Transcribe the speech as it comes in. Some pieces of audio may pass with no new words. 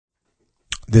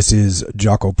This is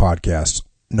Jocko Podcast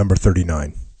number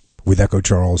 39 with Echo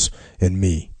Charles and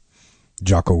me,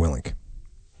 Jocko Willink.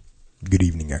 Good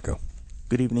evening, Echo.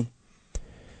 Good evening.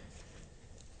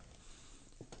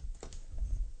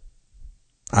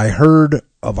 I heard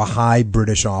of a high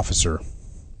British officer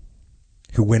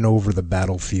who went over the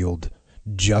battlefield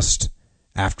just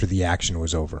after the action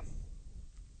was over.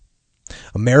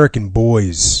 American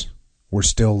boys were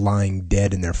still lying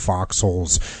dead in their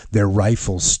foxholes, their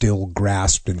rifles still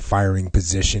grasped in firing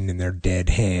position in their dead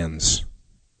hands.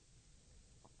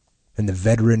 And the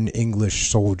veteran English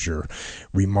soldier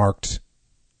remarked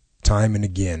time and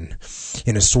again,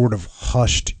 in a sort of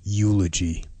hushed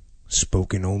eulogy,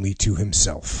 spoken only to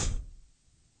himself,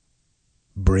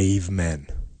 "Brave men,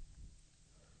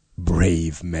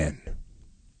 brave men."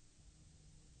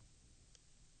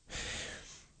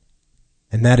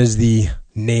 And that is the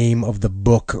name of the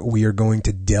book we are going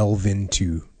to delve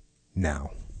into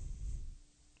now.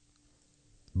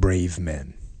 Brave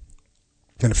Men.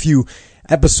 And a few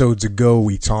episodes ago,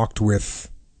 we talked with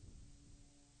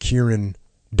Kieran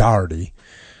Doherty,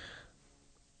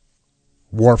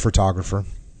 war photographer.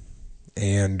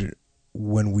 And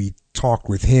when we talked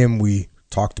with him, we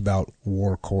talked about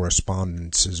war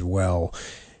correspondence as well.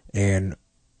 And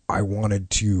I wanted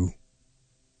to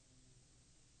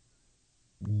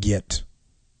get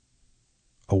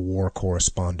a war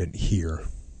correspondent here.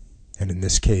 And in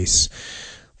this case,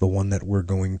 the one that we're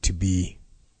going to be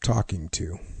talking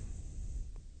to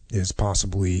is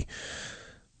possibly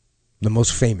the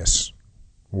most famous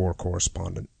war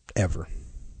correspondent ever.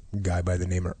 A guy by the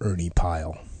name of Ernie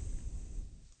Pyle.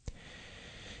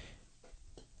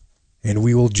 And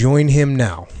we will join him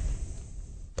now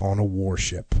on a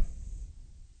warship,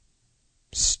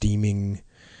 steaming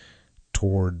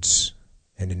towards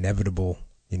an inevitable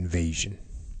invasion.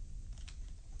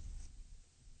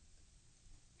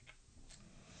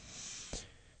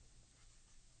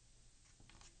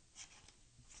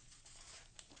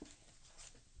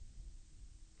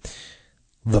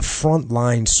 The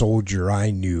frontline soldier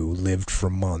I knew lived for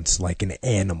months like an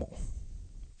animal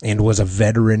and was a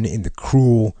veteran in the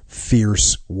cruel,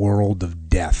 fierce world of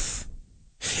death.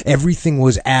 Everything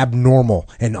was abnormal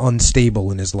and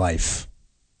unstable in his life.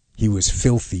 He was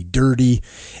filthy, dirty,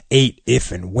 ate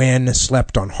if and when,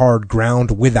 slept on hard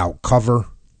ground without cover.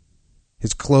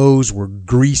 His clothes were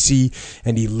greasy,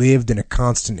 and he lived in a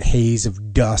constant haze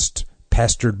of dust,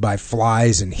 pestered by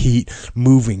flies and heat,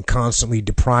 moving constantly,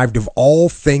 deprived of all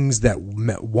things that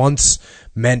once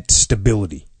meant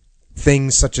stability.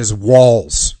 Things such as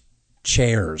walls,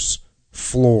 chairs,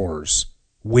 floors,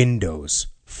 windows,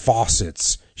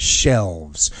 faucets,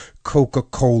 shelves,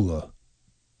 Coca-Cola,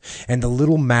 and the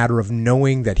little matter of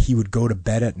knowing that he would go to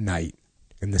bed at night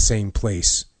in the same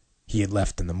place he had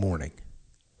left in the morning.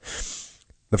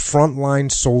 The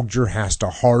frontline soldier has to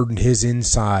harden his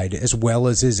inside as well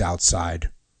as his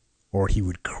outside, or he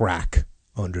would crack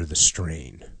under the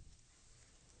strain.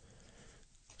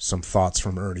 Some thoughts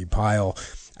from Ernie Pyle,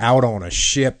 out on a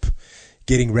ship,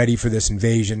 getting ready for this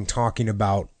invasion, talking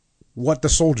about what the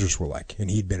soldiers were like. And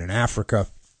he'd been in Africa,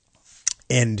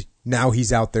 and now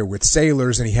he's out there with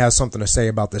sailors, and he has something to say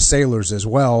about the sailors as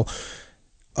well.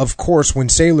 Of course, when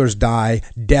sailors die,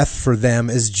 death for them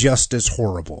is just as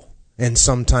horrible. And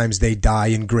sometimes they die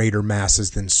in greater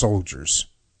masses than soldiers.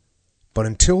 But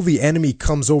until the enemy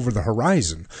comes over the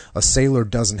horizon, a sailor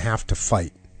doesn't have to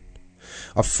fight.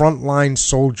 A frontline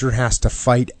soldier has to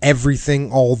fight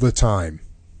everything all the time.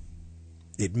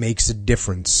 It makes a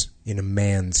difference in a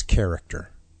man's character.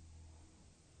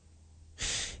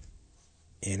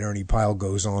 And Ernie Pyle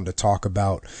goes on to talk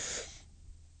about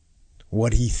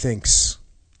what he thinks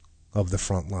of the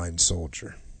frontline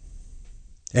soldier.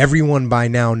 Everyone by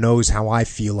now knows how I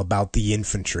feel about the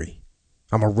infantry.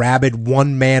 I'm a rabid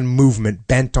one-man movement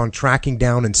bent on tracking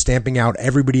down and stamping out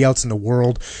everybody else in the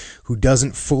world who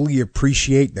doesn't fully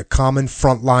appreciate the common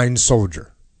frontline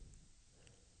soldier.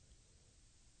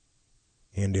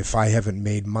 And if I haven't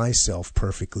made myself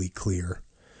perfectly clear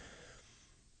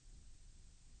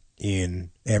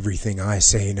in everything I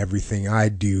say and everything I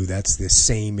do, that's the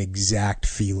same exact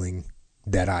feeling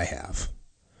that I have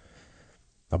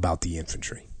about the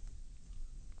infantry.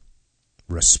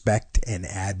 Respect and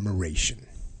admiration.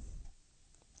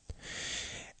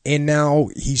 And now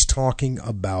he's talking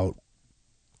about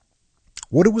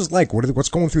what it was like, what's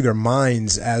going through their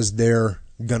minds as they're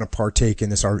going to partake in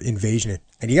this invasion.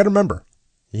 And you got to remember,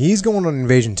 he's going on an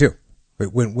invasion too.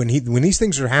 When these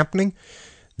things are happening,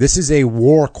 this is a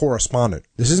war correspondent.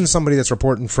 This isn't somebody that's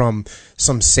reporting from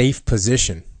some safe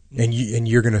position. And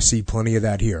you're going to see plenty of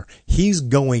that here. He's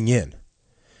going in.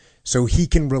 So he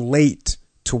can relate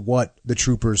to what the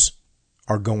troopers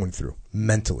are going through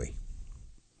mentally.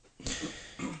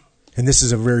 And this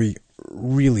is a very,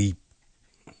 really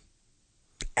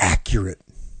accurate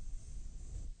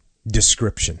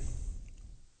description.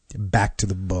 Back to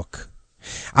the book.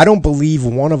 I don't believe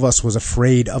one of us was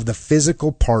afraid of the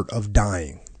physical part of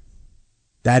dying.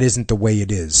 That isn't the way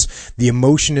it is. The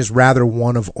emotion is rather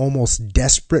one of almost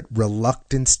desperate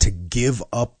reluctance to give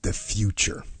up the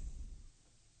future.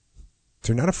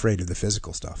 So you're not afraid of the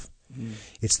physical stuff.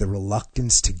 It's the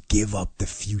reluctance to give up the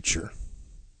future.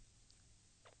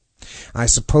 I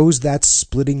suppose that's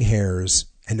splitting hairs,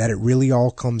 and that it really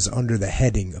all comes under the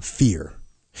heading of fear.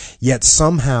 Yet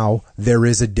somehow there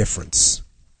is a difference.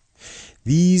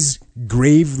 These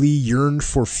gravely yearned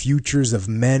for futures of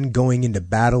men going into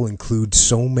battle include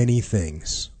so many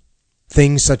things.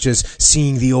 Things such as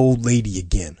seeing the old lady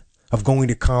again, of going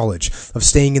to college, of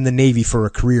staying in the Navy for a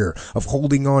career, of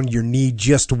holding on to your knee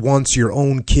just once your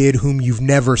own kid whom you've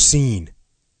never seen,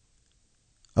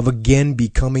 of again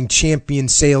becoming champion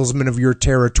salesman of your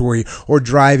territory, or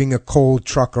driving a coal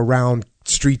truck around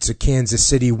streets of Kansas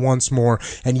City once more,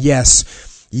 and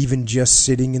yes, even just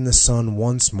sitting in the sun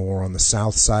once more on the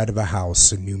south side of a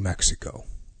house in New Mexico.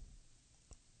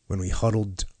 When we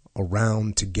huddled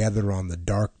around together on the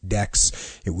dark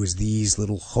decks, it was these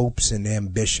little hopes and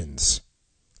ambitions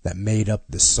that made up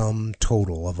the sum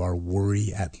total of our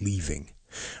worry at leaving,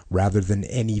 rather than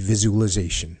any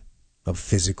visualization of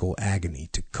physical agony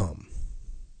to come.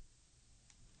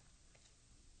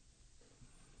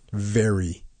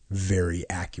 Very, very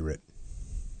accurate.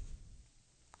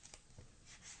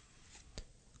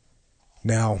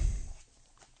 Now,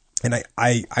 and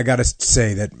I gotta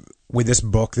say that with this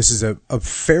book, this is a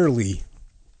fairly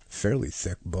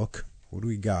thick book. What do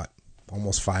we got?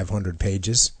 Almost 500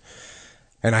 pages.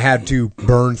 And I had to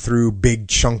burn through big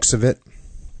chunks of it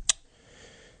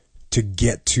to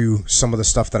get to some of the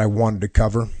stuff that I wanted to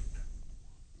cover.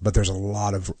 But there's a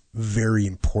lot of very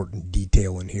important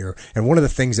detail in here. And one of the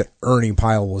things that Ernie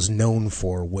Pyle was known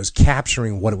for was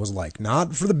capturing what it was like.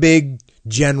 Not for the big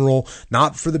general,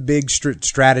 not for the big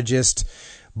strategist,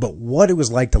 but what it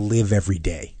was like to live every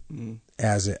day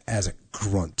as a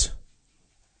grunt.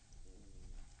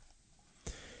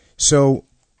 So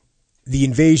the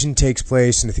invasion takes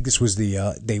place, and I think this was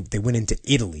they went into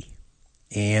Italy,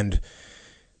 and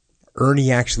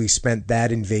Ernie actually spent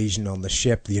that invasion on the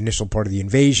ship, the initial part of the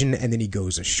invasion, and then he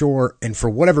goes ashore, and for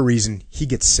whatever reason, he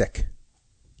gets sick.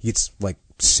 He gets,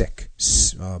 sick,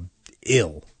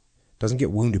 ill. Doesn't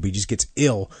get wounded, but he just gets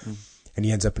ill, and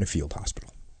he ends up in a field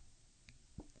hospital.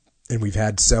 And we've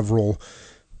had several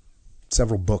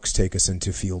books take us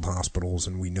into field hospitals,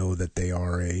 and we know that they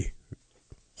are a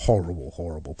horrible,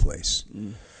 horrible place.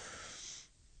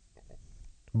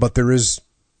 But there is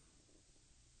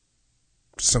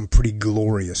some pretty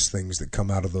glorious things that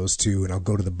come out of those two, and I'll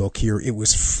go to the book here. It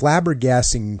was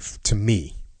flabbergasting to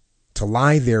me to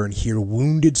lie there and hear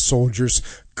wounded soldiers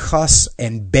cuss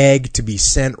and beg to be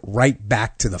sent right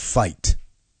back to the fight.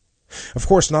 Of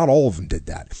course, not all of them did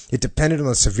that. It depended on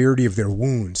the severity of their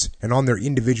wounds and on their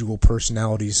individual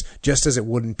personalities, just as it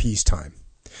would in peacetime.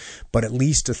 But at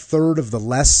least a third of the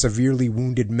less severely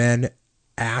wounded men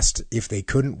asked if they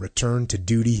couldn't return to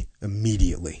duty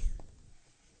immediately.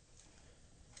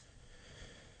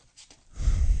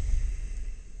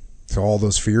 So all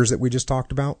those fears that we just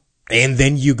talked about, and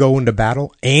then you go into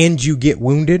battle, and you get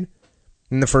wounded,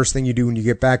 and the first thing you do when you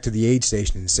get back to the aid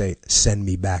station is say, send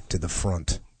me back to the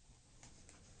front.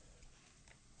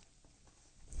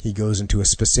 He goes into a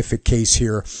specific case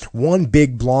here. One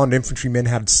big blonde infantryman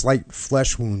had slight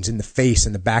flesh wounds in the face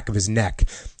and the back of his neck.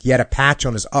 He had a patch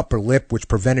on his upper lip which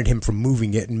prevented him from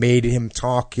moving it and made him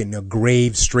talk in a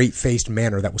grave, straight-faced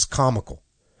manner that was comical.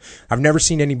 I've never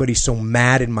seen anybody so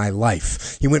mad in my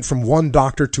life. He went from one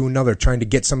doctor to another trying to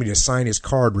get somebody to sign his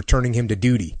card returning him to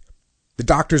duty. The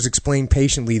doctors explained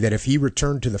patiently that if he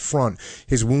returned to the front,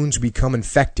 his wounds would become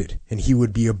infected and he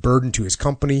would be a burden to his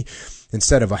company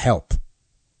instead of a help.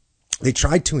 They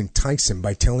tried to entice him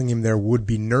by telling him there would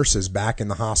be nurses back in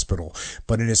the hospital,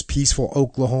 but in his peaceful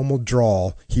Oklahoma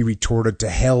drawl, he retorted, to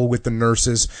hell with the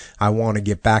nurses, I want to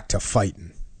get back to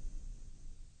fighting.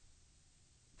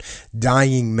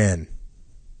 Dying men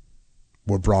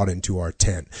were brought into our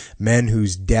tent, men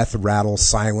whose death rattle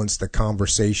silenced the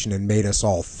conversation and made us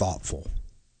all thoughtful.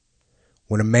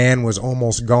 When a man was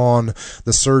almost gone,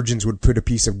 the surgeons would put a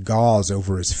piece of gauze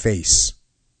over his face.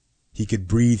 He could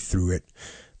breathe through it,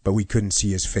 but we couldn't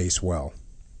see his face well.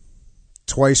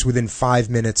 Twice within 5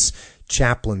 minutes,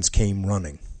 chaplains came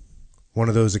running. One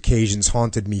of those occasions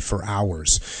haunted me for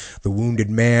hours. The wounded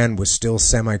man was still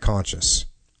semi-conscious.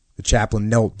 The chaplain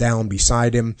knelt down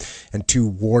beside him, and 2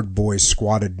 ward boys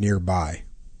squatted nearby.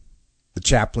 The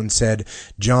chaplain said,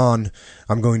 "John,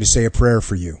 I'm going to say a prayer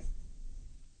for you."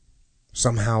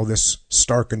 Somehow this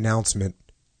stark announcement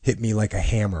hit me like a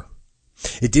hammer.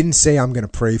 It didn't say, "I'm going to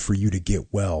pray for you to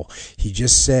get well." He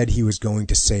just said he was going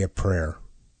to say a prayer.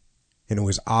 And it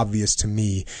was obvious to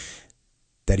me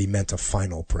that he meant a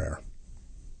final prayer.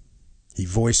 He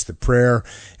voiced the prayer,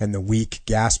 and the weak,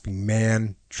 gasping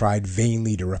man tried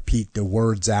vainly to repeat the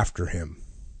words after him.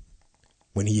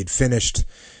 When he had finished,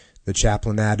 the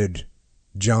chaplain added,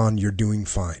 "John, you're doing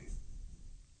fine.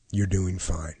 You're doing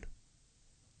fine."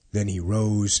 Then he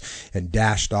rose and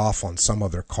dashed off on some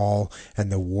other call, and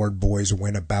the ward boys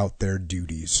went about their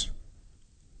duties.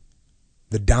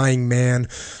 The dying man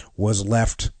was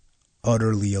left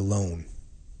utterly alone,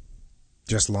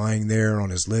 just lying there on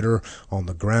his litter on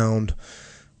the ground,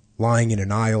 lying in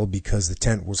an aisle because the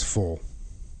tent was full.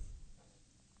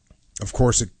 Of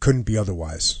course, it couldn't be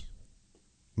otherwise.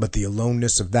 But the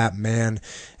aloneness of that man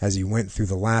as he went through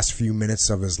the last few minutes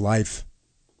of his life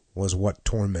was what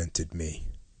tormented me.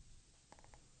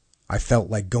 I felt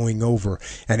like going over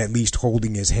and at least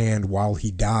holding his hand while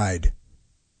he died.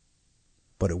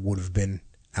 But it would have been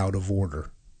out of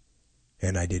order,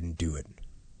 and I didn't do it.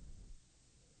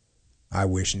 I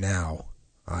wish now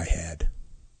I had.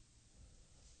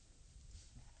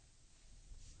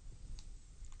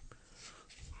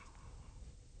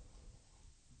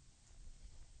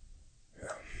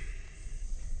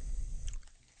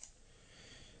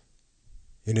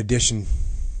 In addition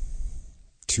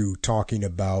to talking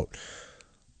about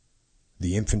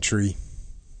the infantry,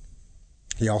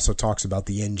 he also talks about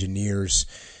the engineers.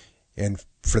 And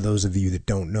for those of you that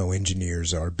don't know,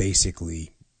 engineers are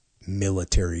basically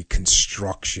military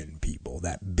construction people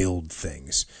that build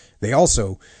things. They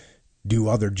also do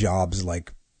other jobs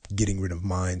like getting rid of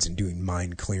mines and doing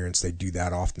mine clearance. They do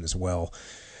that often as well.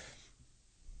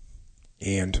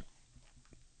 And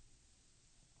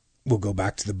we'll go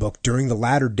back to the book. During the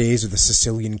latter days of the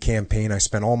Sicilian campaign, I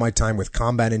spent all my time with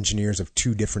combat engineers of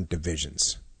 2 different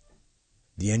divisions.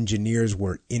 The engineers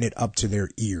were in it up to their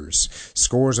ears.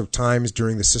 Scores of times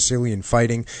during the Sicilian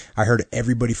fighting, I heard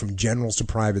everybody from generals to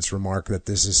privates remark that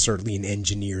this is certainly an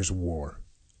engineers' war.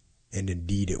 And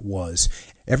indeed it was.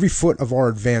 Every foot of our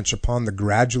advance upon the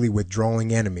gradually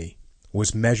withdrawing enemy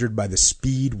was measured by the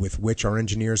speed with which our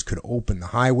engineers could open the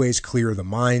highways, clear the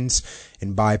mines,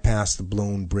 and bypass the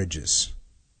blown bridges.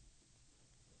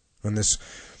 And this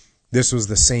was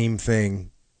the same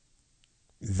thing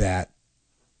that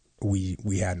we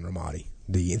had in Ramadi.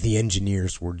 The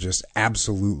engineers were just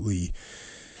absolutely,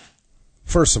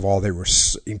 first of all, they were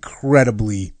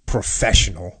incredibly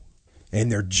professional,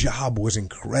 and their job was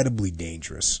incredibly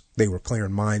dangerous. They were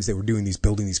clearing mines, they were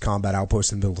building these combat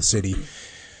outposts in the middle of the city.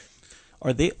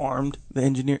 Are they armed, the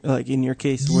engineer, like in your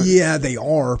case? Yeah, they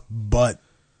are, but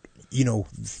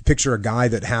picture a guy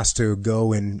that has to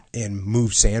go and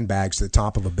move sandbags to the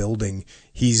top of a building.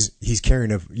 He's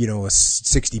carrying a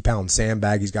 60-pound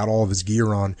sandbag. He's got all of his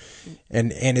gear on,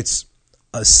 and it's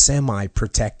a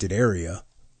semi-protected area,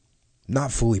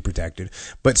 not fully protected.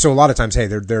 But so a lot of times, hey,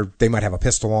 they might have a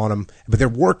pistol on them, but they're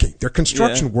working. They're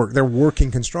construction work. They're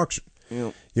working construction.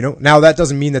 Yep. Now that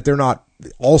doesn't mean that they're not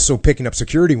also picking up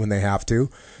security when they have to,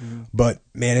 but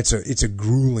man, it's a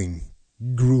grueling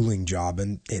job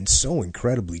and so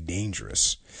incredibly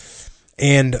dangerous.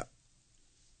 And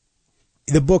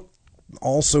the book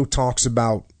also talks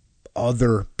about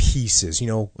other pieces.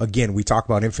 Again, we talk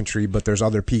about infantry, but there's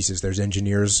other pieces. There's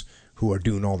engineers who are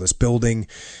doing all this building.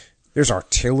 There's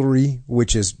artillery,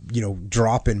 which is,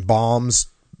 dropping bombs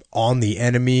on the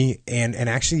enemy. And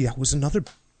actually that was another,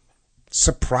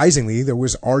 surprisingly, there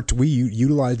was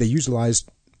they utilized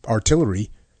artillery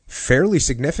fairly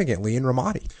significantly in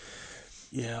Ramadi.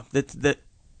 Yeah, that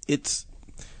it's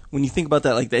when you think about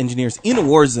that, like the engineers in a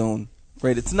war zone,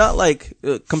 right? It's not like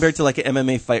compared to like an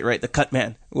MMA fight, right? The cut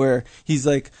man, where he's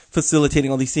like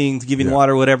facilitating all these things, giving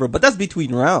water, whatever. But that's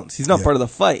between rounds. He's not part of the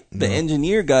fight. The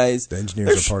engineer guys,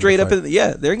 they're straight up.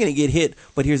 They're gonna get hit.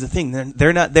 But here's the thing: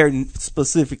 they're not there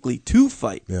specifically to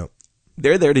fight. Yeah.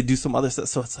 They're there to do some other stuff.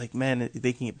 So it's like, man,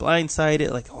 they can get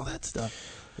blindsided, like all that stuff.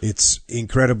 It's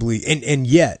incredibly, and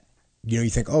yet, you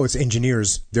think, oh, it's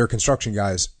engineers, they're construction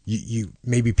guys. You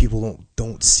maybe people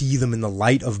don't see them in the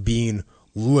light of being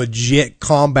legit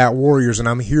combat warriors, and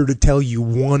I'm here to tell you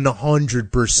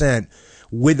 100%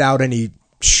 without any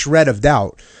shred of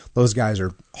doubt, those guys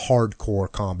are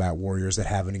hardcore combat warriors that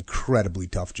have an incredibly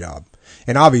tough job.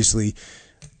 And obviously,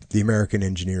 the American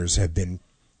engineers have been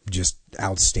just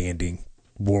outstanding.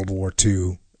 World War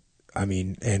II,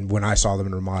 and when I saw them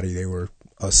in Ramadi, they were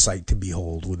a sight to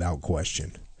behold without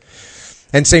question.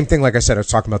 And same thing, like I said, I was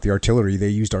talking about the artillery. They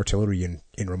used artillery in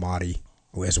Ramadi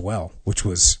as well, which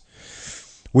was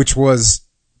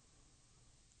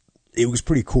it was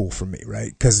pretty cool for me,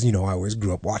 right? Because, you know, I always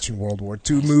grew up watching World War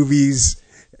II movies,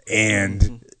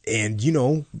 and you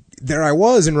know, there I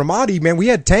was in Ramadi, man. We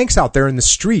had tanks out there in the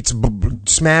streets,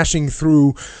 smashing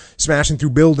through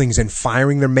buildings and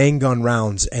firing their main gun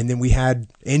rounds, and then we had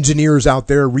engineers out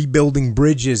there rebuilding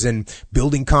bridges and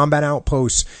building combat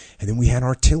outposts, and then we had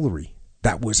artillery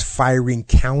that was firing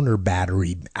counter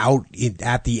battery out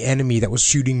at the enemy that was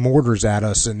shooting mortars at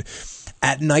us. And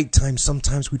at nighttime,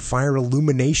 sometimes we'd fire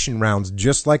illumination rounds,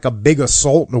 just like a big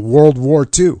assault in World War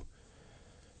II.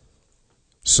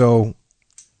 So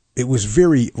it was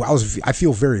I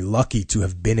feel very lucky to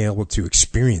have been able to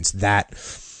experience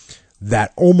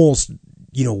that almost,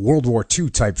 you know, World War II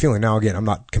type feeling. Now, again, I'm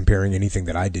not comparing anything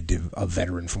that I did to a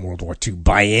veteran from World War II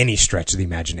by any stretch of the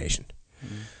imagination.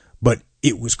 But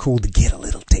it was cool to get a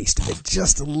little taste of it,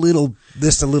 just a little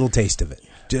taste of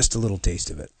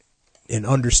it, and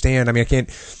understand. I mean, I can't,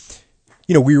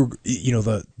 you know, we were, you know,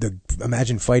 the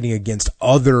imagine fighting against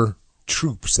other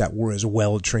troops that were as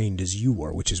well trained as you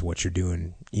were, which is what you're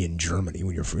doing in Germany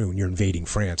when you're invading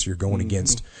France. You're going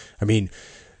against, I mean,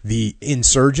 the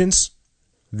insurgents.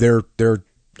 They're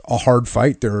a hard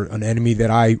fight. They're an enemy that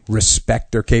I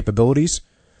respect their capabilities,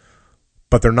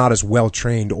 but they're not as well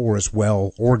trained or as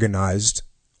well organized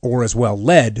or as well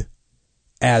led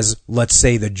as, let's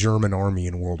say, the German army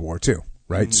in World War II,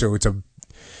 right? Mm-hmm. So it's a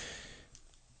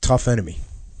tough enemy.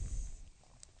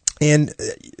 And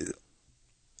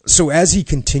so as he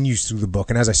continues through the book,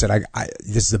 and as I said,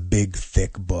 this is a big,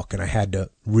 thick book, and I had to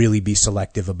really be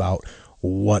selective about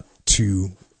what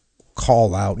to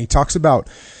call out. And he talks about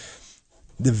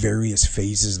the various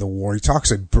phases of the war. He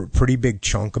talks a pretty big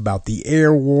chunk about the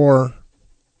air war,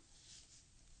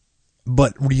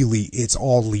 but really it's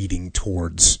all leading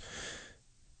towards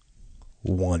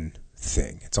one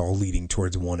thing. It's all leading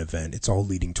towards one event. It's all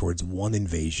leading towards one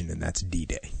invasion, and that's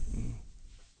D-Day.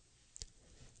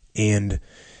 And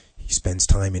he spends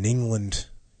time in England.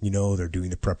 You know, they're doing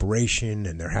the preparation,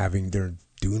 and they're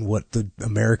doing what the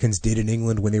Americans did in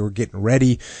England when they were getting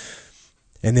ready.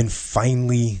 And then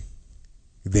finally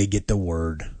they get the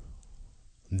word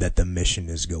that the mission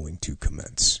is going to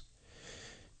commence.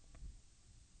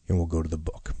 And we'll go to the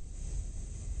book.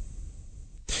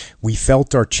 We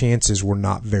felt our chances were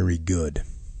not very good,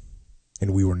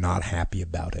 and we were not happy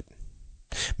about it.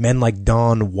 Men like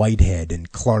Don Whitehead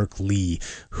and Clark Lee,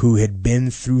 who had been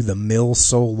through the mill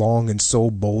so long and so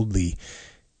boldly,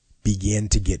 began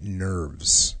to get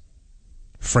nerves.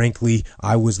 Frankly,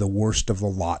 I was the worst of the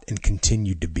lot and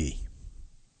continued to be.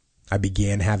 I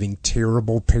began having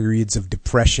terrible periods of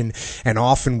depression and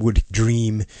often would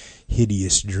dream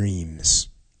hideous dreams.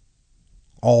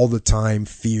 All the time,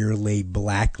 fear lay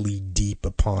blackly deep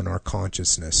upon our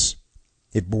consciousness.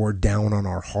 It bore down on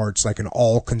our hearts like an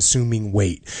all-consuming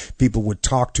weight. People would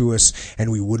talk to us,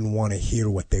 and we wouldn't want to hear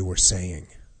what they were saying.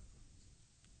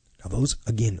 Now, those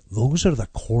are the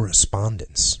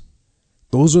correspondents.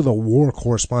 Those are the war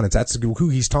correspondents. That's who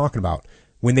he's talking about.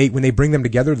 When they bring them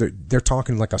together, they're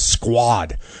talking like a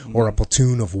squad or a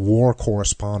platoon of war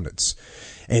correspondents,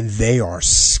 and they are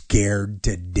scared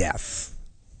to death.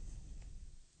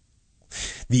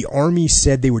 The Army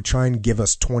said they would try and give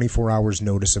us 24 hours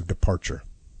notice of departure.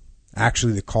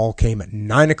 Actually, the call came at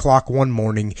 9 o'clock one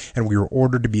morning, and we were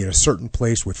ordered to be at a certain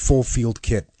place with full field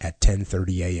kit at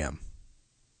 10:30 a.m.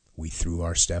 We threw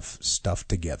our stuff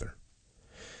together.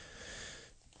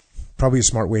 Probably a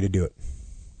smart way to do it.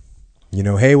 You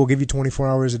know, hey, we'll give you 24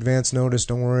 hours advance notice.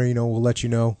 Don't worry, you know, we'll let you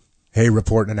know. Hey,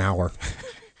 report in an hour.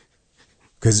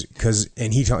 Because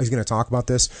he's going to talk about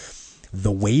this.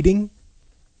 The waiting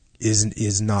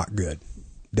is not good.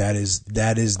 That is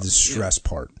the stress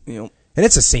part. Yep. And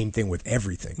it's the same thing with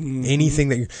everything. Mm-hmm. Anything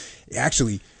that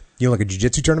actually, you know, like a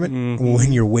jiu-jitsu tournament,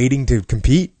 when you're waiting to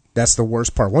compete, that's the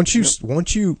worst part. Once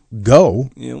you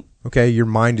go, okay, your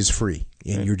mind is free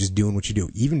and you're just doing what you do,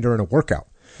 even during a workout.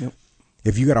 Yep.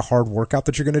 If you got a hard workout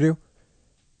that you're going to do,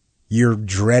 you're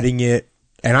dreading it.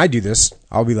 And I do this.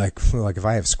 I'll be like if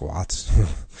I have squats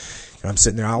and I'm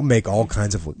sitting there, I'll make all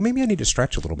kinds of, maybe I need to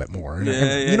stretch a little bit more.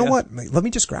 And you know what? Let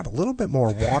me just grab a little bit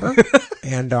more water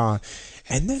and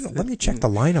then let me check the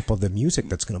lineup of the music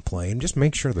that's going to play and just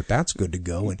make sure that that's good to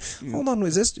go. And hold on,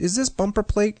 is this bumper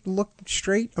plate look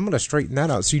straight? I'm going to straighten that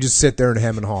out. So you just sit there and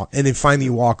hem and haw, and then finally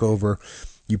you walk over,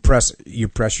 you press your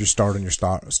start on your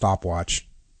stopwatch,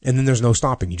 and then there's no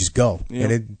stopping. You just go,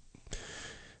 and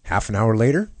half an hour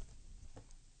later,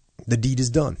 the deed is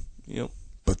done. Yep.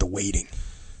 But the waiting.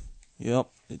 Yep.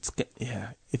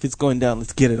 If it's going down,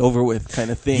 let's get it over with,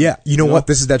 kind of thing. Yeah. You know what?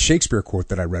 This is that Shakespeare quote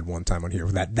that I read one time on here.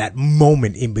 That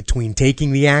moment in between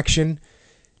taking the action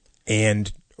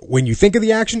and when you think of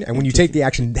the action and when you take the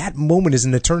action, that moment is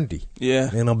an eternity. Yeah.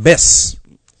 An abyss.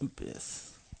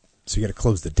 Abyss. So you got to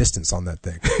close the distance on that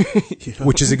thing,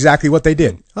 which is exactly what they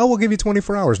did. Oh, we'll give you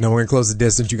 24 hours. No, we're going to close the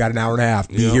distance. You got an hour and a half.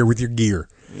 Be here with your gear,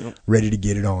 ready to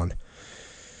get it on.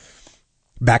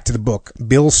 Back to the book.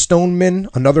 Bill Stoneman,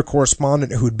 another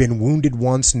correspondent who had been wounded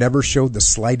once, never showed the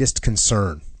slightest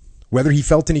concern. Whether he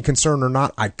felt any concern or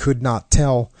not, I could not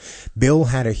tell. Bill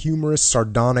had a humorous,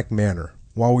 sardonic manner.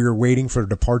 While we were waiting for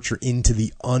departure into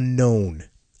the unknown,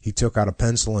 he took out a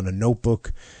pencil and a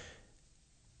notebook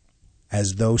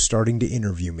as though starting to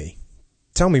interview me.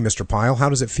 Tell me, Mr. Pyle, how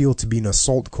does it feel to be an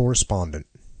assault correspondent?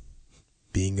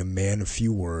 Being a man of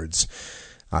few words,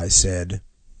 I said,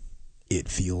 it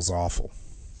feels awful.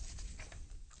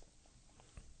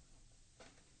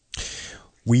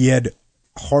 We had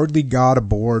hardly got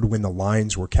aboard when the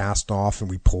lines were cast off and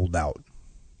we pulled out.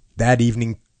 That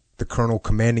evening, the colonel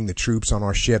commanding the troops on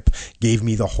our ship gave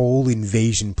me the whole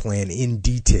invasion plan in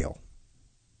detail.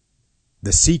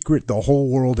 The secret the whole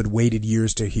world had waited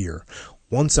years to hear.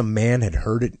 Once a man had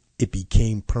heard it, it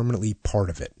became permanently part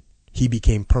of it. He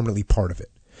became permanently part of it.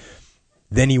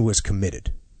 Then he was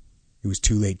committed. It was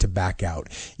too late to back out,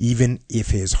 even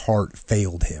if his heart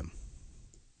failed him.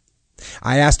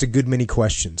 I asked a good many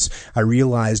questions. I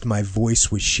realized my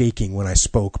voice was shaking when I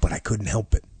spoke, but I couldn't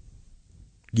help it.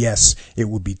 Yes, it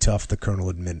would be tough, the colonel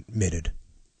admitted.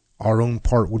 Our own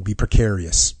part would be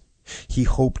precarious. He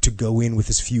hoped to go in with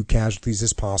as few casualties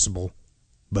as possible,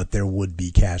 but there would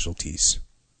be casualties.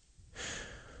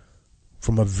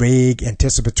 From a vague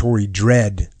anticipatory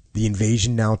dread, the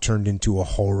invasion now turned into a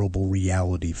horrible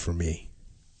reality for me.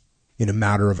 In a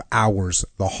matter of hours,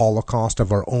 the holocaust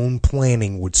of our own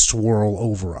planning would swirl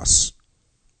over us.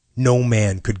 No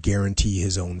man could guarantee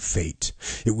his own fate.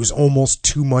 It was almost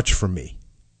too much for me.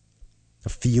 A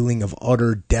feeling of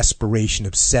utter desperation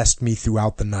obsessed me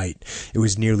throughout the night. It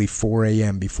was nearly 4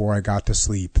 a.m. before I got to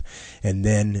sleep, and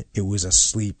then it was a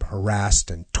sleep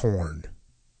harassed and torn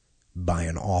by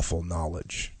an awful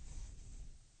knowledge.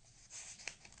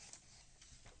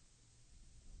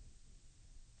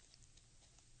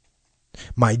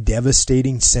 My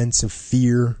devastating sense of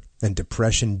fear and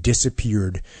depression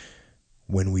disappeared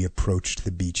when we approached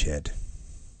the beachhead.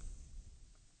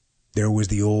 There was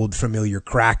the old familiar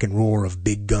crack and roar of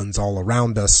big guns all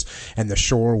around us, and the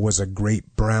shore was a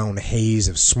great brown haze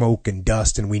of smoke and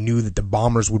dust, and we knew that the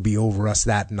bombers would be over us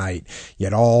that night.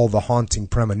 Yet all the haunting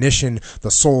premonition,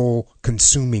 the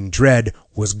soul-consuming dread,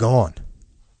 was gone.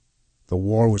 The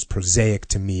war was prosaic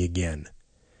to me again,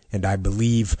 and I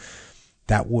believe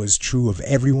that was true of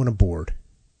everyone aboard,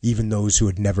 even those who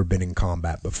had never been in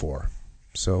combat before.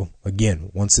 So,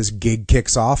 again, once this gig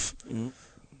kicks off,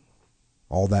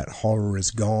 all that horror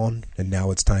is gone, and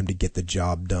now it's time to get the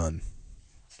job done.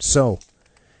 So,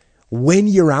 when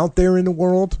you're out there in the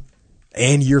world,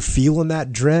 and you're feeling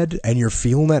that dread, and you're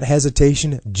feeling that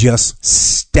hesitation, just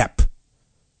step.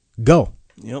 Go.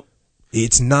 Yep.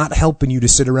 It's not helping you to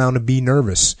sit around and be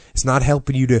nervous. It's not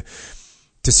helping you to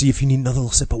see if you need another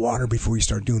little sip of water before you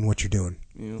start doing what you're doing.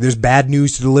 Yep. There's bad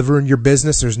news to deliver in your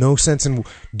business. There's no sense in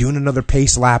doing another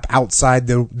pace lap outside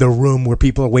the room where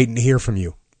people are waiting to hear from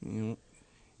you. Yep.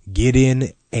 Get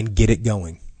in and get it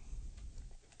going.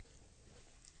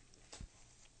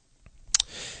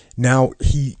 Now,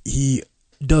 he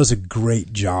does a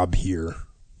great job here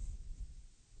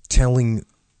telling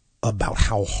about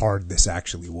how hard this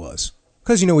actually was.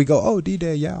 Because, we go, oh,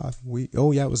 D-Day, yeah,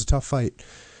 it was a tough fight.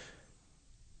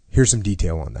 Here's some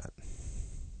detail on that.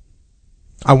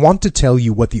 I want to tell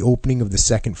you what the opening of the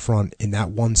second front in that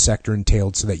one sector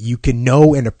entailed so that you can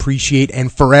know and appreciate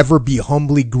and forever be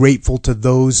humbly grateful to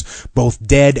those both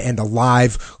dead and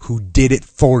alive who did it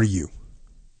for you.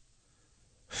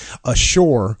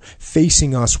 Ashore,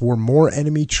 facing us, were more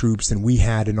enemy troops than we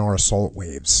had in our assault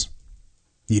waves.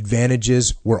 The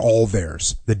advantages were all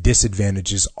theirs, the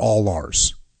disadvantages all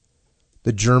ours.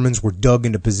 The Germans were dug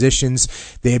into positions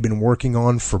they had been working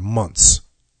on for months,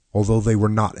 although they were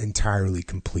not entirely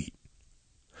complete.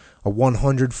 A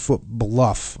 100-foot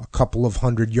bluff a couple of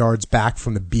 100 yards back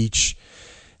from the beach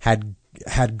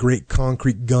had great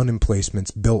concrete gun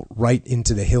emplacements built right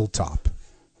into the hilltop.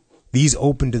 These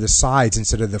opened to the sides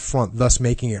instead of the front, thus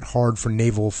making it hard for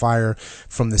naval fire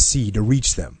from the sea to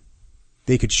reach them.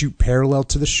 They could shoot parallel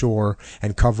to the shore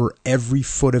and cover every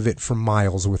foot of it for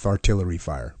miles with artillery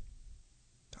fire.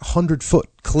 100-foot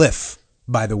cliff,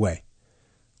 by the way.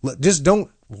 Let's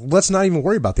not even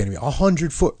worry about the enemy.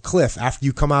 100-foot cliff after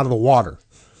you come out of the water.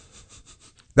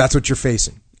 That's what you're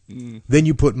facing. Then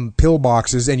you put in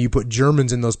pillboxes and you put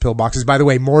Germans in those pillboxes. By the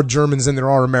way, more Germans than there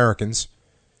are Americans.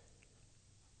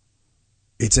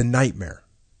 It's a nightmare.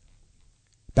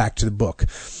 Back to the book.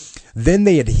 Then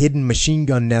they had hidden machine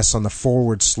gun nests on the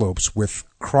forward slopes with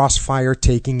crossfire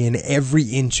taking in every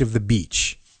inch of the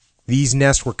beach. These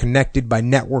nests were connected by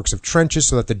networks of trenches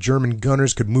so that the German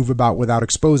gunners could move about without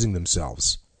exposing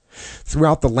themselves.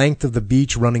 Throughout the length of the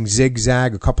beach, running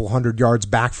zigzag a couple 100 yards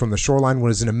back from the shoreline,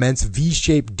 was an immense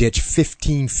V-shaped ditch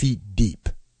 15 feet deep.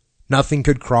 Nothing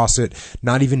could cross it,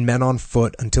 not even men on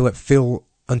foot, until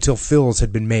fills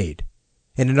had been made.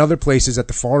 And in other places at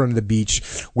the far end of the beach,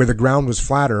 where the ground was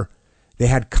flatter, they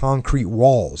had concrete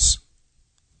walls.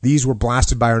 These were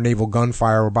blasted by our naval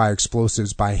gunfire or by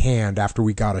explosives by hand after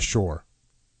we got ashore.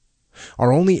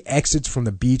 Our only exits from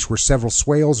the beach were several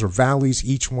swales or valleys,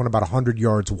 each one about 100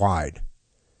 yards wide.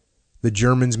 The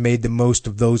Germans made the most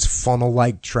of those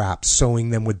funnel-like traps,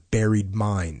 sowing them with buried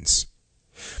mines.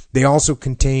 They also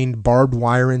contained barbed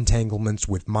wire entanglements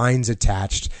with mines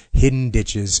attached, hidden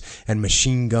ditches, and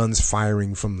machine guns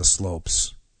firing from the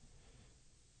slopes.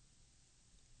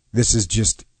 This is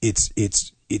just,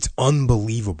 it's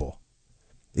unbelievable.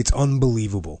 It's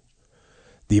unbelievable.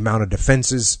 The amount of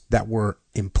defenses that were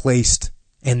in place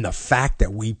and the fact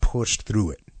that we pushed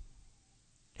through it.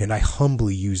 And I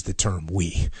humbly use the term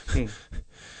we.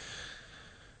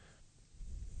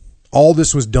 All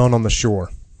this was done on the shore,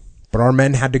 but our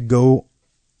men had to go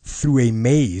through a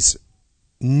maze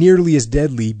nearly as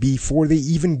deadly before they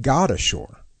even got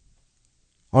ashore.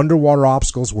 Underwater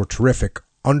obstacles were terrific.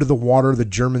 Under the water, the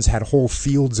Germans had whole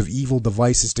fields of evil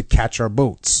devices to catch our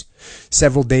boats.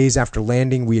 Several days after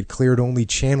landing, we had cleared only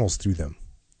channels through them,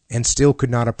 and still could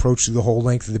not approach through the whole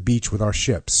length of the beach with our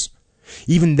ships.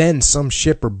 Even then, some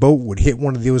ship or boat would hit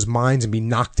one of those mines and be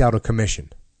knocked out of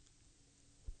commission.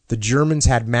 The Germans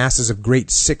had masses of great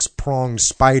 6-pronged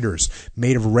spiders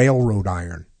made of railroad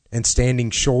iron and standing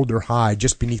shoulder high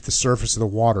just beneath the surface of the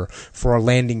water for our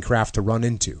landing craft to run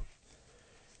into.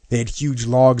 They had huge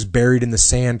logs buried in the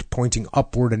sand pointing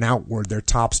upward and outward, their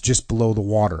tops just below the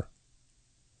water.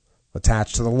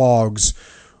 Attached to the logs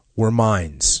were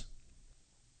mines.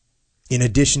 In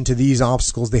addition to these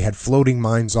obstacles, they had floating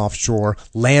mines offshore,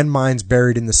 land mines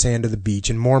buried in the sand of the beach,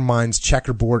 and more mines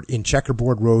checkerboard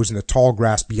rows in the tall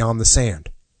grass beyond the sand.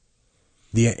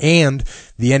 The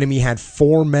enemy had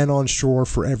 4 men on shore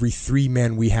for every 3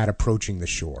 men we had approaching the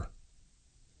shore.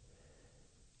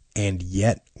 And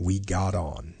yet we got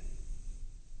on.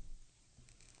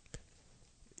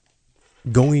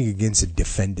 Going against a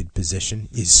defended position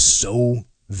is so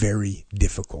very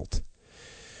difficult.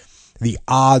 The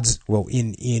odds, well,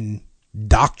 in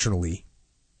doctrinally,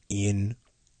 in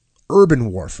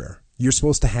urban warfare, you're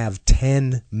supposed to have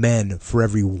 10 men for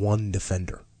every 1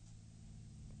 defender.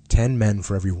 10 men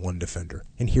for every 1 defender.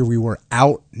 And here we were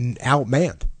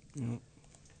outmanned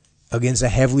against a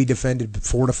heavily defended,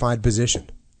 fortified position.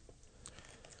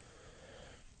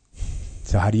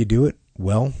 So how do you do it?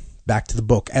 Well, back to the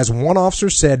book. As one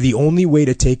officer said, the only way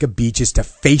to take a beach is to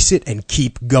face it and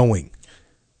keep going.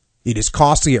 It is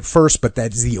costly at first, but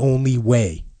that is the only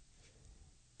way.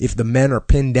 If the men are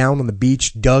pinned down on the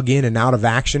beach, dug in and out of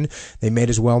action, they may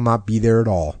as well not be there at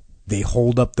all. They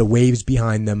hold up the waves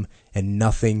behind them, and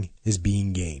nothing is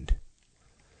being gained.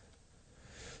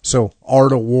 So,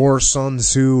 art of war, Sun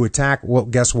Tzu, attack, well,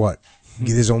 guess what?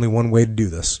 There's only one way to do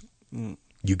this.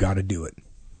 You got to do it.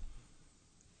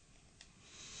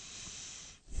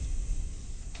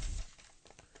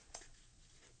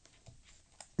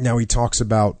 Now he talks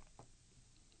about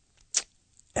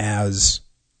as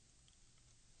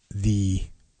the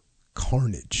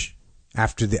carnage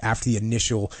after the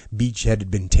initial beachhead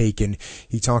had been taken.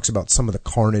 He talks about some of the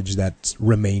carnage that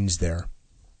remains there.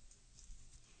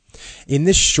 In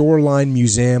this shoreline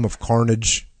museum of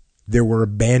carnage, there were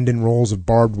abandoned rolls of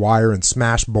barbed wire and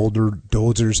smashed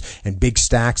bulldozers and big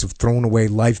stacks of thrown away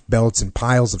life belts and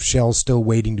piles of shells still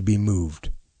waiting to be moved.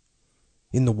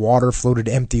 In the water floated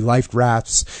empty life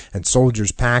rafts and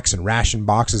soldiers' packs and ration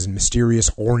boxes and mysterious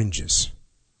oranges.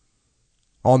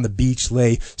 On the beach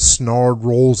lay snarled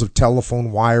rolls of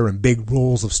telephone wire and big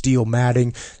rolls of steel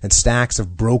matting and stacks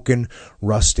of broken,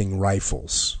 rusting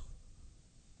rifles.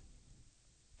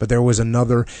 But there was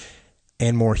another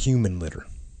and more human litter.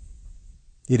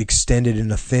 It extended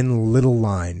in a thin little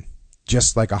line,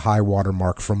 just like a high water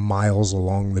mark for miles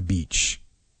along the beach.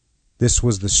 This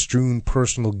was the strewn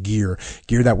personal gear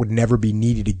that would never be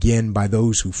needed again by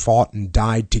those who fought and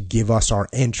died to give us our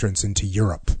entrance into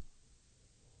Europe.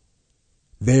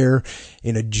 There,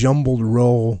 in a jumbled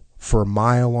row for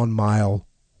mile on mile,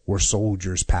 were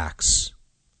soldiers' packs.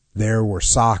 There were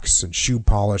socks and shoe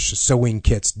polish, sewing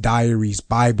kits, diaries,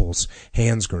 Bibles,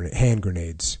 hand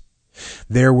grenades.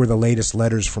 There were the latest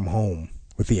letters from home,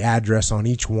 with the address on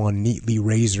each one neatly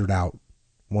razored out,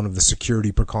 one of the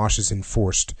security precautions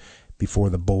enforced before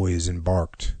the boys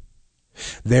embarked.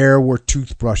 There were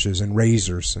toothbrushes and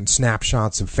razors and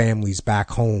snapshots of families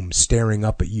back home staring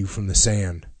up at you from the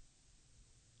sand.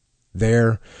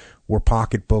 There were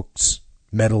pocketbooks,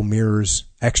 metal mirrors,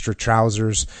 extra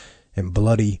trousers, and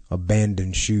bloody,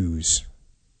 abandoned shoes.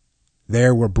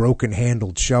 There were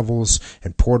broken-handled shovels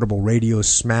and portable radios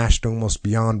smashed almost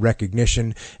beyond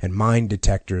recognition and mine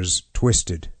detectors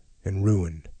twisted and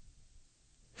ruined.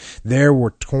 There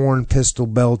were torn pistol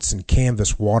belts and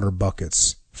canvas water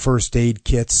buckets, first aid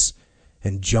kits,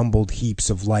 and jumbled heaps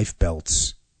of life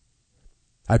belts.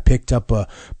 I picked up a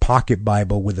pocket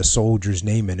Bible with a soldier's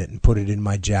name in it and put it in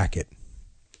my jacket.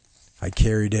 I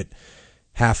carried it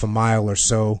half a mile or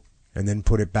so and then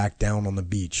put it back down on the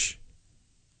beach.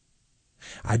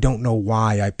 I don't know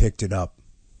why I picked it up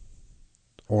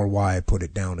or why I put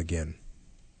it down again.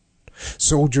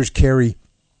 Soldiers carry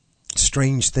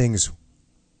strange things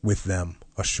with them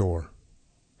ashore.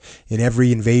 In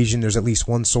every invasion, there's at least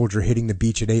one soldier hitting the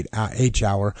beach at H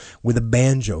hour with a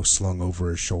banjo slung over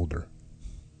his shoulder.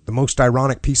 The most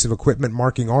ironic piece of equipment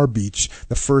marking our beach,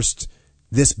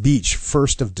 this beach,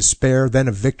 first of despair, then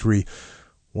of victory,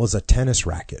 was a tennis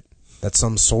racket that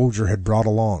some soldier had brought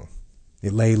along.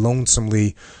 It lay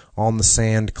lonesomely on the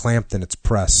sand, clamped in its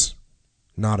press,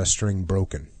 not a string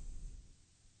broken.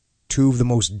 Two of the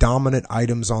most dominant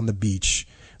items on the beach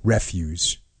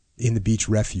refuse,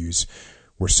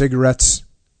 were cigarettes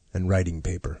and writing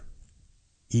paper.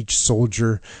 Each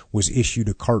soldier was issued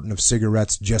a carton of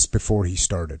cigarettes just before he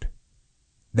started.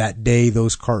 That day,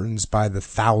 those cartons by the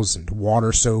thousand,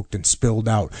 water-soaked and spilled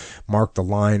out, marked the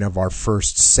line of our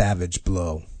first savage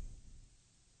blow.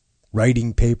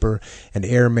 Writing paper and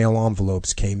airmail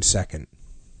envelopes came second.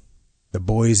 The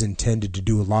boys intended to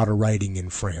do a lot of writing in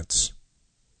France.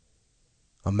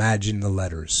 Imagine the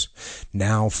letters,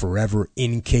 now forever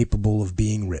incapable of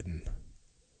being written,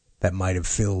 that might have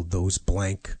filled those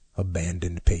blank,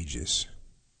 abandoned pages.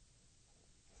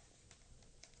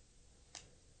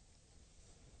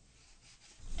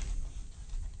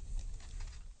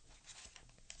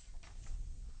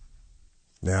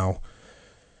 Now,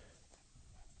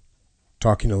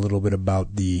 talking a little bit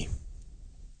about the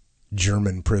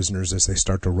German prisoners as they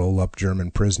start to roll up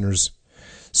German prisoners.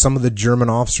 Some of the German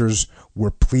officers were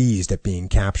pleased at being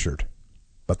captured,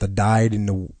 but the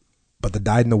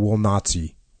dyed-in-the-wool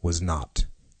Nazi was not.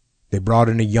 They brought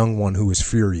in a young one who was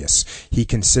furious. He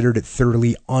considered it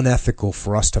thoroughly unethical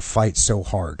for us to fight so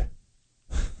hard.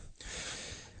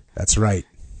 That's right.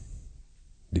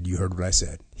 Did you hear what I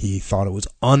said? He thought it was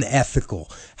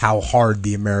unethical how hard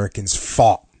the Americans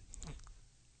fought.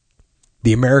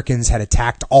 The Americans had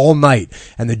attacked all night,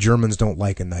 and the Germans don't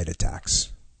like night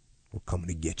attacks. We're coming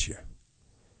to get you.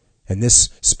 And this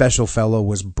special fellow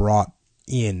was brought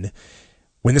in.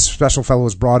 When this special fellow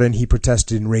was brought in, he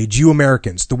protested in rage. You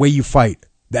Americans, the way you fight,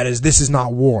 this is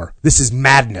not war. This is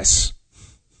madness.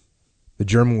 The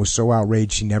German was so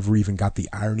outraged he never even got the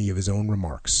irony of his own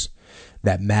remarks.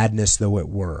 That madness though it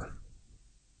were,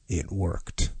 it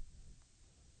worked.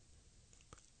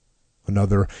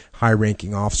 Another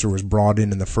high-ranking officer was brought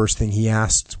in, and the first thing he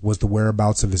asked was the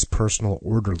whereabouts of his personal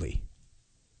orderly.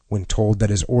 When told that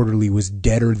his orderly was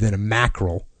deader than a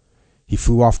mackerel, he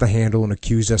flew off the handle and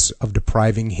accused us of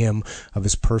depriving him of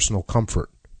his personal comfort.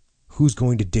 Who's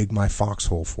going to dig my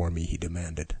foxhole for me, he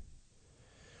demanded.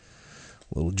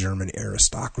 Little German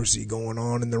aristocracy going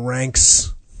on in the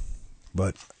ranks.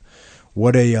 But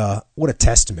what a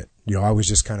testament. You know, I was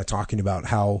just kind of talking about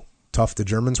how tough the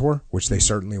Germans were, which they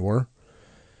certainly were.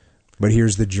 But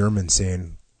here's the German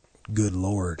saying, good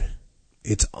Lord,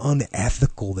 it's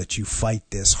unethical that you fight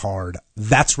this hard.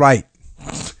 That's right.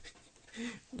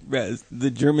 The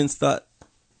Germans thought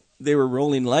they were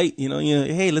rolling light, you know,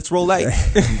 hey, let's roll light.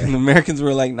 And the Americans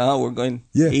were like, no, we're going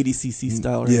 80cc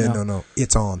style right now. No.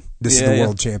 It's on. This is the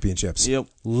World Championships. Yep.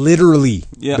 Literally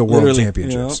the World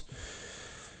Championships. Yep.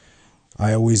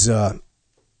 I always, the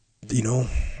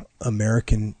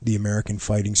American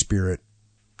fighting spirit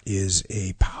is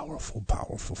a powerful,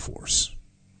 powerful force.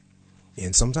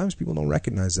 And sometimes people don't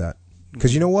recognize that.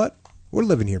 Because you know what? We're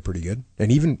living here pretty good.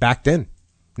 And even back then.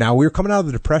 Now, we were coming out of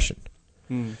the Depression.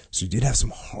 So you did have some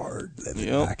hard living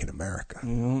back in America.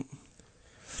 Yep.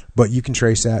 But you can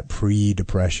trace that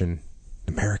pre-Depression.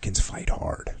 Americans fight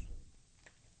hard.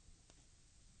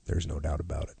 There's no doubt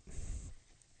about it.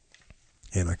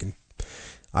 And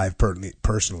I've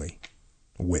personally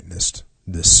witnessed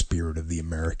the spirit of the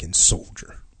American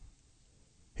soldier.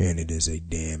 And it is a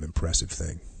damn impressive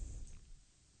thing.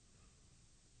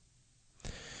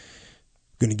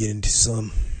 Going to get into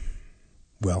some,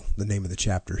 well, the name of the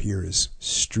chapter here is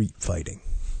Street Fighting.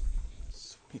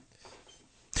 Sweet.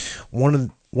 One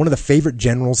of the favorite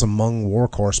generals among war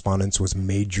correspondents was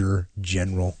Major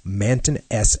General Manton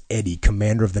S. Eddy,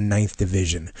 commander of the 9th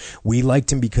Division. We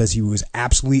liked him because he was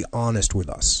absolutely honest with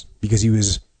us, because he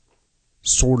was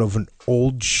sort of an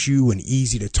old shoe and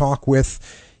easy to talk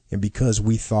with, and because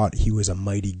we thought he was a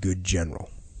mighty good general.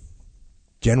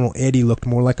 General Eddy looked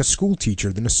more like a school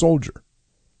teacher than a soldier.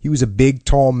 He was a big,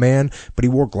 tall man, but he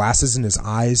wore glasses and his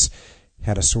eyes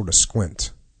had a sort of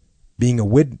squint. Being a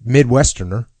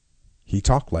Midwesterner, he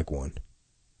talked like one.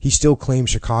 He still claimed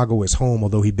Chicago as home,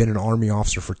 although he'd been an Army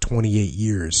officer for 28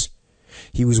 years.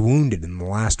 He was wounded in the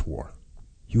last war.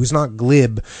 He was not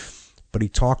glib, but he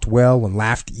talked well and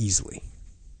laughed easily.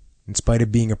 In spite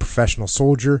of being a professional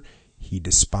soldier, he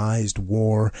despised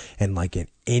war and, like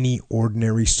any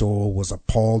ordinary soul, was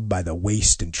appalled by the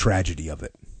waste and tragedy of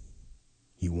it.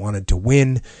 He wanted to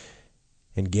win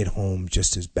and get home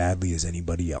just as badly as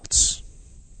anybody else.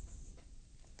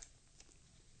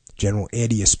 General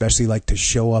Eddy especially liked to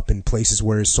show up in places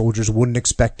where his soldiers wouldn't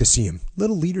expect to see him.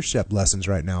 Little leadership lessons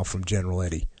right now from General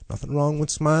Eddy. Nothing wrong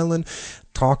with smiling,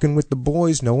 talking with the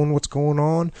boys, knowing what's going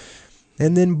on,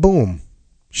 and then boom,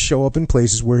 show up in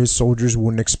places where his soldiers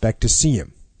wouldn't expect to see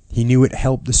him. He knew it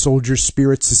helped the soldiers'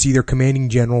 spirits to see their commanding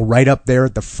general right up there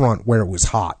at the front where it was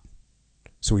hot.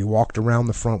 So he walked around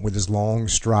the front with his long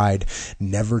stride,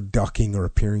 never ducking or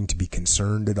appearing to be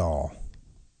concerned at all.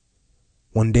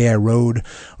 One day I rode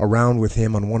around with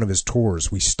him on one of his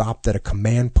tours. We stopped at a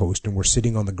command post and were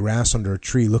sitting on the grass under a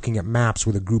tree looking at maps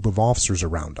with a group of officers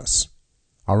around us.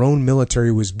 Our own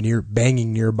military was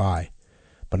banging nearby,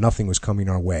 but nothing was coming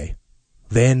our way.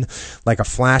 Then, like a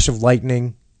flash of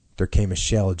lightning, there came a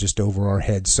shell just over our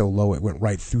heads so low it went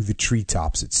right through the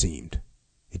treetops, it seemed.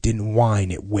 It didn't whine,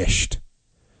 it wished.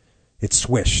 It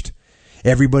swished.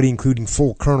 Everybody, including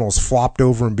full colonels, flopped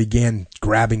over and began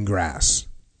grabbing grass.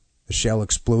 The shell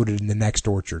exploded in the next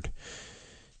orchard.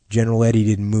 General Eddy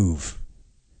didn't move.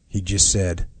 He just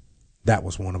said, "That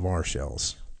was one of our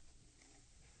shells."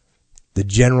 The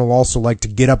general also liked to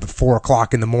get up at 4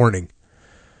 o'clock in the morning,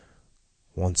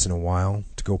 once in a while,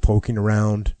 to go poking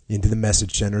around into the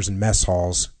message centers and mess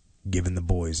halls, giving the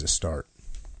boys a start.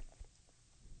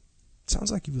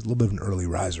 Sounds like he was a little bit of an early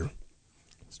riser.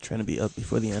 He's trying to be up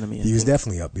before the enemy. He was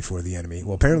definitely up before the enemy.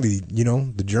 Well, apparently,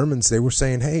 the Germans, they were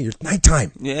saying, "Hey, it's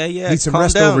nighttime. Yeah. Need some calm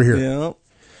rest down. over here." Yeah.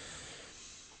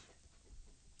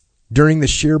 During the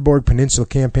Cherbourg Peninsula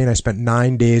campaign, I spent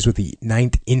 9 days with the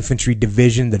 9th Infantry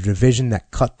Division, the division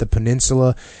that cut the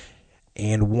peninsula,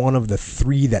 and one of the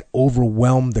 3 that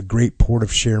overwhelmed the great port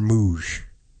of Chermouge.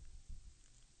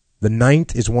 The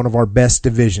 9th is one of our best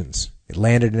divisions. It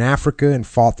landed in Africa and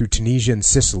fought through Tunisia and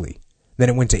Sicily. Then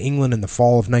it went to England in the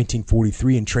fall of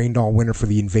 1943 and trained all winter for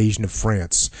the invasion of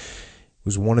France. It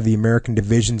was one of the American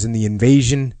divisions in the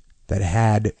invasion that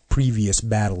had previous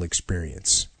battle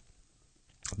experience.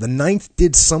 The 9th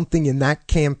did something in that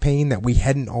campaign that we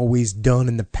hadn't always done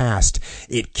in the past.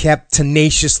 It kept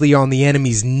tenaciously on the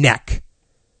enemy's neck.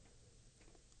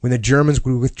 When the Germans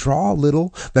would withdraw a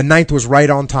little, the 9th was right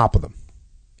on top of them.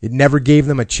 It never gave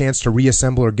them a chance to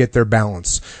reassemble or get their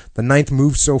balance. The 9th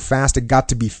moved so fast it got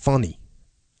to be funny.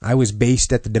 I was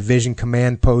based at the division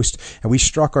command post, and we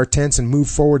struck our tents and moved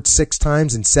forward 6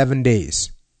 times in 7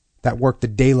 days. That worked the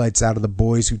daylights out of the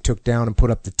boys who took down and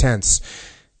put up the tents.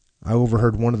 I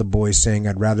overheard one of the boys saying,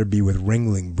 "I'd rather be with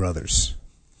Ringling Brothers."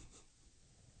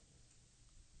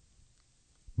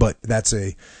 But that's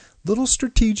a little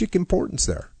strategic importance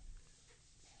there.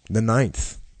 The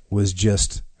 9th was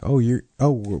just, we're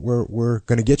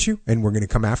going to get you, and we're going to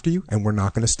come after you, and we're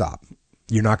not going to stop.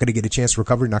 You're not going to get a chance to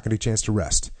recover. You're not going to get a chance to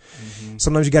rest. Mm-hmm.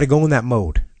 Sometimes you got to go in that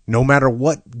mode, no matter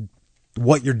what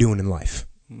you're doing in life.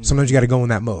 Mm-hmm. Sometimes you got to go in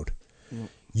that mode. Yep.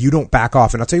 You don't back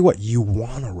off. And I'll tell you what, you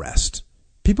want to rest.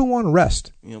 People want to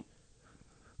rest. Yep.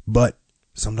 But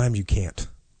sometimes you can't.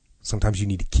 Sometimes you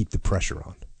need to keep the pressure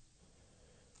on.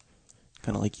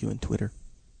 Kind of like you and Twitter.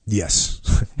 Yes.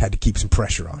 Had to keep some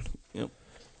pressure on. Yep.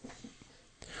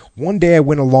 One day I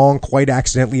went along, quite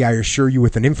accidentally, I assure you,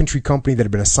 with an infantry company that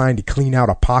had been assigned to clean out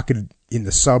a pocket in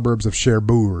the suburbs of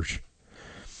Cherbourg.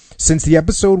 Since the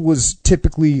episode was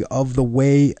typically of the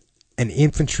way an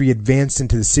infantry advanced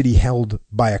into the city held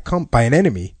by an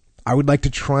enemy, I would like to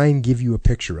try and give you a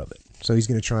picture of it. So he's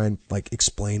going to try and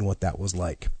explain what that was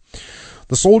like.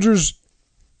 The soldiers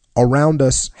around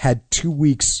us had 2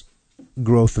 weeks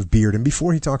growth of beard. And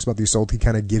before he talks about the assault, he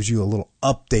kind of gives you a little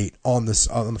update on the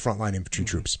frontline infantry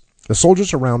troops. The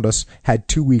soldiers around us had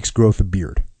 2 weeks growth of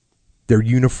beard. Their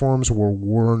uniforms were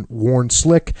worn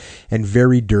slick and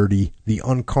very dirty, the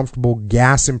uncomfortable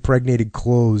gas-impregnated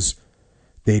clothes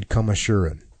they'd come ashore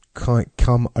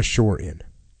in.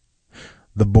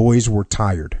 The boys were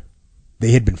tired.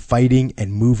 They had been fighting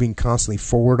and moving constantly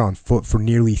forward on foot for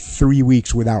nearly 3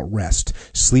 weeks without rest,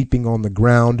 sleeping on the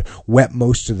ground, wet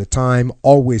most of the time,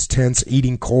 always tense,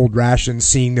 eating cold rations,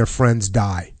 seeing their friends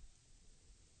die.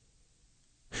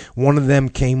 One of them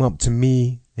came up to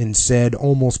me and said,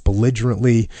 almost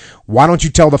belligerently, "Why don't you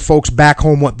tell the folks back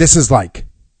home what this is like?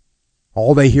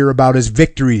 All they hear about is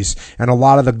victories and a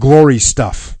lot of the glory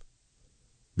stuff.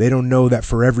 They don't know that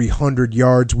for every 100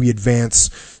 yards we advance,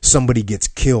 somebody gets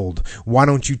killed. Why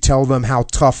don't you tell them how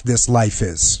tough this life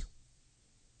is?"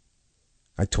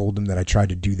 I told him that I tried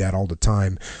to do that all the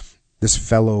time. This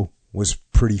fellow was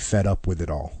pretty fed up with it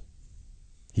all.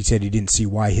 He said he didn't see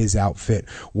why his outfit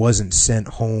wasn't sent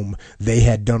home. They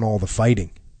had done all the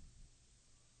fighting.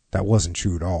 That wasn't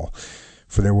true at all,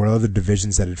 for there were other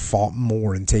divisions that had fought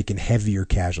more and taken heavier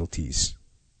casualties.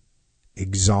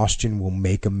 Exhaustion will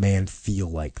make a man feel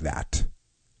like that.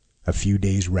 A few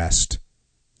days' rest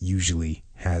usually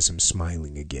has him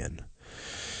smiling again.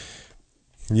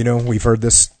 You know, we've heard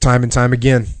this time and time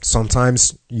again.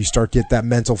 Sometimes you start get that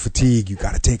mental fatigue. You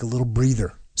got to take a little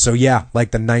breather. So yeah,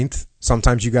 like the 9th,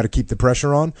 sometimes you got to keep the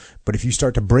pressure on. But if you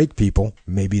start to break people,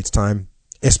 maybe it's time,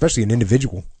 especially an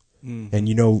individual. And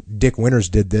you know, Dick Winters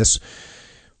did this.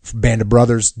 Band of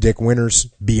Brothers, Dick Winters,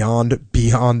 beyond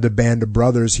the Band of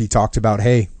Brothers, he talked about,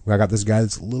 hey, I got this guy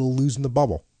that's a little losing the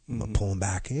bubble. I'm going to pull him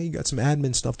back. Hey, you got some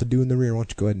admin stuff to do in the rear. Why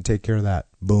don't you go ahead and take care of that?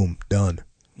 Boom, done.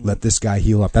 Let this guy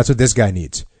heal up. That's what this guy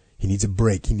needs. He needs a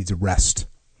break. He needs a rest.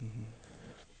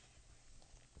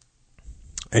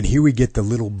 And here we get the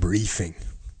little briefing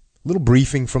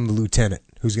from the lieutenant,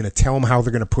 who's going to tell them how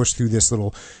they're going to push through this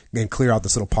little and clear out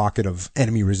this little pocket of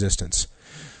enemy resistance.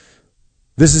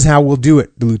 "This is how we'll do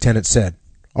it," the lieutenant said.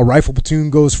 "A rifle platoon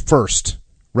goes first.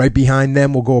 Right behind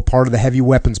them will go a part of the heavy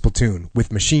weapons platoon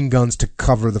with machine guns to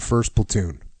cover the first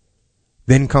platoon.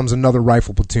 Then comes another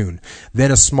rifle platoon.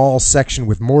 Then a small section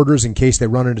with mortars in case they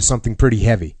run into something pretty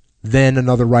heavy. Then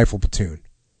another rifle platoon.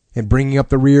 And bringing up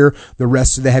the rear, the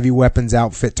rest of the heavy weapons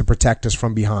outfit to protect us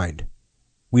from behind.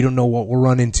 We don't know what we'll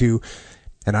run into,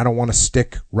 and I don't want to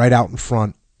stick right out in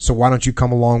front, so why don't you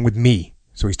come along with me?"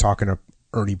 So he's talking to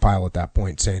Ernie Pyle at that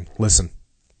point, saying, "Listen,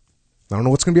 I don't know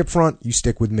what's going to be up front. You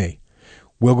stick with me.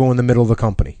 We'll go in the middle of the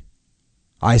company."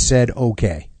 I said,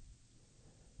 okay.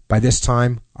 By this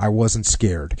time, I wasn't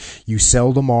scared. You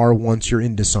seldom are once you're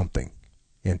into something.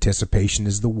 Anticipation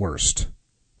is the worst.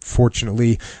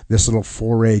 Fortunately, this little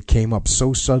foray came up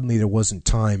so suddenly there wasn't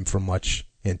time for much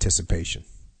anticipation.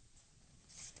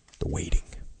 The waiting.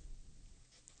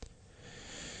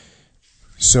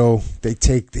 So they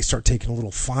start taking a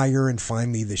little fire, and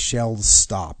finally the shells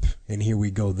stop. And here we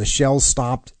go. The shells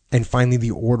stopped, and finally the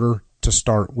order to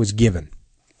start was given.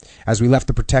 As we left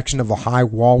the protection of the high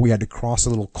wall, we had to cross a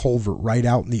little culvert right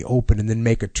out in the open and then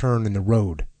make a turn in the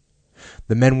road.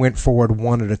 The men went forward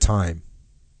one at a time.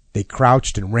 They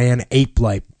crouched and ran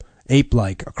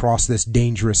ape-like across this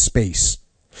dangerous space.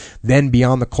 Then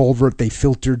beyond the culvert, they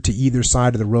filtered to either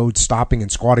side of the road, stopping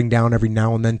and squatting down every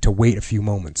now and then to wait a few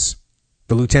moments.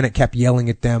 The lieutenant kept yelling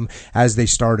at them as they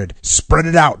started. "Spread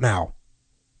it out now.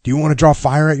 Do you want to draw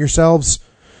fire at yourselves?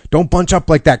 Don't bunch up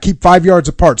like that. Keep 5 yards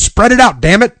apart. Spread it out,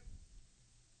 damn it!"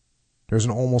 There's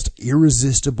an almost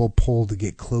irresistible pull to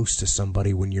get close to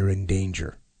somebody when you're in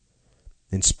danger.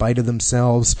 In spite of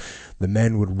themselves, the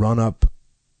men would run up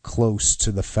close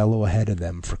to the fellow ahead of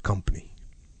them for company.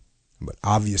 But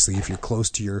obviously, if you're close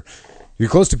to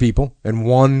people, and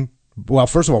one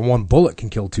bullet can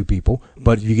kill 2 people,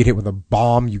 but if you get hit with a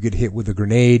bomb, you get hit with a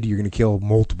grenade, you're going to kill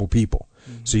multiple people.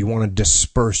 So you want to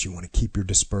disperse, you want to keep your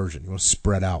dispersion, you want to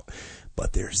spread out.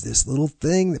 But there's this little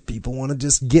thing that people want to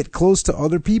just get close to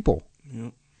other people.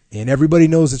 And everybody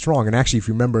knows it's wrong. And actually, if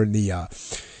you remember in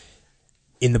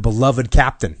the Beloved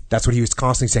Captain, that's what he was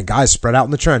constantly saying, "Guys, spread out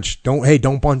in the trench.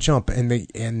 Don't bunch up."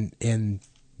 And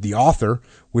the author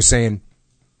was saying,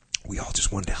 we all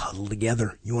just wanted to huddle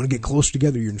together. You want to get closer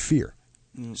together, you're in fear.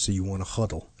 So you want to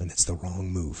huddle, and it's the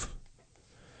wrong move.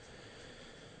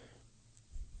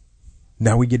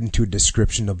 Now we get into a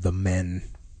description of the men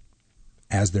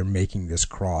as they're making this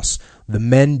cross. The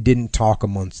men didn't talk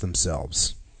amongst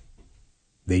themselves.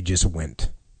 They just went.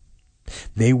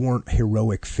 They weren't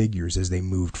heroic figures as they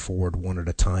moved forward one at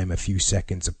a time, a few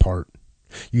seconds apart.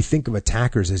 You think of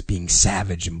attackers as being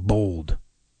savage and bold.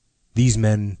 These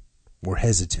men were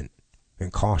hesitant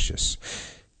and cautious.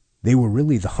 They were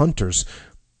really the hunters,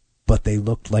 but they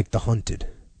looked like the hunted.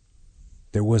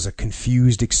 There was a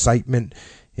confused excitement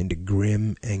and a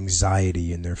grim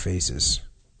anxiety in their faces.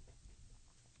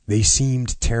 They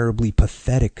seemed terribly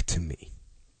pathetic to me.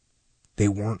 They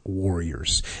weren't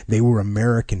warriors. They were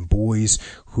American boys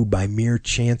who by mere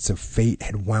chance of fate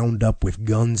had wound up with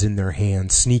guns in their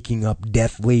hands, sneaking up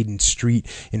death-laden street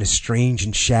in a strange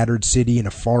and shattered city in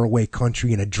a faraway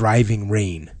country in a driving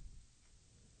rain.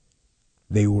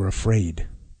 They were afraid,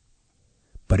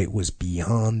 but it was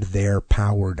beyond their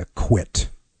power to quit.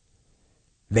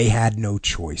 They had no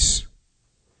choice.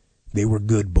 They were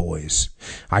good boys.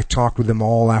 I talked with them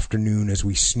all afternoon as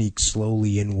we sneaked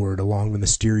slowly inward along the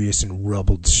mysterious and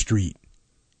rubbled street,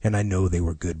 and I know they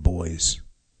were good boys.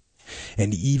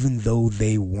 And even though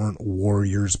they weren't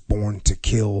warriors born to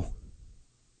kill,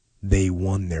 they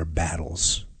won their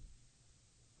battles.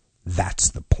 That's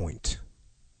the point.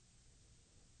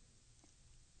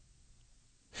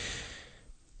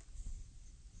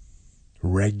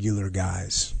 Regular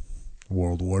guys.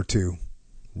 World War II.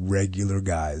 Regular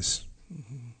guys.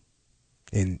 Mm-hmm.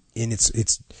 And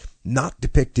it's not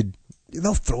depicted.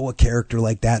 They'll throw a character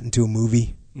like that into a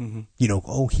movie. Mm-hmm. You know,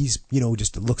 oh, he's,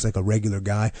 just looks like a regular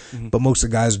guy. Mm-hmm. But most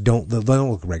of the guys don't look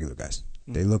like regular guys.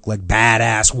 Mm-hmm. They look like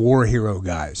badass war hero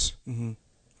guys. Mm-hmm.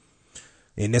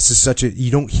 And this is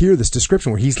you don't hear this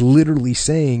description where he's literally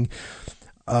saying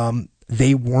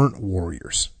they weren't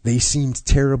warriors. They seemed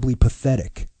terribly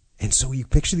pathetic. And so you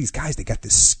picture these guys, they got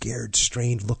this scared,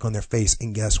 strained look on their face,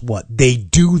 and guess what? They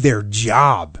do their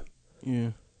job.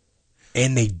 Yeah.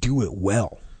 And they do it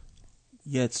well.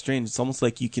 Yeah, it's strange. It's almost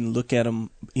like you can look at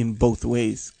them in both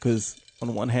ways, because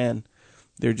on one hand,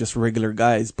 they're just regular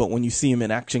guys, but when you see them in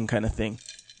action kind of thing,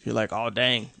 you're like, oh,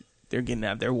 dang, they're getting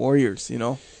at their warriors,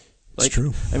 Like, it's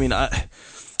true. I mean,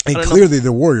 and clearly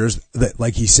the warriors, that,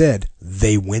 like he said,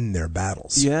 they win their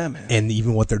battles. Yeah, man. And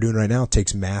even what they're doing right now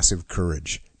takes massive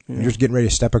courage. You're just getting ready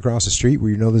to step across the street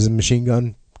where you know there's a machine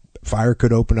gun fire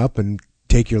could open up and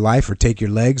take your life or take your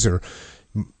legs or,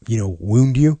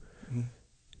 wound you. Mm-hmm.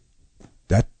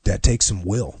 That takes some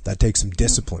will. That takes some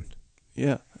discipline.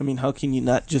 Yeah. I mean, how can you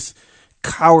not just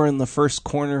cower in the first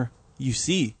corner you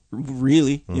see,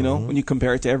 really, Mm-hmm. when you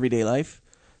compare it to everyday life?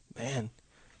 Man.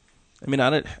 I mean,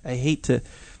 I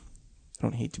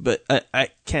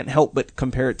can't help but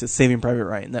compare it to Saving Private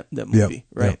Ryan, that movie,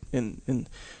 right? Yep. And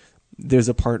there's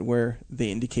a part where they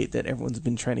indicate that everyone's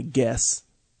been trying to guess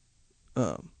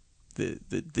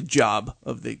the job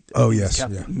of the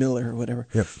Captain Miller or whatever.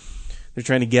 Yep. They're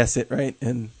trying to guess it, right?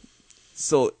 And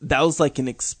so that was like an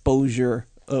exposure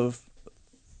of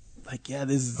like, this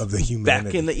is of the humanity.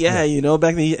 Back in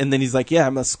the and then he's like,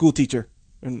 I'm a school teacher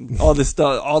and all this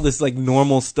stuff, all this like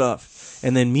normal stuff.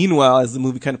 And then meanwhile, as the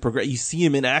movie kind of progresses, you see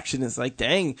him in action. It's like,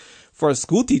 dang, for a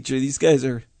school teacher, these guys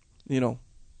are,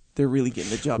 they're really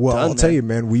getting the job done. Well, I'll tell you,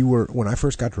 man, when I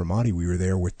first got to Ramadi, we were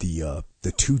there with the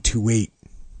 228,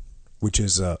 which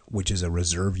is a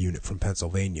reserve unit from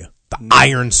Pennsylvania. The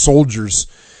Iron Soldiers,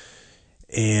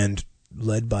 and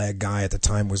led by a guy at the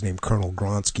time was named Colonel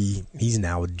Gronsky. He's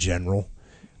now a general.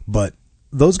 But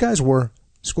those guys were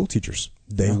school teachers.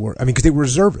 They were, because they were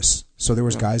reservists. So there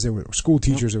was guys that were school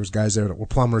teachers, there was guys there that were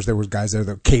plumbers, there was guys there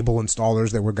that were cable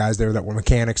installers, there were guys there that were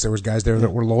mechanics, there was guys there that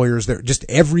were lawyers, there just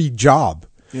every job.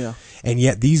 Yeah. And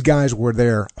yet these guys were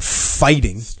there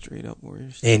fighting. Straight up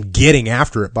warriors. And getting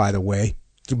after it, by the way.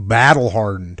 Battle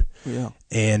hardened. Yeah.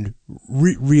 And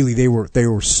really they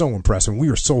were so impressive. We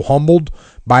were so humbled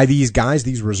by these guys,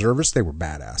 these reservists. They were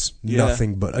badass. Yeah.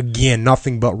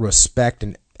 Nothing but respect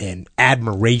and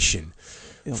admiration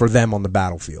for them on the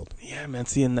battlefield. Yeah, man.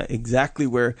 Seeing that exactly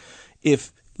where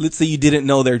if, let's say you didn't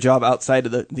know their job outside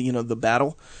of the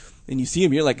battle, and you see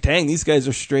them, you're like, dang, these guys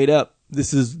are straight up.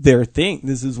 This is their thing.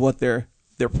 This is what their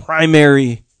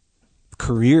primary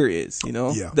career is,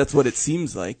 Yeah. That's what it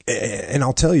seems like. And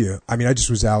I'll tell you, I just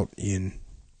was out in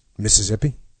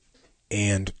Mississippi,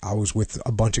 and I was with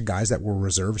a bunch of guys that were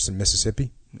reservists in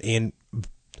Mississippi, and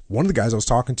one of the guys I was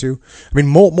talking to,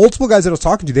 multiple guys that I was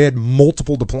talking to, they had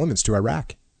multiple deployments to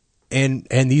Iraq, and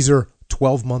these are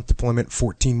 12-month deployment,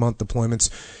 14-month deployments.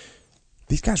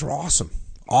 These guys were awesome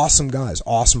guys,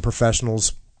 awesome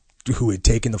professionals who had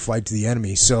taken the fight to the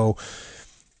enemy. So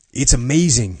it's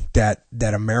amazing that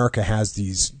America has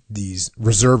these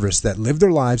reservists that live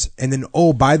their lives, and then,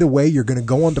 oh, by the way, you're going to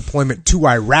go on deployment to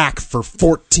Iraq for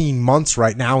 14 months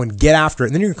right now and get after it,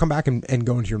 and then you're going to come back and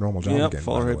go into your normal job again.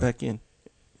 Fall right back in.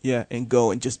 Yeah, and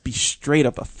go and just be straight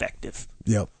up effective.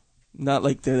 Yep. Not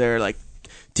like they're there like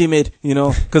timid,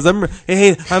 because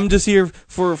I'm just here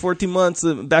for 14 months.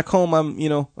 Back home,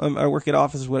 I work at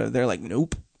office or whatever. They're like,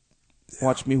 nope.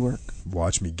 Watch me work.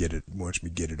 Watch me get it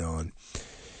on.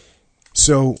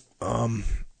 So,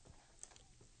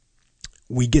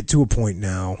 we get to a point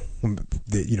now,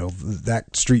 that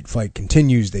street fight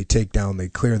continues. They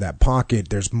clear that pocket.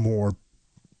 There's more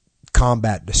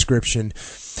combat description.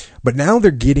 But now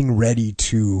they're getting ready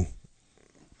to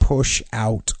push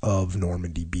out of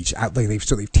Normandy Beach.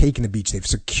 They've taken the beach, they've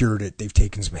secured it, they've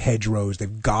taken some hedgerows,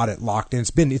 they've got it locked in.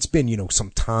 It's been some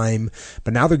time,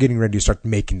 but now they're getting ready to start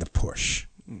making the push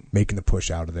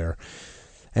out of there.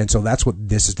 And so that's what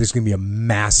this is. This is going to be a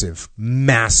massive,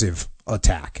 massive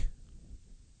attack.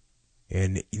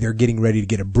 And they're getting ready to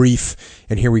get a brief.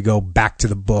 And here we go, back to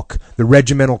the book. The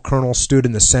regimental colonel stood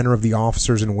in the center of the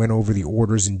officers and went over the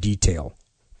orders in detail.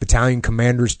 Battalion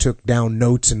commanders took down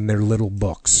notes in their little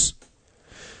books.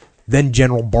 Then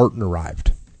General Barton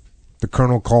arrived. The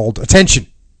colonel called, "Attention!"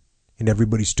 And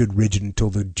everybody stood rigid until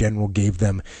the general gave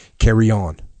them, "Carry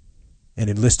on." An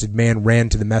enlisted man ran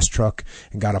to the mess truck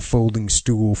and got a folding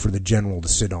stool for the general to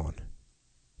sit on.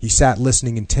 He sat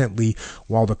listening intently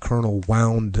while the colonel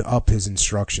wound up his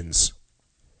instructions.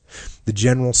 The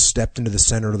general stepped into the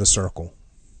center of the circle.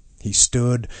 He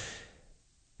stood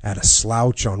at a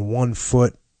slouch on one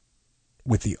foot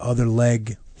with the other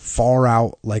leg far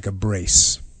out like a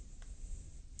brace.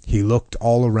 He looked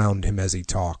all around him as he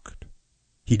talked.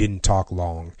 He didn't talk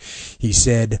long. He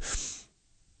said,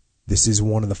 "This is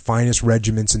one of the finest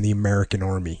regiments in the American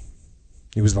Army.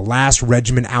 It was the last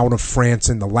regiment out of France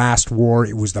in the last war.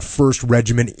 It was the first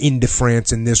regiment into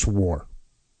France in this war.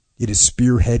 It has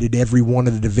spearheaded every one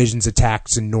of the division's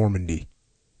attacks in Normandy.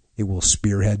 It will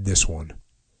spearhead this one.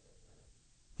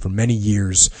 For many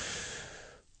years,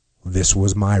 this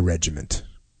was my regiment,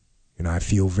 and I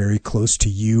feel very close to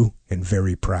you and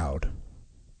very proud."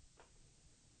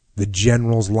 The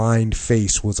general's lined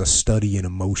face was a study in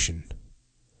emotion.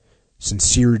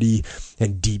 Sincerity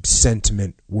and deep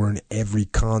sentiment were in every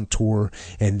contour,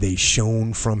 and they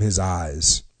shone from his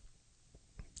eyes.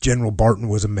 General Barton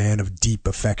was a man of deep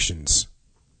affections.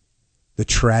 The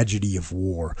tragedy of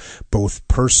war, both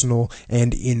personal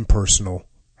and impersonal,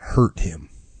 hurt him.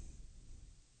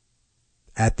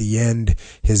 At the end,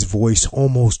 his voice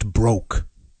almost broke,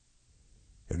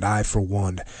 and I, for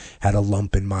one, had a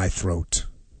lump in my throat.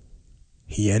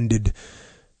 He ended,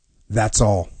 "That's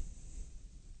all.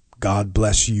 God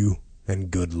bless you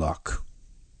and good luck."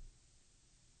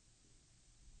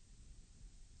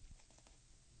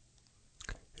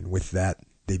 And with that,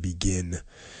 they begin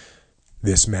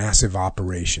this massive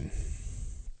operation.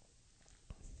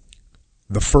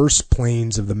 The first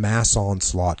planes of the mass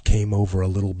onslaught came over a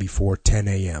little before 10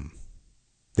 a.m.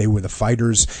 They were the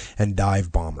fighters and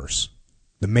dive bombers.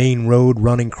 The main road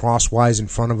running crosswise in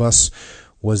front of us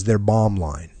was their bomb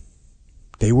line.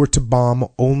 They were to bomb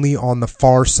only on the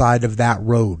far side of that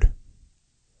road.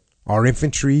 Our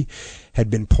infantry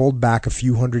had been pulled back a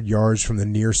few hundred yards from the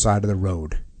near side of the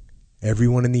road.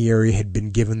 Everyone in the area had been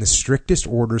given the strictest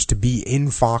orders to be in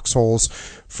foxholes,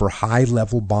 for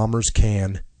high-level bombers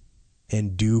can,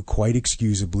 and do quite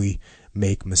excusably,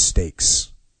 make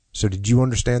mistakes. So did you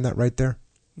understand that right there?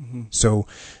 Mm-hmm. So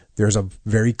there's a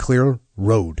very clear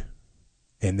road,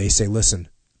 and they say, listen,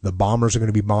 the bombers are going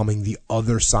to be bombing the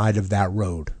other side of that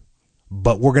road,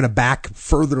 but we're going to back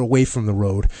further away from the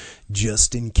road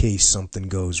just in case something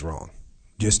goes wrong,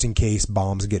 just in case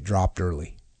bombs get dropped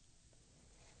early.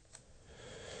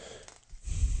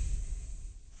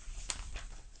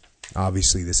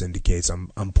 Obviously, this indicates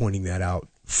I'm pointing that out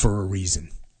for a reason,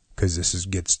 because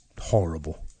gets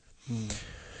horrible.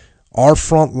 Our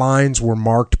front lines were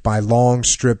marked by long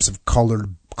strips of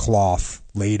colored cloth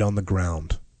laid on the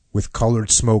ground, with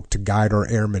colored smoke to guide our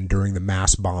airmen during the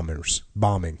mass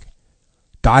bombing.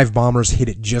 Dive bombers hit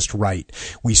it just right.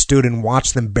 We stood and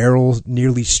watched them barrel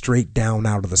nearly straight down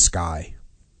out of the sky.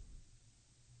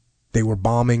 They were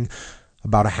bombing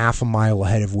about a half a mile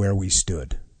ahead of where we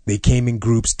stood. They came in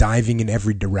groups, diving in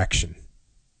every direction.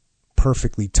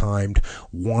 Perfectly timed,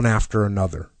 one after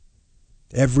another.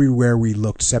 Everywhere we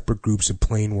looked, separate groups of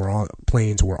planes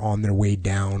were on their way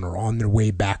down or on their way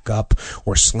back up,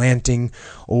 or slanting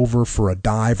over for a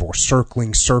dive, or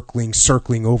circling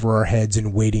over our heads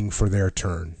and waiting for their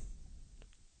turn.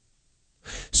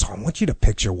 So I want you to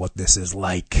picture what this is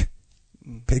like.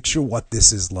 Picture what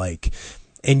this is like.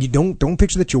 And you don't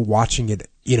picture that you're watching it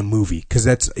in a movie, because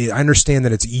I understand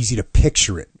that it's easy to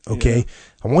picture it, okay? Yeah.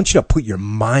 I want you to put your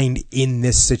mind in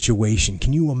this situation.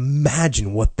 Can you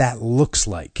imagine what that looks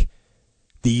like?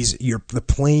 The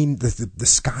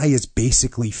sky is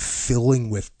basically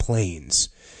filling with planes,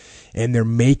 and they're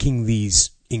making these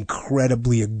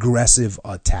incredibly aggressive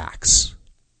attacks.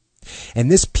 And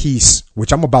this piece,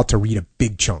 which I'm about to read a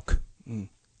big chunk,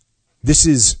 this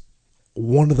is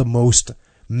one of the most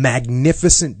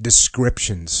magnificent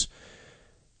descriptions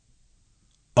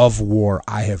of war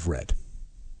I have read.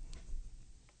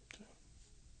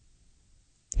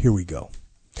 Here we go.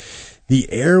 The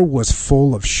air was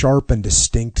full of sharp and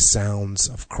distinct sounds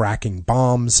of cracking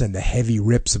bombs and the heavy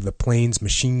rips of the plane's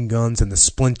machine guns and the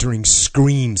splintering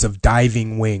screams of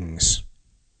diving wings.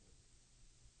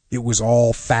 It was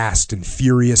all fast and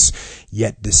furious,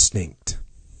 yet distinct.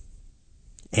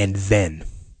 And then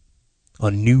a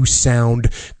new sound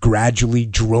gradually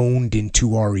droned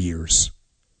into our ears.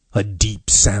 A deep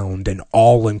sound and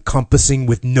all-encompassing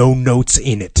with no notes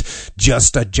in it,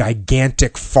 just a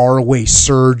gigantic faraway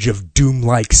surge of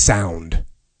doom-like sound.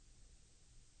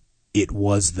 It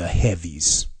was the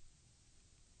heavies.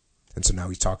 And so now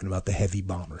he's talking about the heavy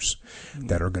bombers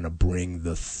that are going to bring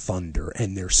the thunder.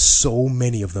 And there's so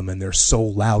many of them and they're so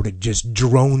loud it just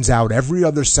drones out every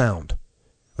other sound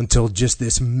until just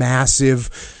this massive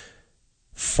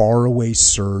faraway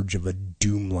surge of a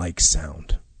doom-like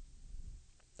sound.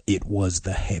 It was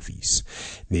the heavies.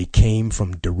 They came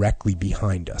from directly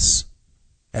behind us.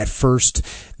 At first,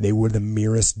 they were the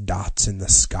merest dots in the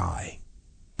sky.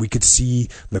 We could see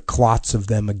the clots of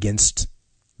them against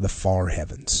the far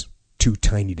heavens. Too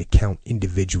tiny to count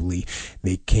individually,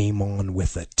 they came on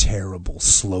with a terrible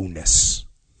slowness.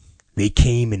 They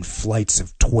came in flights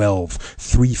of 12,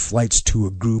 3 flights to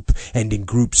a group, and in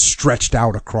groups stretched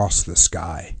out across the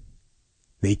sky.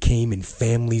 They came in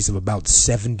families of about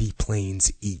 70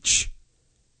 planes each.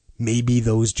 Maybe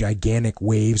those gigantic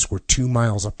waves were 2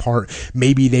 miles apart.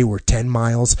 Maybe they were 10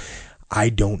 miles. I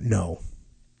don't know.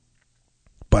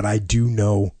 But I do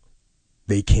know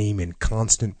they came in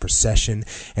constant procession,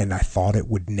 and I thought it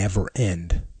would never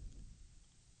end.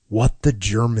 What the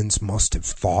Germans must have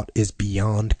thought is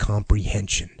beyond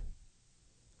comprehension.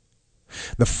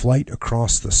 The flight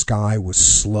across the sky was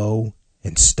slow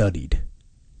and studied.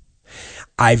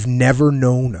 I've never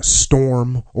known a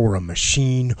storm or a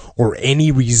machine or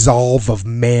any resolve of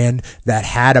man that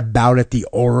had about it the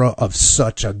aura of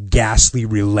such a ghastly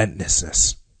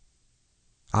relentlessness.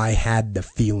 I had the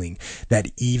feeling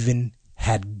that even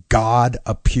had God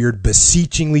appeared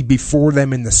beseechingly before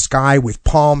them in the sky with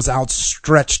palms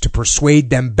outstretched to persuade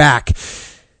them back,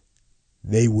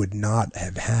 they would not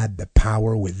have had the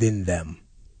power within them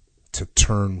to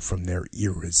turn from their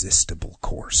irresistible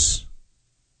course.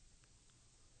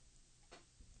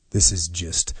 This is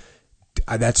just,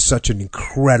 that's such an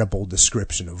incredible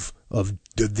description of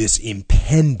this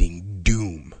impending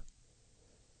doom.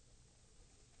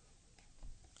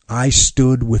 I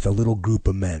stood with a little group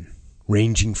of men,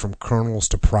 ranging from colonels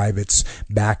to privates,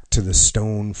 back to the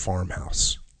stone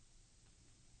farmhouse.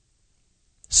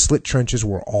 Slit trenches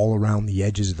were all around the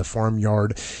edges of the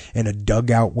farmyard, and a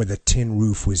dugout with a tin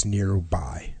roof was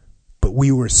nearby. But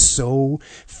we were so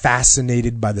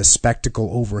fascinated by the spectacle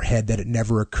overhead that it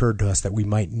never occurred to us that we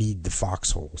might need the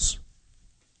foxholes.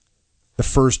 The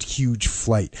first huge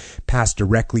flight passed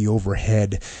directly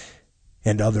overhead,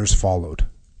 and others followed.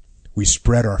 We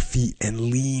spread our feet and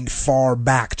leaned far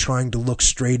back, trying to look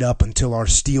straight up until our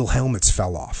steel helmets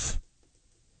fell off.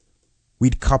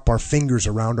 We'd cup our fingers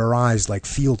around our eyes like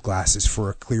field glasses for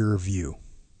a clearer view.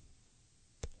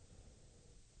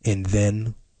 And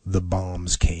then the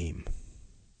bombs came.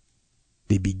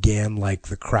 They began like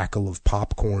the crackle of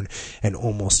popcorn and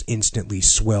almost instantly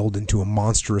swelled into a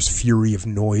monstrous fury of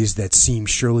noise that seemed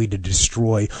surely to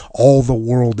destroy all the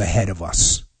world ahead of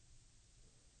us.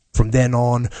 From then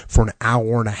on, for an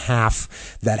hour and a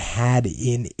half that had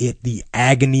in it the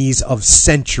agonies of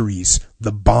centuries,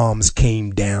 the bombs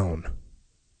came down.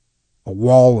 A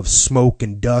wall of smoke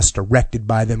and dust erected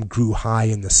by them grew high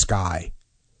in the sky.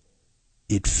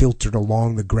 It filtered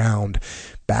along the ground,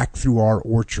 back through our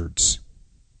orchards.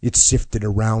 It sifted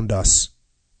around us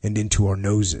and into our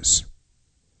noses.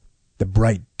 The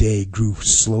bright day grew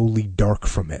slowly dark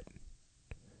from it.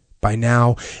 By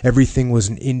now, everything was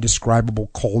an indescribable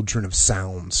cauldron of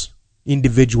sounds.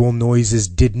 Individual noises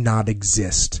did not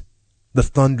exist. The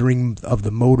thundering of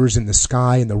the motors in the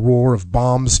sky and the roar of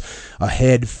bombs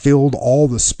ahead filled all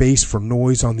the space for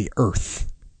noise on the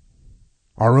earth.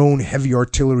 Our own heavy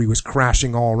artillery was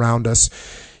crashing all around us,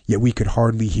 yet we could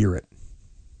hardly hear it.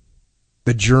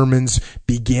 The Germans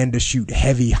began to shoot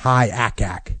heavy, high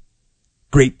ack-ack.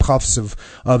 Great puffs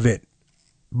of it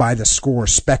by the score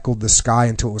speckled the sky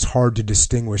until it was hard to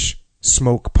distinguish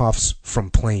smoke puffs from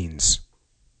planes.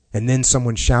 And then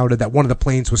someone shouted that one of the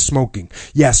planes was smoking.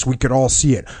 Yes, we could all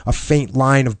see it. A faint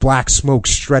line of black smoke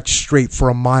stretched straight for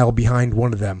a mile behind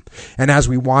one of them. And as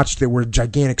we watched, there were a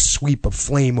gigantic sweep of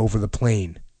flame over the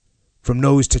plane. From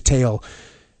nose to tail,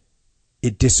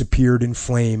 It disappeared in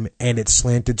flame, and it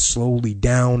slanted slowly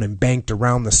down and banked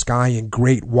around the sky in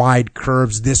great wide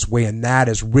curves this way and that,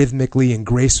 as rhythmically and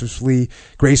gracefully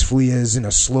as in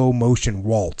a slow motion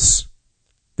waltz.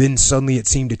 Then suddenly it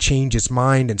seemed to change its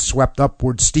mind and swept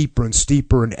upward steeper and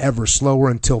steeper and ever slower,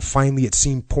 until finally it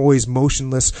seemed poised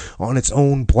motionless on its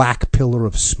own black pillar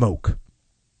of smoke.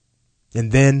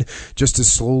 And then, just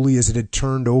as slowly as it had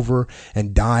turned over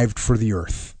and dived for the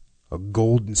earth, a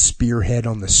golden spearhead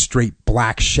on the straight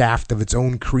black shaft of its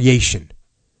own creation,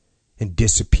 and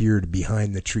disappeared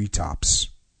behind the treetops.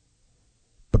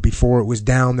 But before it was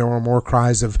down, there were more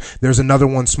cries of, "There's another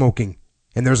one smoking,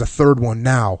 and there's a third one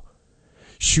now."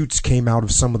 Shoots came out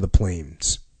of some of the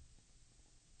planes.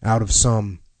 Out of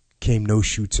some came no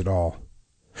shoots at all.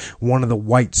 One of the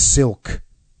white silk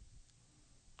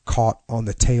caught on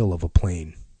the tail of a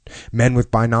plane. Men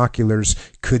with binoculars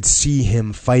could see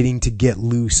him fighting to get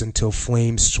loose until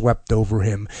flames swept over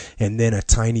him, and then a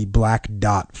tiny black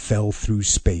dot fell through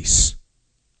space,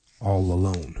 all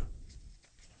alone.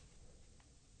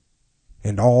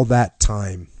 And all that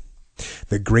time,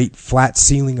 the great flat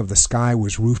ceiling of the sky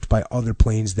was roofed by other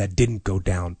planes that didn't go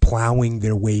down, plowing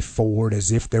their way forward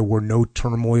as if there were no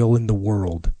turmoil in the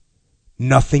world.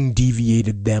 Nothing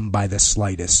deviated them by the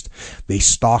slightest. They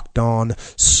stalked on,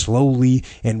 slowly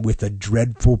and with a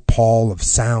dreadful pall of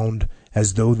sound,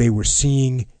 as though they were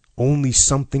seeing only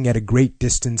something at a great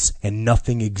distance and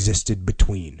nothing existed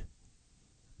between.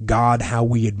 God, how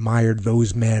we admired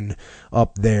those men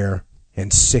up there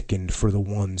and sickened for the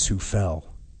ones who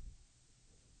fell.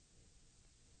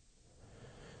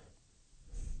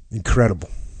 Incredible.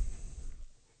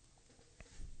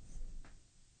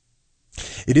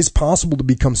 It is possible to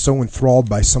become so enthralled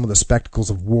by some of the spectacles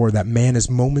of war that man is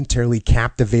momentarily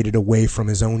captivated away from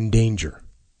his own danger.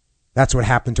 That's what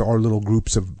happened to our little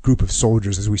group of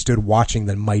soldiers as we stood watching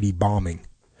the mighty bombing.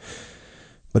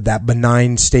 But that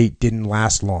benign state didn't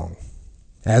last long.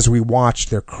 As we watched,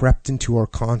 there crept into our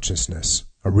consciousness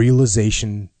a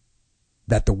realization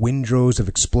that the windrows of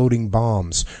exploding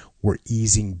bombs were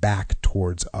easing back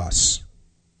towards us,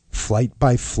 flight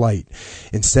by flight,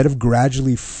 instead of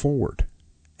gradually forward,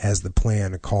 as the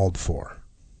plan called for.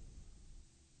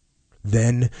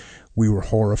 Then we were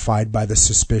horrified by the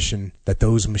suspicion that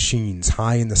those machines,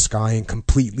 high in the sky and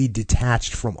completely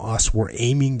detached from us, were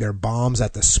aiming their bombs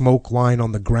at the smoke line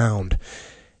on the ground,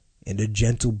 and a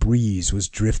gentle breeze was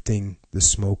drifting the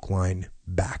smoke line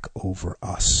back over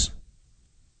us.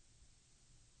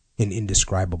 An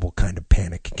indescribable kind of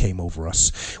panic came over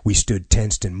us. We stood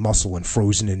tensed in muscle and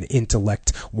frozen in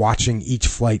intellect, watching each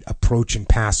flight approach and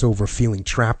pass over, feeling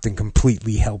trapped and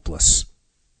completely helpless.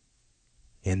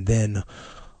 And then,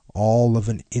 all of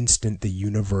an instant, the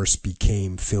universe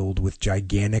became filled with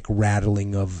gigantic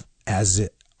rattling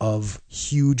of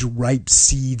huge ripe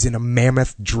seeds in a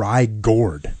mammoth dry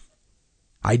gourd.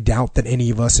 I doubt that any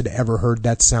of us had ever heard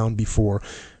that sound before,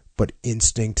 but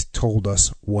instinct told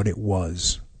us what it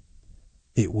was.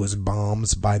 It was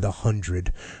bombs by the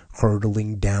hundred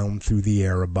hurtling down through the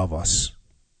air above us.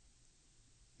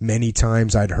 Many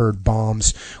times I'd heard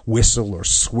bombs whistle or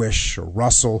swish or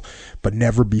rustle, but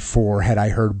never before had I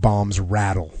heard bombs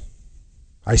rattle.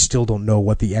 I still don't know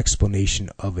what the explanation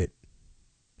of it,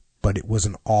 but it was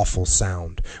an awful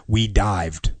sound. We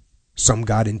dived. Some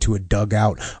got into a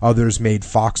dugout, others made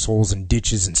foxholes and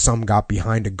ditches, and some got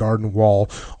behind a garden wall,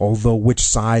 although which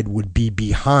side would be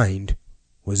behind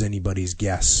was anybody's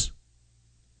guess.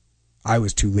 I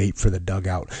was too late for the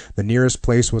dugout. The nearest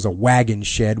place was a wagon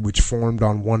shed which formed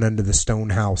on one end of the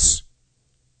stone house.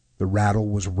 The rattle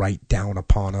was right down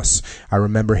upon us. I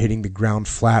remember hitting the ground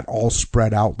flat, all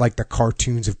spread out like the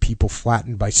cartoons of people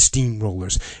flattened by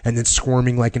steamrollers, and then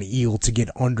squirming like an eel to get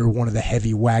under one of the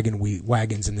heavy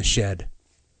wagons in the shed.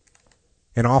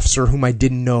 An officer whom I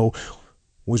didn't know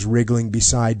was wriggling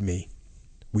beside me.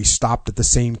 We stopped at the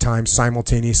same time,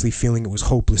 simultaneously feeling it was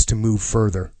hopeless to move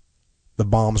further. The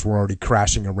bombs were already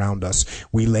crashing around us.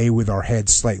 We lay with our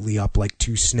heads slightly up like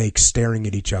two snakes staring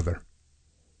at each other.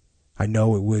 I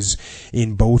know it was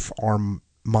in both our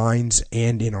minds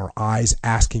and in our eyes,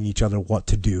 asking each other what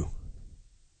to do.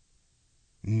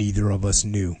 Neither of us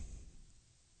knew.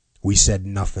 We said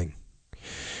nothing.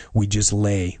 We just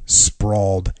lay,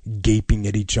 sprawled, gaping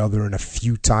at each other in a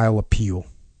futile appeal,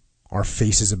 our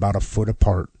faces about a foot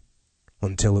apart,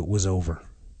 until it was over.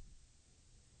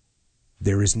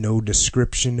 There is no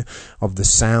description of the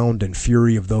sound and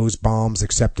fury of those bombs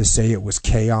except to say it was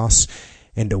chaos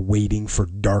and a waiting for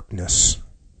darkness.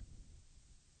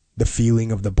 The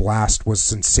feeling of the blast was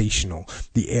sensational.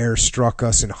 The air struck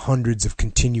us in hundreds of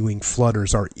continuing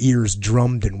flutters. Our ears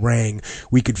drummed and rang.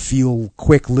 We could feel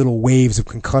quick little waves of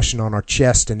concussion on our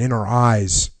chest and in our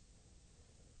eyes.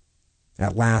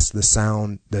 At last the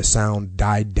sound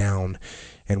died down,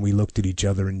 and we looked at each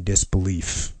other in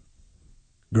disbelief.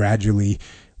 Gradually,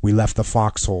 we left the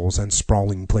foxholes and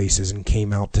sprawling places and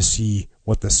came out to see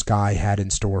what the sky had in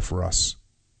store for us.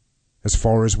 As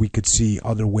far as we could see,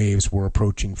 other waves were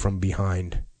approaching from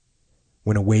behind.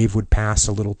 When a wave would pass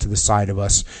a little to the side of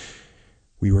us,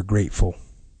 we were grateful,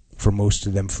 for most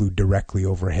of them flew directly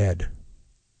overhead.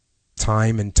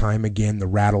 Time and time again the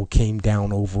rattle came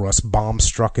down over us. Bombs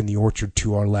struck in the orchard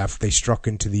to our left. They struck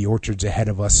into the orchards ahead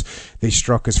of us. They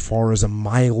struck as far as a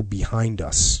mile behind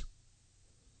us.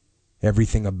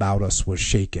 Everything about us was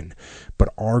shaken,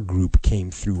 but our group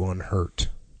came through unhurt.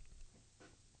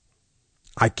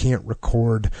 I can't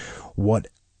record what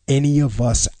any of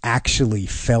us actually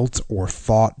felt or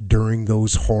thought during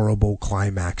those horrible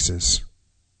climaxes.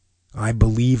 I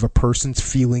believe a person's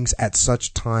feelings at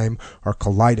such time are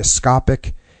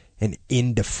kaleidoscopic and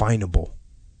indefinable.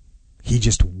 He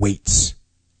just waits.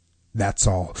 That's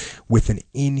all, with an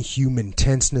inhuman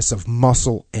tenseness of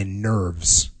muscle and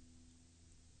nerves.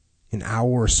 An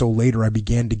hour or so later, I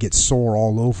began to get sore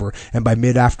all over, and by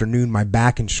mid-afternoon my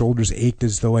back and shoulders ached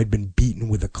as though I'd been beaten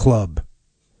with a club.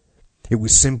 It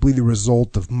was simply the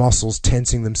result of muscles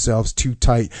tensing themselves too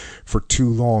tight for too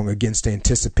long against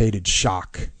anticipated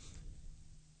shock.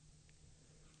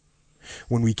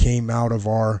 When we came out of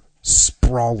our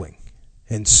sprawling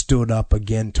and stood up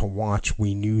again to watch,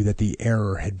 we knew that the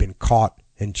error had been caught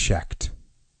and checked.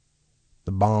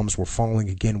 The bombs were falling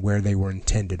again where they were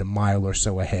intended, a mile or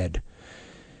so ahead.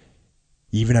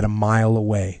 Even at a mile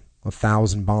away,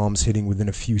 1,000 bombs hitting within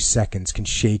a few seconds can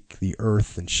shake the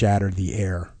earth and shatter the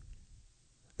air.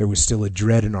 There was still a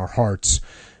dread in our hearts,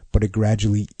 but it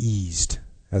gradually eased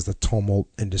as the tumult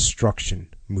and destruction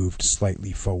moved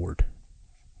slightly forward.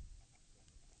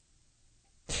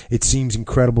 It seems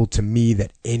incredible to me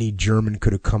that any German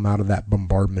could have come out of that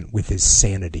bombardment with his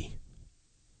sanity.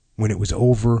 When it was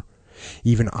over,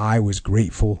 even I was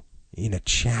grateful in a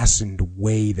chastened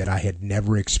way that I had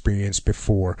never experienced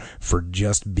before for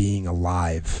just being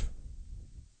alive.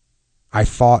 I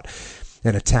thought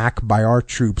an attack by our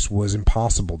troops was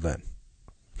impossible then,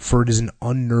 for it is an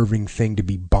unnerving thing to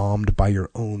be bombed by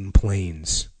your own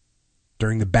planes.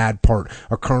 During the bad part,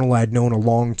 a colonel I had known a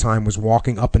long time was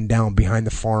walking up and down behind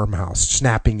the farmhouse,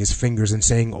 snapping his fingers and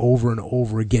saying over and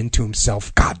over again to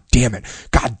himself, "God damn it!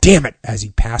 God damn it!" As he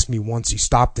passed me once, he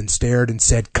stopped and stared and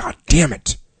said, "God damn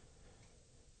it!"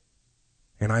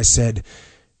 And I said,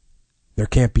 "There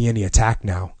can't be any attack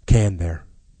now, can there?"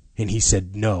 And he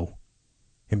said, "No,"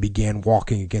 and began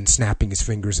walking again, snapping his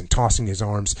fingers and tossing his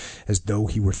arms as though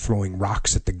he were throwing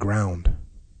rocks at the ground.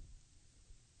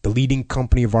 The leading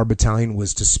company of our battalion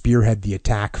was to spearhead the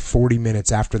attack 40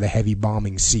 minutes after the heavy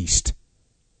bombing ceased.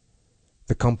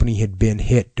 The company had been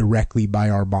hit directly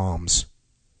by our bombs.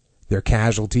 Their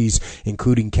casualties,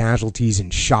 including casualties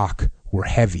in shock, were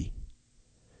heavy.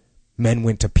 Men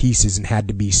went to pieces and had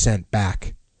to be sent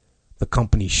back. The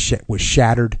company was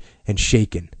shattered and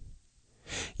shaken.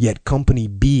 Yet Company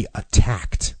B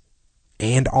attacked,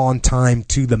 and on time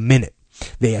to the minute.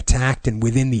 They attacked and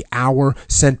within the hour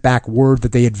sent back word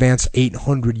that they advanced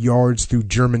 800 yards through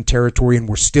German territory and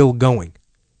were still going.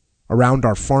 Around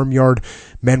our farmyard,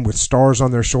 men with stars on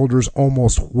their shoulders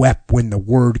almost wept when the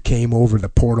word came over the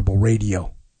portable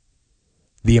radio.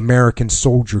 The American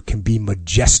soldier can be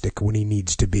majestic when he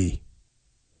needs to be.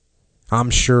 I'm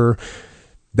sure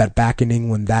that back in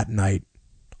England that night,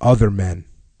 other men,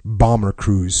 bomber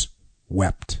crews,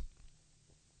 wept.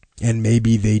 And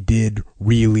maybe they did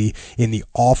really in the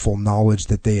awful knowledge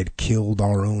that they had killed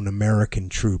our own American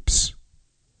troops.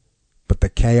 But the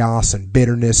chaos and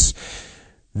bitterness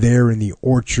there in the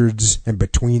orchards and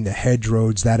between the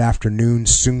hedgerows that afternoon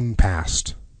soon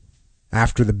passed.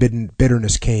 After the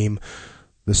bitterness came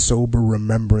the sober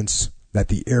remembrance that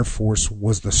the Air Force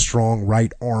was the strong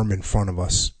right arm in front of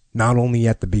us. Not only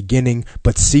at the beginning,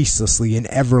 but ceaselessly and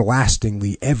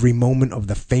everlastingly, every moment of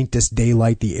the faintest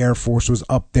daylight, the Air Force was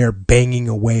up there banging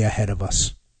away ahead of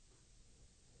us.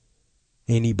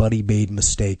 Anybody made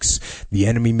mistakes. The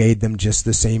enemy made them just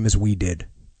the same as we did.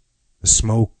 The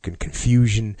smoke and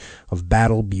confusion of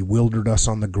battle bewildered us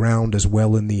on the ground as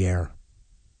well in the air.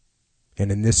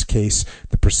 And in this case,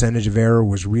 the percentage of error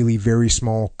was really very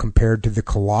small compared to the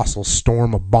colossal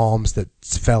storm of bombs that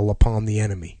fell upon the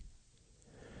enemy.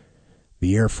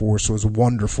 The Air Force was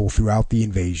wonderful throughout the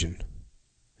invasion,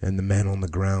 and the men on the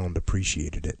ground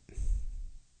appreciated it.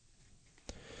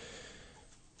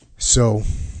 So,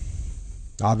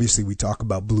 Obviously, we talk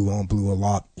about blue on blue a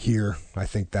lot here. I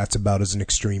think that's about as an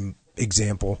extreme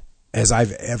example as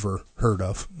I've ever heard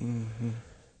of. Mm-hmm.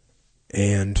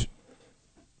 And,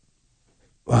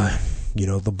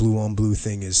 the blue on blue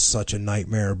thing is such a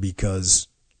nightmare because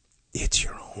it's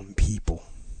your own people.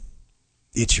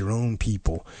 It's your own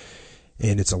people.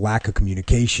 And it's a lack of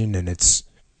communication, and it's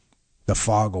the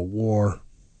fog of war.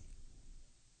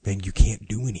 And you can't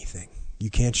do anything. You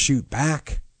can't shoot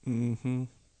back. Mm-hmm.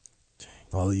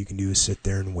 All you can do is sit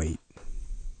there and wait.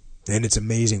 And it's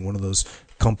amazing. One of those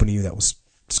company that was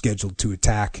scheduled to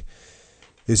attack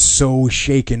is so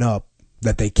shaken up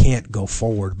that they can't go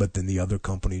forward. But then the other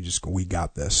company just go, we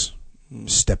got this.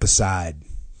 Step aside.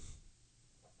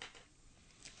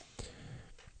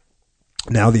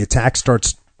 Now the attack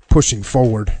starts pushing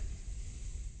forward.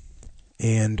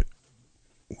 And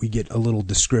we get a little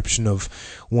description of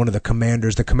one of the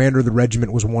commanders. The commander of the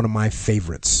regiment was one of my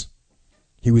favorites.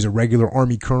 He was a regular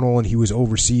Army colonel, and he was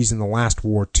overseas in the last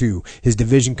war too. His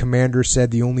division commander said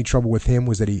the only trouble with him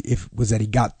was that he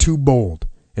got too bold,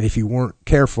 and if he weren't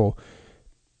careful,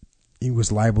 he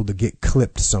was liable to get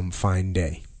clipped some fine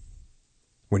day.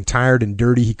 When tired and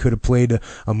dirty, he could have played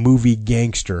a movie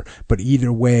gangster, but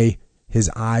either way, his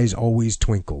eyes always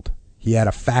twinkled. He had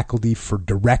a faculty for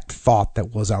direct thought that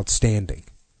was outstanding.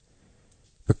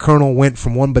 The colonel went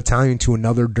from one battalion to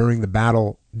another during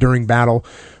battle,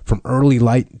 from early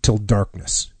light till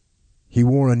darkness. He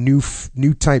wore a new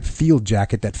type field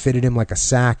jacket that fitted him like a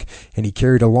sack, and he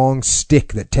carried a long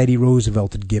stick that Teddy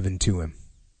Roosevelt had given to him.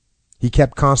 He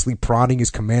kept constantly prodding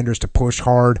his commanders to push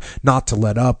hard, not to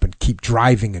let up, and keep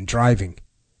driving and driving.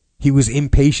 He was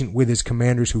impatient with his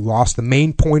commanders who lost the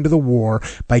main point of the war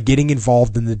by getting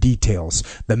involved in the details.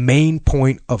 The main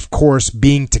point, of course,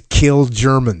 being to kill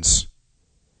Germans.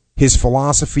 His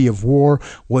philosophy of war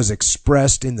was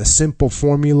expressed in the simple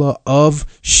formula of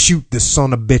shoot the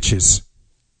son of bitches.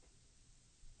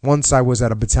 Once I was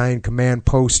at a battalion command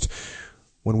post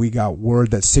when we got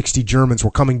word that 60 Germans were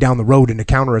coming down the road in a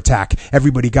counterattack.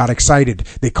 Everybody got excited.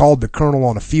 They called the colonel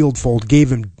on a field phone,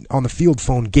 gave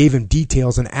him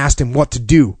details, and asked him what to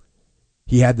do.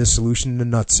 He had the solution in a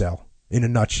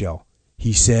nutshell.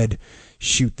 He said,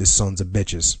 shoot the sons of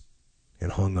bitches,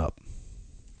 and hung up.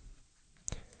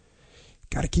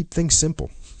 Got to keep things simple.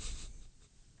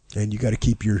 And you got to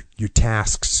keep your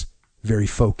tasks very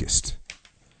focused.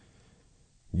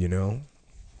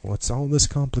 What's all this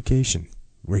complication?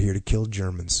 We're here to kill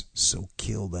Germans, so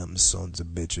kill them sons of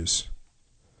bitches.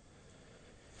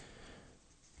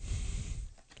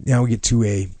 Now we get to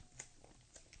a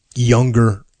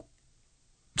younger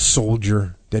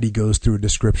soldier that he goes through a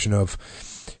description of.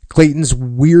 Clayton's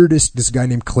weirdest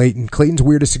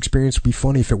experience would be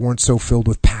funny if it weren't so filled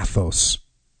with pathos.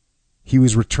 He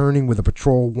was returning with a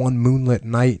patrol one moonlit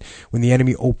night when the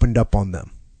enemy opened up on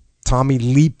them. Tommy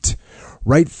leaped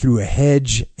right through a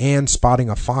hedge and, spotting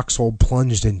a foxhole,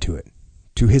 plunged into it.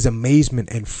 To his amazement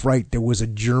and fright, there was a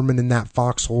German in that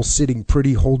foxhole sitting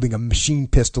pretty, holding a machine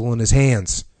pistol in his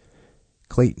hands.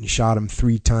 Clayton shot him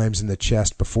 3 times in the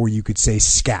chest before you could say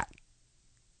scat.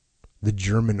 The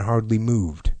German hardly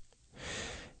moved.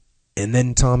 And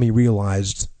then Tommy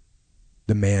realized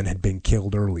the man had been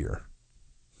killed earlier.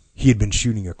 He had been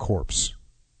shooting a corpse.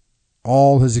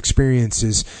 All his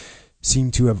experiences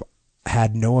seemed to have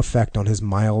had no effect on this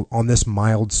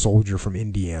mild soldier from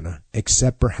Indiana,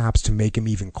 except perhaps to make him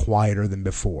even quieter than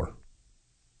before.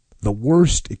 The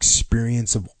worst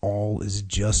experience of all is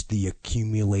just the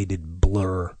accumulated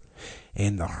blur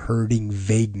and the hurting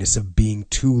vagueness of being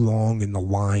too long in the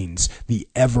lines, the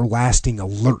everlasting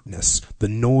alertness, the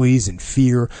noise and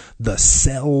fear, the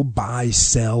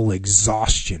cell-by-cell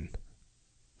exhaustion,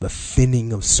 the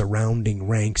thinning of surrounding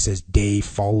ranks as day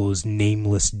follows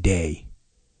nameless day,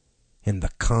 and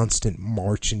the constant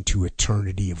march into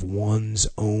eternity of one's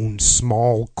own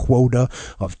small quota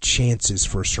of chances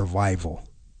for survival.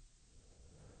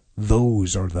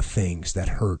 Those are the things that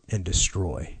hurt and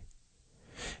destroy.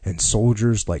 And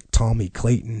soldiers like Tommy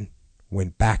Clayton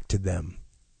went back to them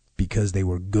because they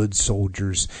were good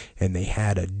soldiers and they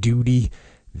had a duty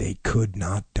they could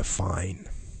not define.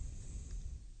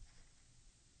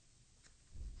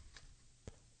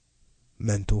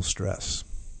 Mental stress.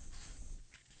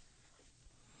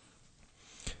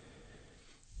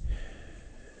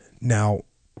 Now,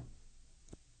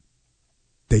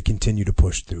 they continue to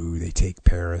push through. They take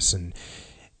Paris, and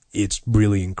it's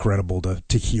really incredible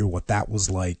to hear what that was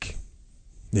like.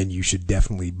 Then you should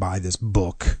definitely buy this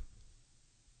book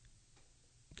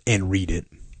and read it.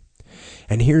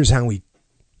 And here's how he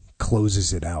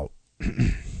closes it out.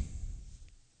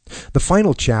 The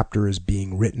final chapter is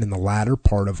being written in the latter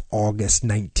part of August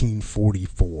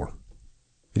 1944.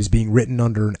 It is being written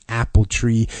under an apple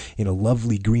tree in a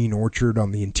lovely green orchard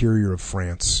on the interior of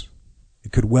France.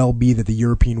 It could well be that the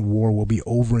European war will be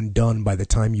over and done by the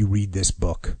time you read this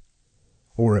book.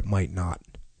 Or it might not.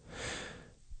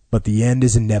 But the end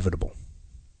is inevitable,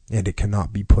 and it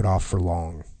cannot be put off for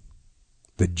long.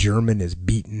 The German is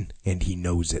beaten, and he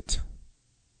knows it.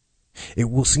 It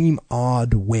will seem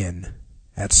odd when,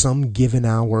 at some given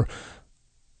hour,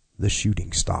 the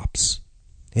shooting stops,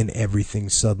 and everything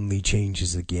suddenly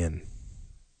changes again.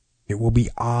 It will be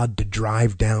odd to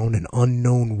drive down an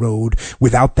unknown road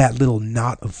without that little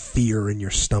knot of fear in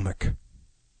your stomach.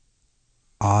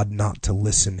 Odd not to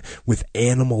listen with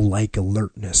animal-like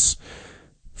alertness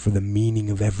for the meaning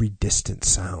of every distant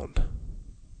sound.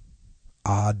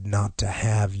 Odd not to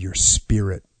have your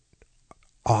spirit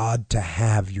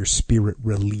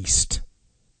released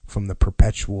from the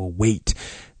perpetual weight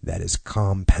that is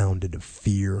compounded of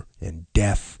fear and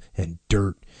death and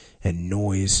dirt and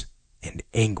noise and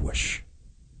anguish.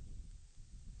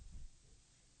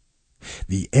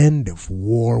 The end of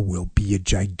war will be a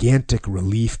gigantic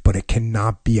relief, but it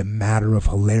cannot be a matter of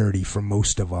hilarity for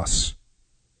most of us.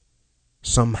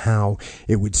 Somehow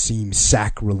it would seem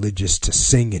sacrilegious to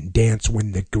sing and dance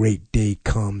when the great day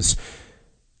comes.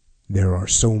 There are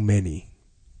so many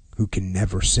who can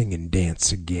never sing and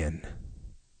dance again.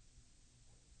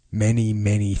 Many,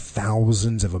 many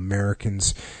thousands of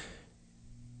Americans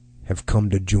have come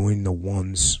to join the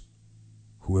ones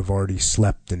who have already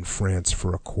slept in France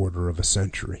for a quarter of a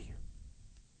century.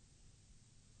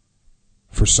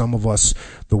 For some of us,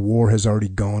 the war has already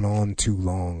gone on too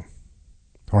long.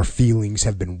 Our feelings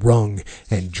have been wrung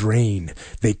and drained.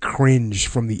 They cringe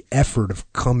from the effort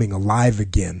of coming alive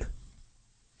again.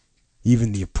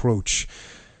 Even the approach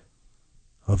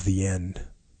of the end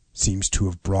seems to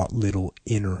have brought little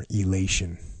inner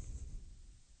elation.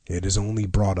 It has only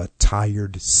brought a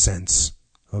tired sense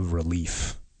of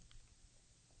relief.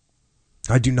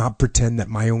 I do not pretend that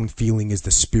my own feeling is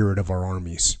the spirit of our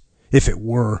armies. If it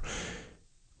were,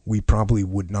 we probably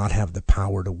would not have the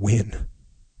power to win.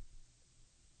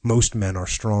 Most men are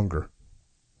stronger.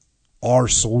 Our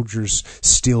soldiers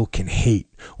still can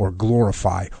hate or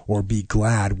glorify or be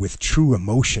glad with true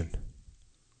emotion.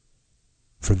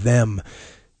 For them,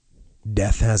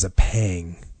 death has a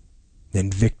pang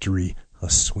and victory a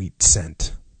sweet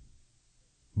scent.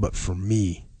 But for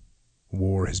me,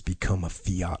 war has become a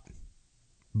fiat.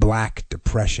 Black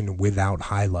depression without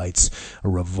highlights, a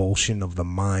revulsion of the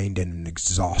mind and an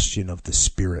exhaustion of the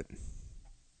spirit.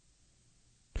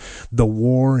 The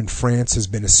war in France has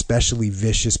been especially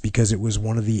vicious because it was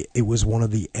one of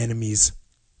the enemy's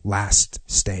last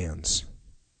stands.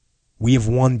 We have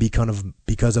won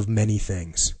because of many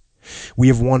things. We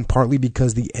have won partly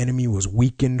because the enemy was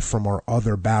weakened from our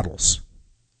other battles.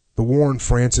 The war in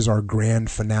France is our grand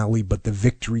finale, but the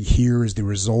victory here is the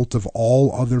result of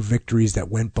all other victories that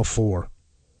went before.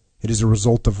 It is a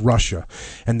result of Russia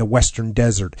and the Western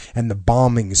Desert and the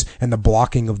bombings and the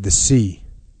blocking of the sea.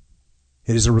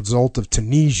 It is a result of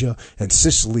Tunisia and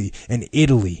Sicily and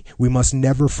Italy. We must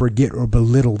never forget or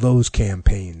belittle those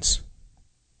campaigns.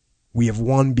 We have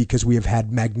won because we have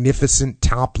had magnificent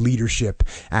top leadership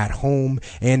at home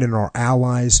and in our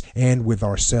allies and with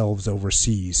ourselves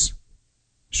overseas.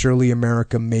 Surely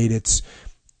America made its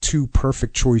two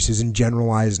perfect choices in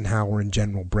General Eisenhower and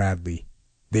General Bradley.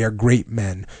 They are great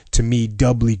men, to me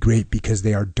doubly great because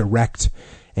they are direct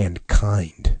and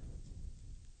kind.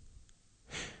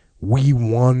 We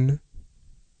won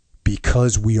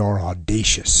because we are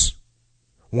audacious.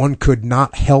 One could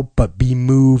not help but be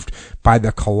moved by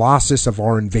the colossus of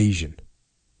our invasion.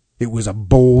 It was a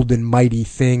bold and mighty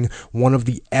thing, one of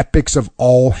the epics of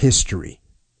all history.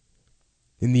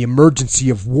 In the emergency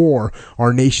of war,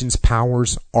 our nation's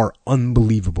powers are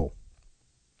unbelievable.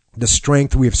 The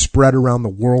strength we have spread around the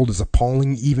world is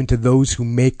appalling even to those who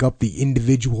make up the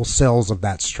individual cells of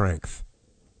that strength.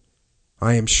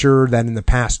 I am sure that in the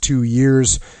past 2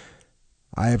 years,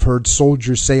 I have heard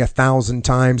soldiers say 1,000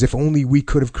 times, if only we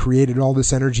could have created all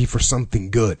this energy for something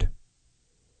good.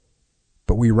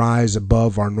 But we rise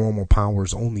above our normal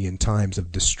powers only in times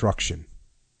of destruction.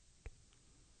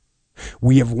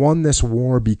 We have won this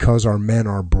war because our men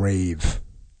are brave.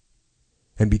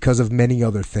 And because of many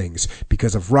other things.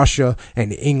 Because of Russia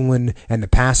and England and the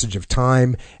passage of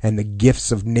time and the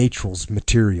gifts of nature's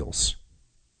materials.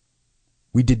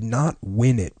 We did not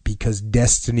win it because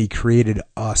destiny created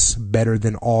us better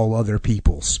than all other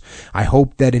peoples. I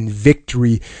hope that in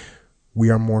victory we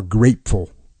are more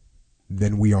grateful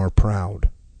than we are proud.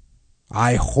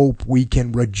 I hope we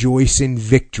can rejoice in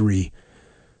victory,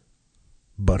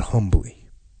 but humbly.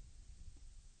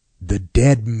 The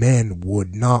dead men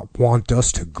would not want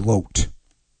us to gloat.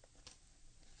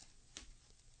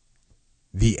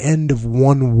 The end of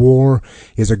one war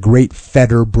is a great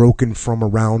fetter broken from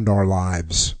around our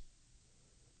lives.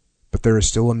 But there is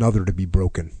still another to be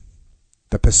broken.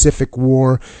 The Pacific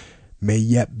War may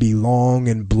yet be long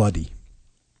and bloody.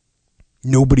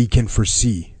 Nobody can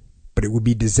foresee, but it would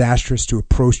be disastrous to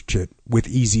approach it with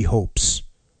easy hopes.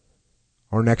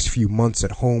 Our next few months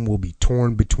at home will be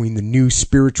torn between the new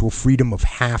spiritual freedom of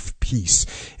half peace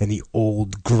and the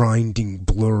old grinding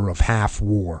blur of half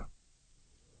war.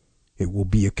 It will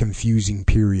be a confusing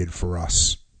period for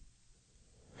us.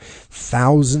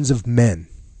 Thousands of men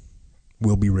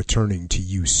will be returning to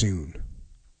you soon.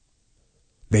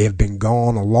 They have been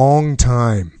gone a long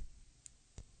time,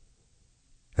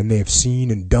 and they have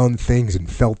seen and done things and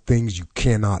felt things you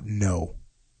cannot know.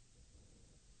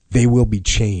 They will be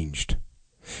changed.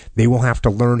 They will have to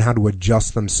learn how to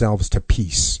adjust themselves to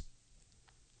peace.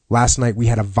 Last night we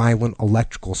had a violent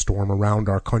electrical storm around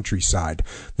our countryside.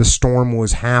 The storm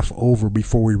was half over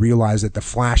before we realized that the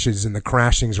flashes and the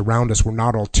crashings around us were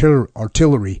not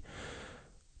artillery,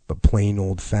 but plain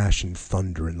old-fashioned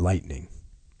thunder and lightning.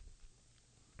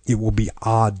 It will be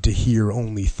odd to hear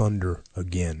only thunder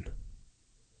again.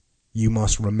 You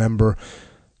must remember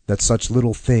that such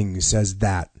little things as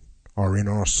that are in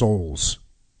our souls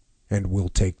and will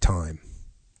take time.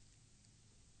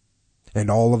 And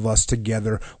all of us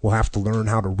together will have to learn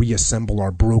how to reassemble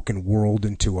our broken world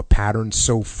into a pattern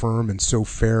so firm and so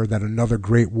fair that another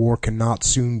great war cannot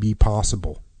soon be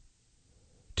possible.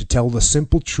 To tell the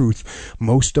simple truth,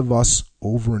 most of us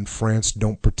over in France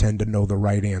don't pretend to know the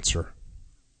right answer.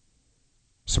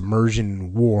 Submersion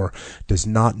in war does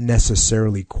not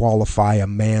necessarily qualify a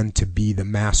man to be the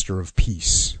master of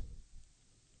peace.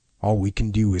 All we can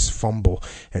do is fumble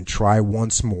and try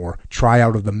once more, try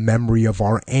out of the memory of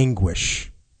our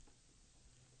anguish,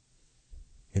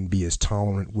 and be as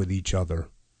tolerant with each other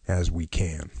as we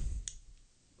can.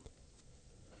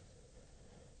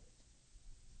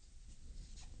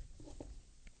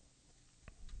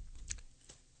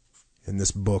 And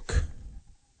this book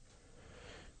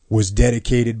was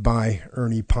dedicated by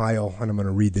Ernie Pyle, and I'm going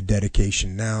to read the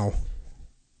dedication now.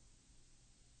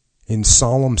 In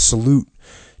solemn salute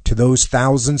to those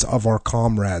thousands of our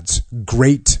comrades,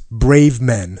 great, brave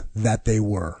men that they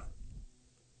were,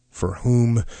 for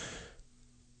whom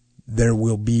there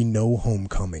will be no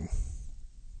homecoming,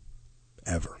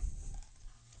 ever.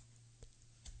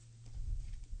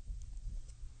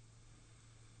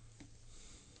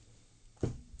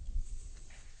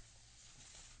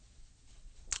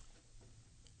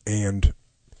 And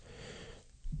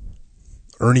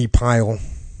Ernie Pyle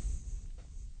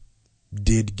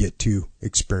did get to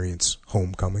experience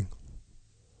homecoming.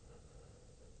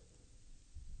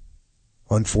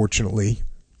 Unfortunately,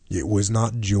 it was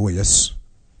not joyous,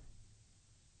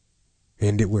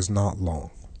 and it was not long.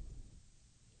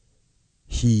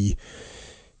 He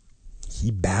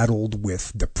battled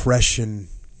with depression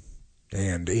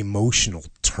and emotional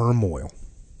turmoil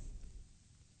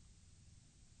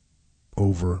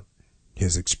over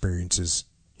his experiences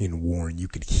in war, and you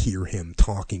could hear him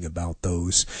talking about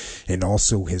those. And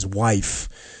also his wife,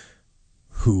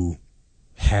 who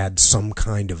had some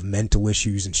kind of mental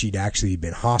issues, and she'd actually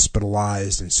been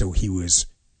hospitalized, and so he was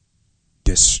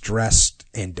distressed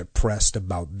and depressed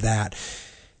about that.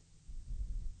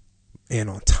 And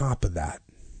on top of that,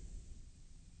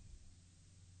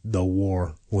 the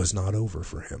war was not over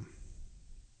for him.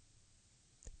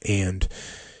 And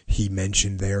he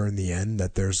mentioned there in the end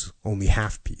that there's only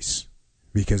half peace,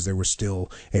 because there was still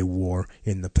a war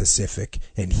in the Pacific,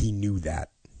 and he knew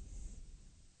that.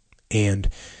 And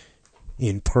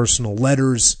in personal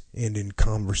letters and in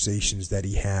conversations that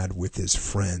he had with his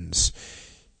friends,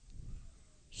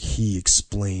 he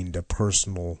explained a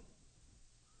personal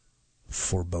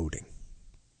foreboding,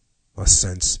 a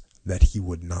sense that he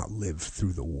would not live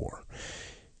through the war.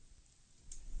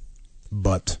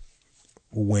 But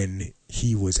when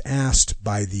he was asked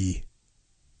by the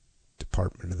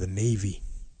Department of the Navy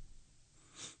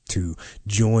to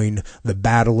join the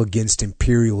battle against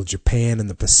Imperial Japan in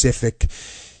the Pacific,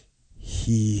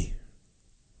 he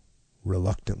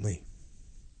reluctantly,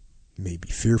 maybe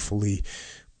fearfully,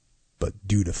 but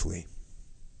dutifully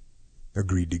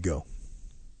agreed to go.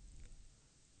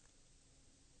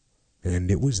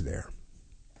 And it was there,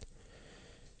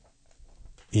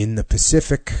 in the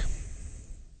Pacific,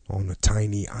 on a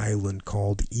tiny island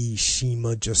called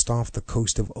Iishima, just off the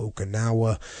coast of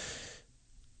Okinawa,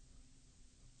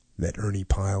 that Ernie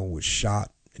Pyle was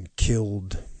shot and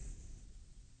killed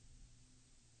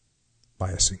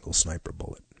by a single sniper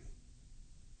bullet.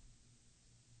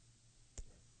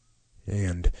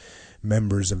 And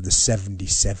members of the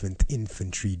 77th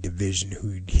Infantry Division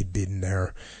who had been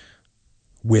there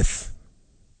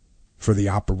for the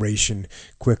operation,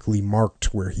 quickly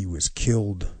marked where he was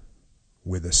killed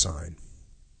with a sign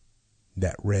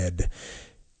that read,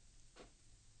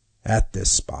 "At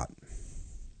this spot,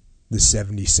 the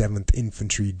 77th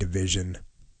Infantry Division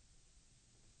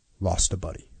lost a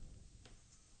buddy,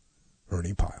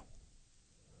 Ernie Pyle,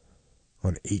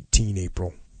 on 18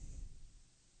 April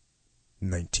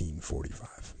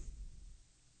 1945.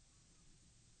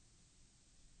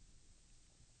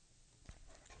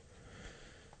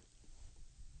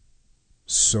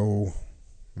 So,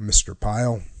 Mr.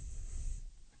 Pyle,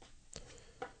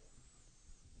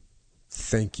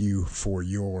 thank you for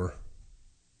your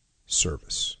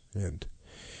service and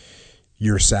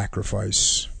your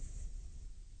sacrifice.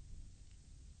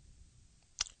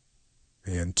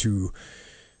 And to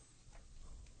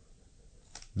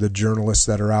the journalists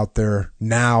that are out there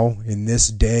now in this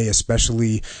day,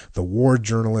 especially the war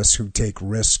journalists who take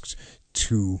risks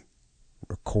to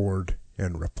record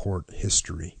and report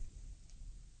history,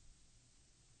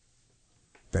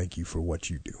 thank you for what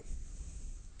you do.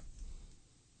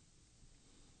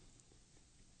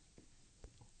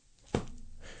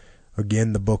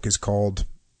 Again, the book is called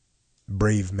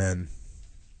Brave Men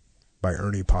by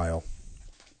Ernie Pyle,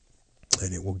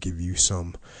 and it will give you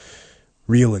some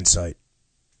real insight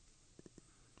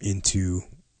into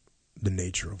the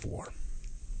nature of war.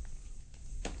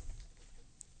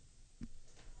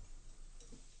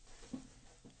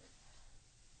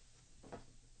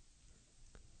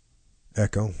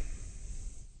 Echo,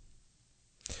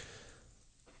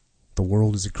 the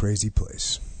world is a crazy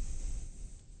place.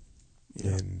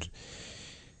 Yeah. And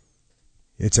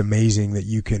it's amazing that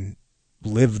you can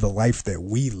live the life that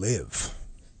we live.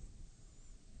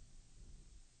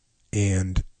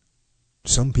 And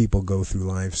some people go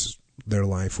through their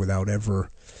life without ever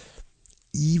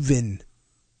even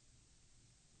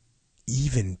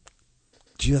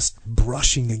just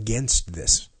brushing against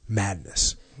this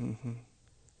madness. Mm-hmm.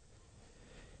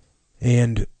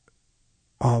 And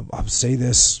I'll say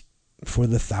this for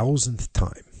the 1,000th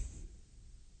time.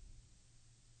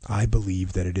 I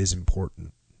believe that it is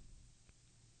important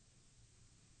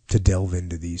to delve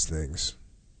into these things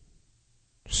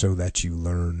so that you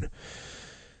learn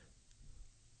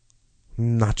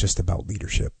not just about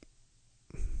leadership,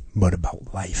 but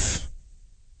about life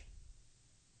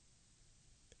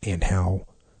and how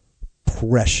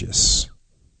precious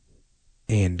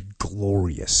and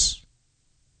glorious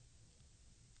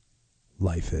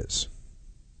life is.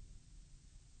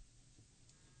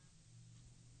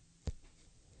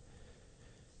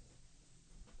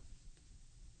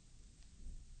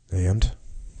 And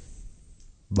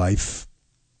life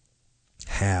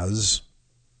has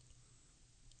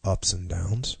ups and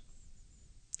downs.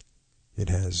 It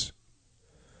has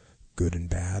good and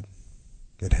bad.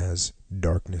 It has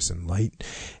darkness and light.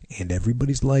 And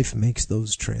everybody's life makes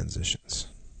those transitions.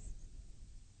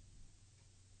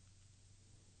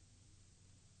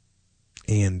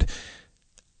 And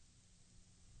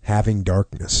having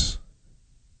darkness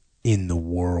in the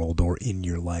world or in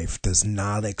your life does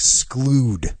not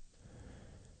exclude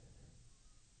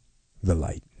the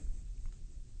light.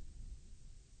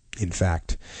 In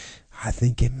fact, I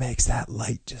think it makes that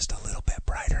light just a little bit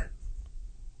brighter.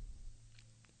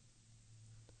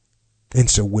 And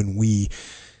so when we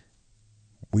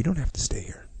don't have to stay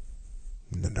here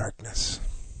in the darkness.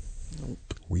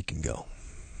 Nope. We can go.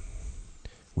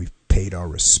 We've paid our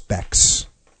respects,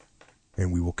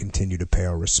 and we will continue to pay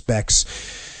our respects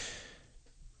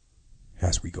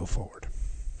as we go forward.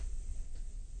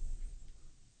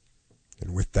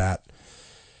 And with that,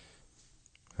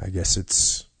 I guess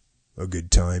it's a good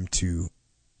time to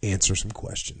answer some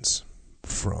questions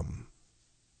from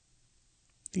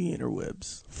the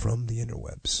interwebs. From the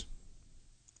interwebs.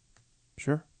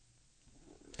 Sure.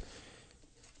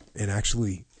 And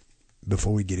actually,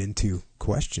 before we get into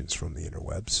questions from the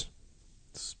interwebs,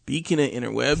 speaking of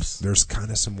interwebs, there's kind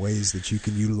of some ways that you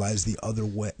can utilize the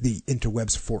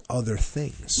interwebs for other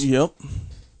things. Yep.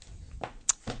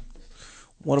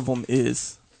 One of them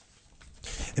is.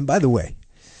 And by the way,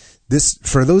 this,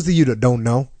 for those of you that don't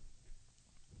know,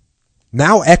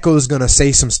 now Echo is going to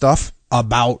say some stuff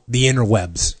about the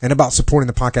interwebs and about supporting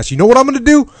the podcast. You know what I'm going to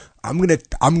do? I'm going to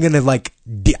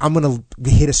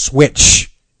hit a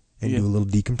switch and do a little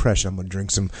decompression. I'm going to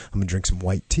drink some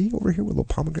white tea over here with a little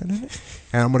pomegranate in it.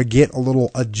 And I'm going to get a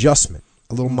little adjustment,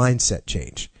 a little mindset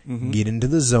change. Mm-hmm. Get into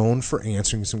the zone for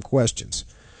answering some questions.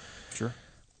 Sure.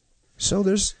 So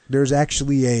there's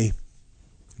actually a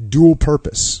dual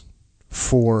purpose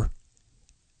for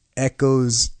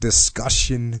Echo's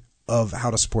discussion of how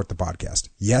to support the podcast.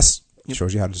 Yes, it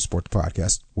shows you how to support the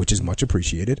podcast, which is much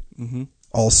appreciated. Mm-hmm.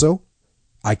 Also,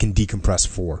 I can decompress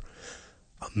for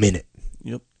a minute.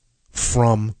 Yep.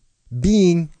 From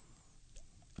being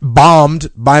bombed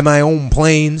by my own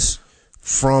planes,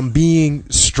 from being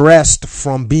stressed,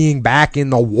 from being back in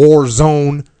the war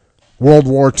zone, World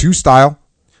War II style.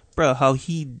 Bro, how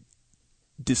he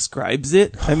describes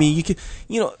it. I mean, you can,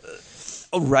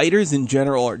 writers in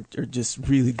general are just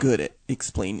really good at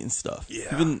explaining stuff.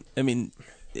 Yeah. Even, I mean,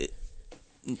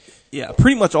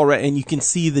 pretty much all right. And you can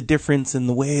see the difference in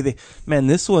the way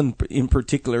this one in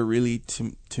particular really,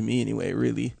 to me anyway,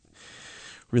 really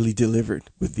delivered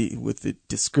with the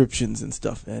descriptions and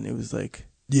stuff. And it was like,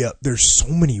 yeah, there's so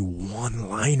many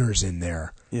one-liners in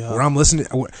there. Yeah. Where I'm listening,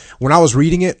 when I was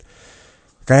reading it,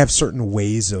 I have certain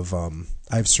ways of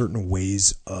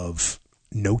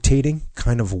notating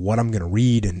kind of what I'm going to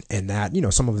read and that,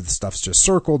 some of the stuff's just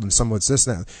circled and some of it's this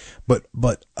and that.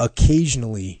 But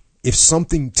occasionally, if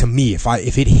something to me, if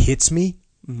it hits me,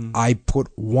 I put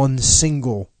one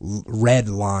single red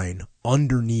line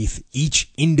underneath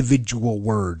each individual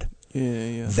word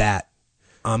that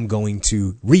I'm going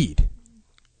to read.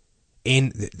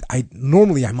 And I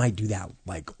might do that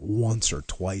like once or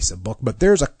twice a book, but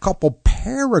there's a couple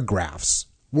paragraphs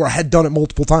where I had done it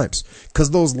multiple times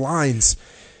because those lines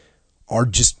are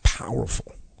just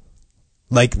powerful.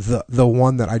 Like the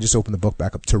one that I just opened the book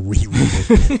back up to reread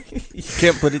it. You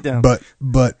can't put it down. But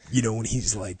when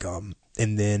he's like,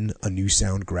 and then a new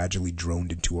sound gradually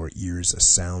droned into our ears, a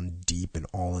sound deep and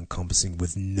all-encompassing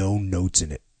with no notes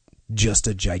in it. Just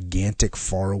a gigantic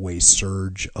faraway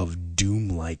surge of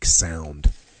doom-like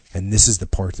sound. And this is the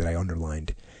part that I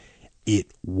underlined.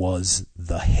 It was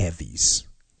the heavies.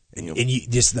 And you,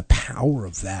 just the power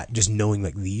of that, just knowing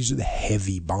like these are the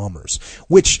heavy bombers,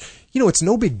 which, it's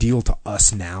no big deal to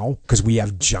us now because we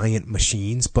have giant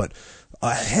machines, but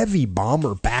a heavy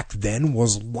bomber back then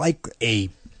was like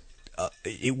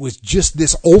it was just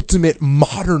this ultimate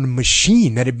modern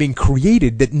machine that had been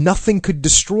created that nothing could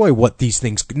destroy what these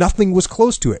things, nothing was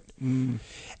close to it.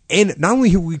 And not only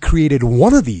have we created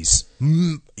one of these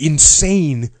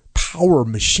insane power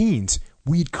machines,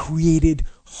 we'd created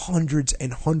hundreds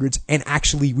and hundreds, and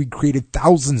actually we created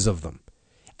thousands of them.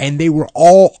 And they were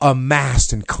all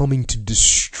amassed and coming to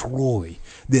destroy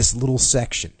this little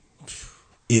section.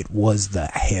 It was the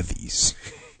heavies.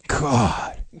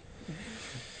 God.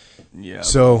 Yeah.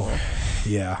 So,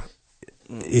 yeah,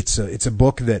 it's a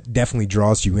book that definitely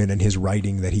draws you in, and his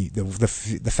writing that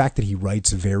the fact that he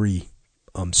writes very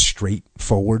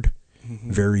straightforward,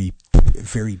 very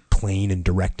very plain and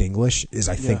direct English is,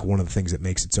 I think, one of the things that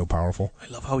makes it so powerful. I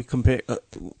love how he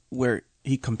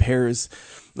compares,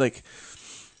 like.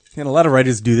 And a lot of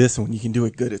writers do this, and when you can do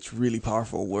it good, it's really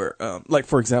powerful. Where, like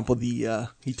for example, he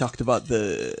talked about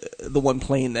the one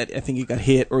plane that I think he got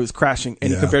hit or was crashing,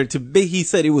 and he compared it to. He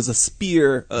said it was a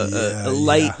spear, a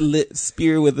light lit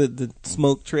spear with the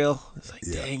smoke trail. It's like,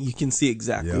 dang, you can see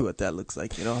exactly what that looks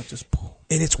like. Just.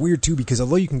 And it's weird too because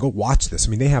although you can go watch this, I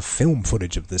mean, they have film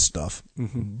footage of this stuff,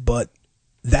 but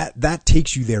that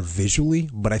takes you there visually.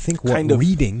 But I think what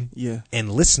reading and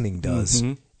listening does.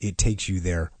 It takes you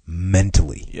there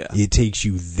mentally. Yeah. It takes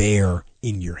you there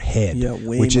in your head. Yeah,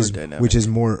 way which more is dynamic.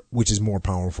 which is more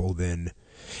powerful than.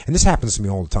 And this happens to me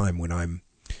all the time when I'm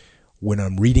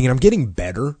reading, and I'm getting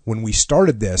better. When we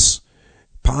started this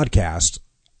podcast,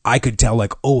 I could tell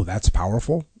like, oh, that's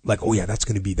powerful. Like, oh yeah,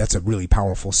 that's a really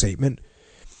powerful statement.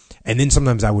 And then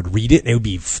sometimes I would read it and it would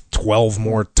be 12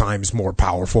 more times more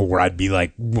powerful, where I'd be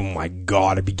like, oh my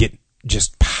God, I'd be getting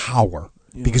just power.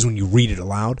 Because when you read it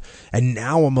aloud, and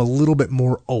now I'm a little bit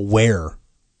more aware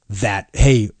that,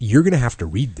 hey, you're going to have to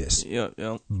read this.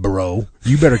 Bro.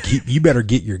 You better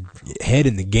get your head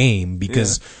in the game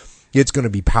because it's going to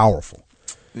be powerful.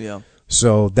 Yeah.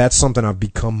 So that's something I've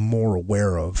become more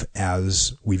aware of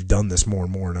as we've done this more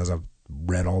and more, and as I've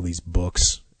read all these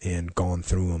books and gone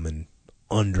through them and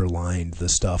underlined the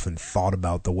stuff and thought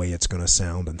about the way it's going to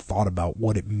sound and thought about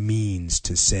what it means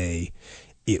to say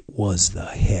it was the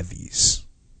heavies.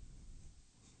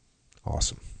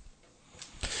 Awesome.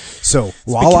 So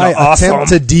while I attempt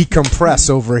to decompress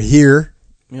over here,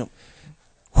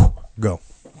 go.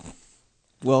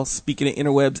 Well, speaking of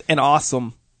interwebs and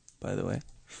awesome, by the way,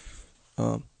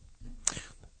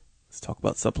 let's talk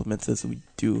about supplements as we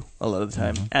do a lot of the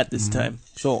time at this time.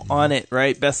 So on it,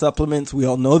 right? Best supplements, we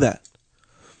all know that.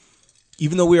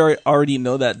 Even though we already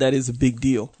know that, that is a big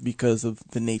deal because of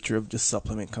the nature of just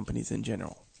supplement companies in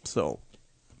general. So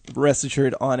rest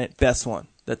assured, on it, best one.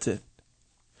 That's it.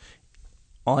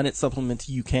 On it supplements,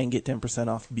 you can get 10%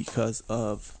 off because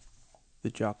of the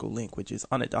Jocko link, which is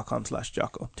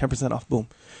onit.com/Jocko. 10% off, boom.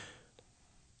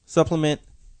 Supplement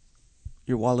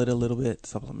your wallet a little bit,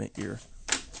 supplement your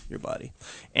body.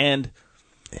 And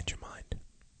And your mind.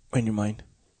 In your mind.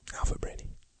 Alpha Brainy.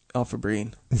 Alpha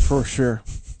Brain, for sure.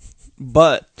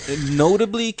 But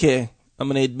notably, okay, I'm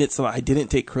going to admit something. I didn't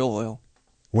take krill oil.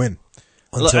 When?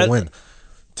 Until when?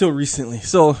 Till recently.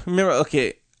 So remember,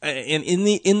 okay, and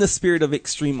in the spirit of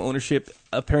extreme ownership,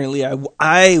 apparently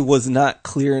I was not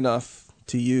clear enough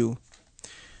to you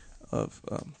of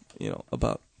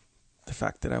about the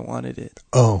fact that I wanted it.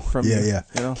 Oh, from yeah, you, yeah.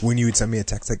 you know? When you would send me a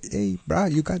text like, "Hey, bro,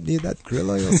 you got any of that krill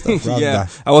oil stuff?" Bro, Yeah,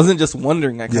 I wasn't just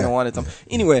wondering. I kind of Yeah. wanted some.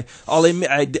 Anyway, I'll admit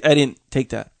I didn't take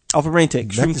that. Alpha Brain take.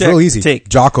 Shroom That's tech, real easy. Take.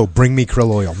 Jocko, bring me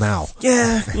krill oil now.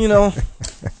 Yeah, I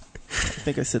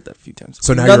think I said that a few times.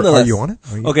 So now are you on it?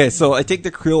 Okay, so I take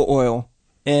the krill oil,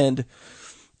 and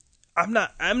I'm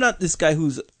not this guy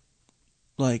who's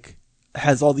like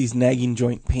has all these nagging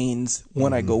joint pains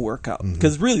when I go work out.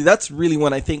 Because really, that's really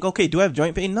when I think, okay, do I have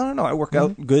joint pain? No. I work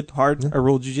out good, hard. I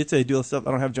roll jiu-jitsu. I do all that stuff.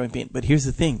 I don't have joint pain. But here's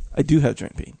the thing. I do have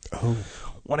joint pain. Oh.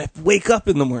 When I wake up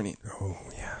in the morning. Oh,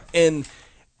 yeah. And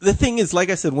the thing is, like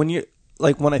I said, when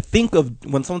I think of,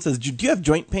 when someone says, do you have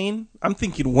joint pain? I'm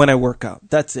thinking when I work out.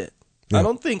 That's it. Yeah. I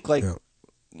don't think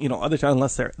other times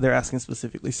unless they're asking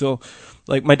specifically. So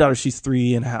like my daughter, she's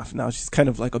 3.5 now. She's kind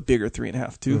of like a bigger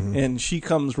 3.5 too. And she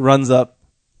runs up,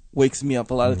 wakes me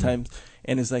up a lot of times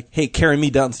and is like, hey, carry me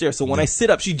downstairs. So when I sit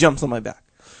up, she jumps on my back.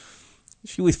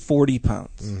 She weighs 40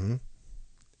 pounds.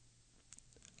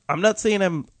 I'm not saying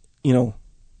I'm,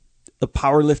 a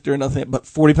power lifter or nothing, but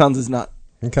 40 pounds is not.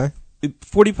 Okay.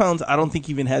 40 pounds, I don't think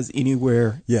even has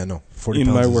anywhere. Yeah, no. 40 in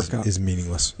pounds my is, workout. is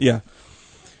meaningless. Yeah.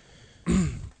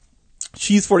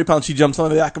 She's 40 pounds. She jumps on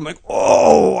the back. I'm like,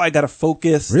 oh, I got to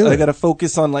focus. Really? I got to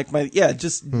focus on like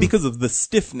because of the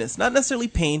stiffness. Not necessarily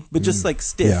pain, but just like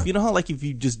stiff. Yeah. You know how like if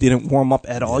you just didn't warm up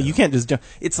at all, you can't just jump.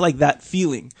 It's like that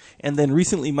feeling. And then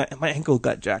recently my ankle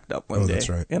got jacked up one day. That's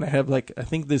right. And I have I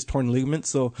think there's torn ligaments.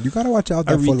 So You got to watch out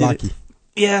there for redid it. Lucky.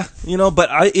 Yeah, but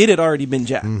it had already been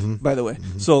jacked, by the way.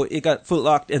 So it got foot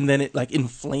locked and then it like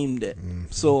inflamed it.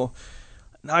 So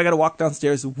now I got to walk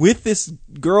downstairs with this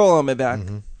girl on my back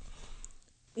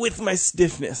with my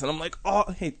stiffness. And I'm like, oh,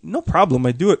 hey, no problem.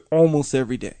 I do it almost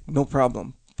every day. No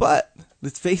problem. But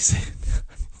let's face it.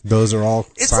 Those are all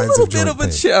It's a signs little of bit joint of a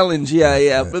pain. challenge.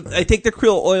 Yeah. But I take the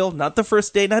krill oil, not the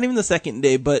first day, not even the second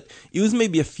day, but it was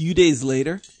maybe a few days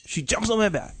later. She jumps on my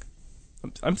back.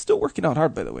 I'm still working out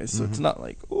hard, by the way, so it's not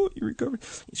like, oh, you recovered.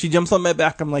 She jumps on my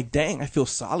back. I'm like, dang, I feel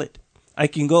solid. I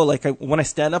can go, when I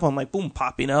stand up, I'm like, boom,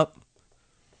 popping up.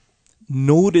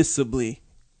 Noticeably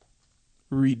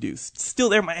reduced. Still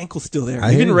there. My ankle's still there. I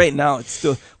Even hear you. right now, it's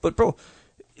still. But, bro,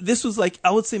 this was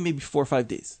I would say maybe 4 or 5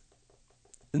 days.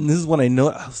 And this is when I know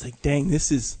it. I was like, dang,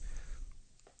 this is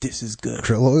good.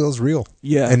 Krill oil's real.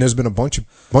 Yeah. And there's been a bunch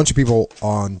of people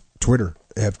on Twitter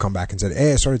have come back and said,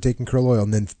 hey, I started taking krill oil.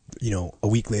 And then, a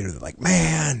week later, they're like,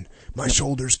 man, my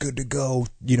shoulder's good to go.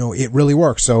 It really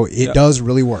works. So it does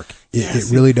really work. It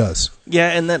really does. Yeah.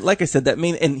 And then, like I said,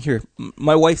 and here,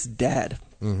 my wife's dad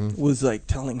was like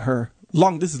telling her,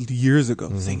 this is years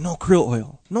ago, saying, no, krill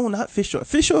oil. No, not fish oil.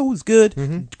 Fish oil was good.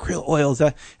 Krill oil is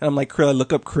that. And I'm like, krill, I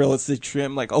look up krill, it's the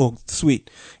trim. Like, oh, sweet.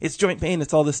 It's joint pain.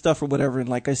 It's all this stuff or whatever. And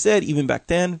like I said, even back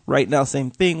then, right now, same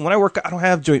thing. When I work, I don't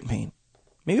have joint pain.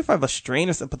 Maybe if I have a strain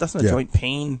or something, but that's not joint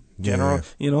pain general,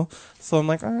 So I'm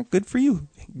like, all right, good for you.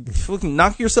 Fucking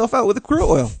knock yourself out with a krill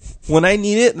oil. When I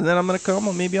need it, and then I'm going to come,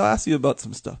 or maybe I'll ask you about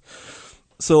some stuff.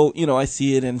 So, I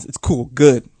see it and it's cool,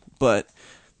 good. But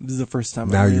this is the first time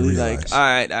Now I'm you really realize. like, all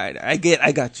right,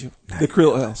 I got you. The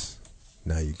krill oil.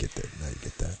 Now you get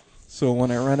that. So when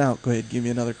I run out, go ahead, give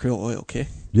me another krill oil, okay?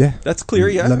 Yeah. That's clear,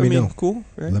 yeah? Let me know. Cool,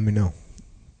 right? Let me know.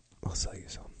 I'll sell you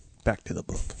some. Back to the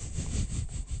book.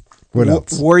 What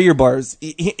else? Warrior bars.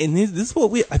 And this is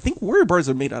what I think Warrior bars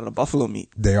are made out of buffalo meat.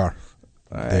 They are.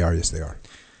 All They right. are. Yes, they are.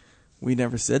 We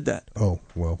never said that. Oh,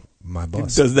 well, my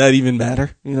boss. Does that even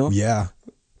matter? Yeah.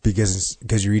 Because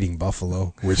you're eating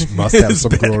buffalo, which must have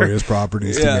some glorious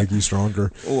properties to make you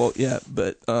stronger. Well, yeah,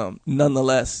 but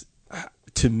nonetheless,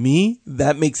 to me,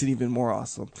 that makes it even more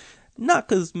awesome. Not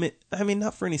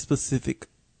for any specific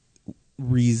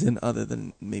reason other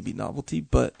than maybe novelty,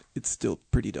 but it's still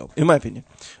pretty dope, in my opinion.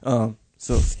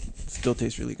 So it still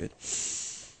tastes really good.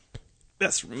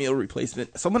 Best meal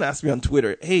replacement. Someone asked me on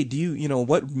Twitter, hey, do you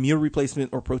what meal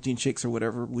replacement or protein shakes or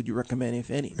whatever would you recommend, if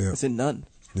any? Yeah. I said none.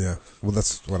 Yeah. Well,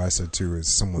 that's what I said too, is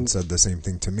someone said the same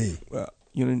thing to me.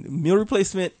 Meal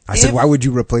replacement. I said, why would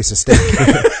you replace a steak?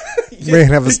 You may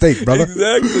have a steak, brother.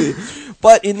 Exactly.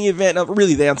 But in the event of,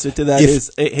 really, the answer to that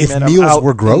is, hey, if man, I'm meals out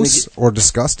were and gross or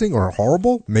disgusting or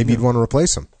horrible, maybe you'd want to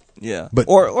replace them. Yeah. But-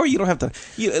 or you don't have to.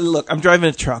 Look, I'm driving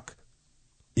a truck.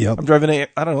 Yep. I'm driving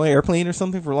I don't know, an airplane or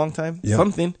something for a long time. Yep.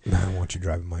 Something. I don't want you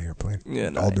driving my airplane. Yeah,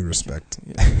 no, All due respect.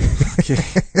 Yeah. Okay.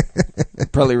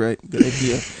 Probably right. Good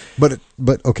idea.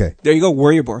 But okay. There you go,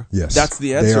 Warrior Bar. Yes. That's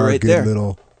the They answer are a right good there.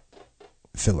 little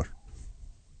filler.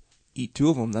 Eat 2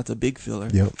 of them. That's a big filler.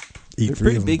 Yep. Eat They're 3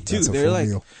 pretty of them. big, too. That's a They're full like-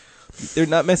 meal. They're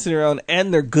not messing around,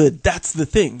 and they're good. That's the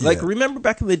thing. Like, Yeah. remember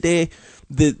back in the day,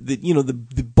 the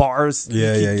bars.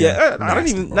 Yeah, you could yeah. get- I don't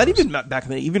Nasty even, not bars. even back in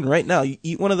the day. Even right now, you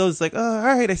eat one of those. Like, all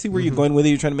right, I see where you're going with it.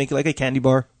 You're trying to make it like a candy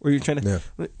bar, or you're trying to.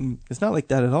 It's not like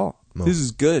that at all. No. This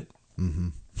is good. Mm-hmm.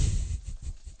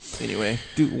 Anyway,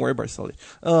 dude, Warrior Bar solid.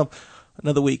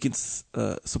 Another way you can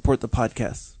support the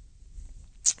podcast,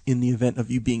 in the event of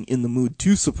you being in the mood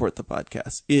to support the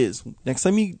podcast, is next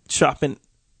time you shopping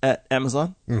at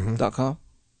Amazon.com,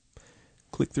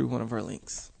 click through one of our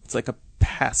links. It's like a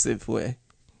passive way,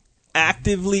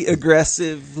 actively,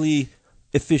 aggressively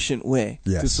efficient way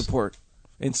to Yes. support,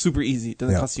 and super easy. It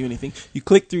doesn't Yeah. cost you anything. You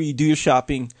click through, you do your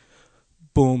shopping,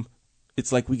 boom.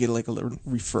 It's like we get like a little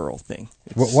referral thing.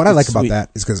 What I like about sweet.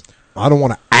 that is because I don't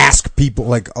want to ask people,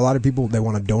 like a lot of people, they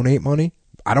want to donate money.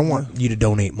 I don't want you to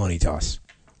donate money to us.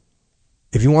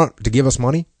 If you want to give us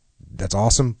money, that's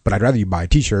awesome, but I'd rather you buy a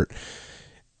t-shirt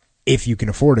if you can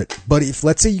afford it. But if,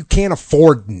 let's say you can't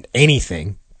afford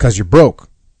anything because you're broke,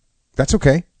 that's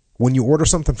okay. When you order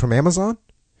something from Amazon,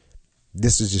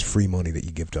 this is just free money that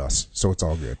you give to us, so it's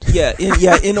all good. Yeah,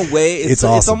 in a way, it's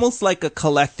awesome. It's almost like a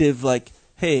collective, like,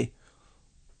 hey,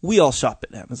 we all shop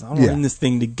at Amazon. We're Yeah. in this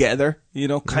thing together,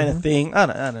 kind of thing. I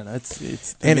don't know. It's And you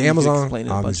can Amazon, explain it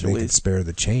in a bunch obviously, of they can ways. spare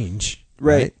the change.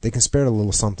 Right. They can spare a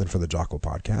little something for the Jocko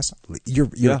podcast.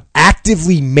 You're Yeah.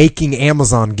 actively making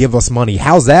Amazon give us money.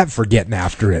 How's that for getting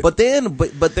after it? But then,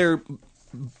 but they're,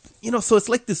 so it's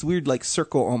like this weird like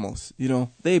circle almost.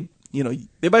 They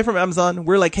buy from Amazon.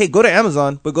 We're like, hey, go to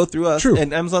Amazon, but go through us. True.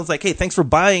 And Amazon's like, hey, thanks for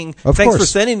buying. Of thanks for course.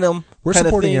 sending them. We're kinda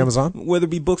supporting thing, Amazon. whether it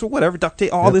be books or whatever, duct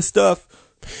tape, all Yep. this stuff.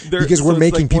 because So we're it's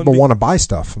making like one people big- want to buy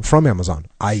stuff from Amazon,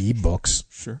 i.e. books.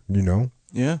 Sure.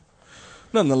 Yeah.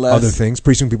 Nonetheless, Other things.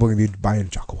 Pretty soon people are going to be buying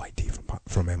Jocko White tea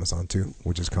from Amazon too,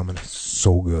 which is coming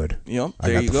so good. Yep, I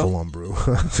there got you the go. full on brew.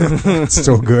 It's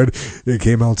so good. It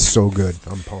came out so good.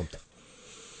 I'm pumped.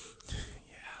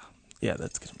 Yeah,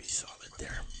 that's gonna be solid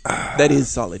there. That is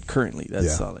solid currently. That's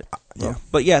Yeah. solid. Yeah.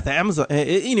 But yeah, the Amazon.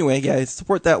 Anyway, yeah,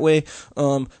 support that way.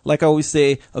 Like I always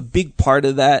say, a big part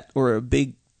of that, or a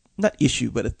big, not issue,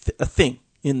 but a thing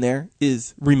in there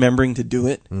is remembering to do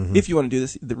it. Mm-hmm. If you want to do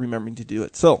this, remembering to do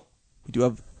it. So we do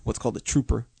have what's called the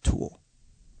Trooper tool.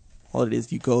 All it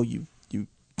is, you go, you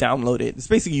download it. It's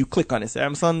basically you click on it. It's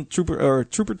Amazon Trooper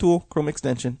tool, Chrome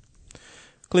extension.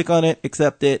 Click on it,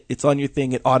 accept it. It's on your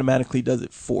thing. It automatically does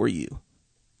it for you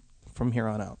from here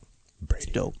on out. Brady.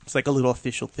 It's dope. It's like a little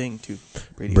official thing too.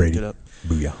 Brady Brady. hooked it up.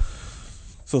 Booyah.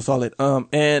 So solid.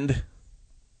 And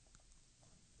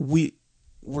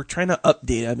we're trying to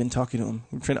update. I've been talking to them.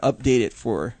 We're trying to update it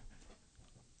for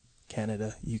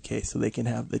Canada, UK, so they can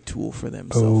have the tool for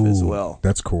themselves as well.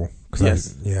 That's cool. 'Cause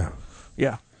Yes. yeah.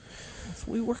 Yeah. So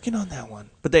we're working on that one.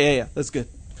 But yeah, that's good.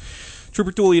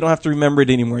 Trooper tool, you don't have to remember it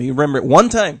anymore. You remember it one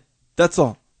time. That's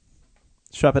all.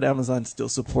 Shop at Amazon, still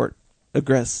support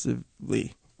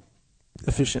aggressively,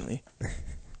 efficiently.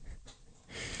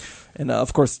 And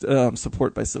of course,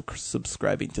 support by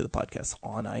subscribing to the podcast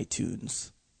on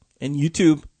iTunes and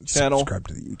YouTube channel. Subscribe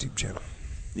to the YouTube channel.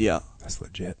 Yeah. That's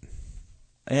legit.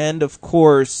 And of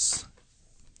course,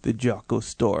 the Jocko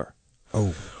store.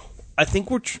 Oh. I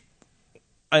think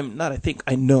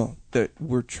I know that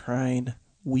we are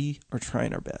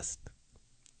trying our best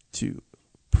to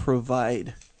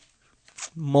provide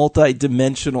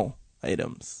multi-dimensional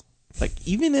items. Like,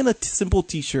 even in a simple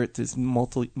t-shirt, there's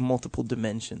multiple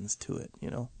dimensions to it,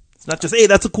 It's not just, hey,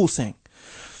 that's a cool saying.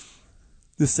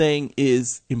 The saying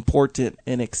is important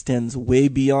and extends way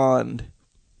beyond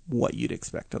what you'd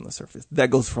expect on the surface. That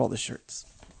goes for all the shirts.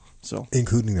 So,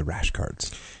 Including the rash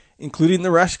cards. including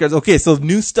the rash guards. Okay, so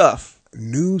new stuff.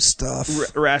 New stuff.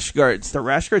 Rash guards. The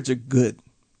rash guards are good.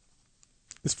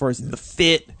 As far as the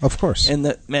fit. Of course. And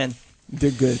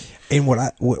they're good. And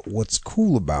what's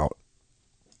cool about,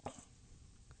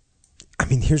 I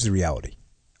mean, here's the reality.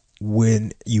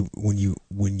 When you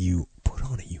put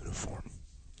on a uniform,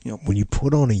 when you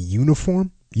put on a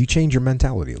uniform, you change your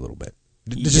mentality a little bit.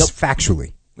 Just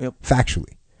factually. Yep.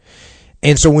 Factually.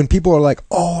 And so when people are like,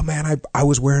 "Oh man, I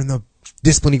was wearing the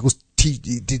Discipline Equals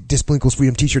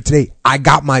Freedom t-shirt today. I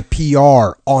got my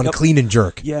PR on Clean and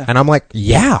Jerk." Yeah. And I'm like,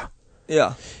 "Yeah."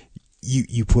 Yeah.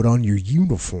 You put on your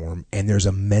uniform and there's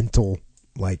a mental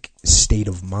state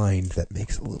of mind that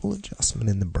makes a little adjustment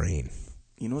in the brain.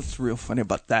 You know what's real funny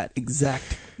about that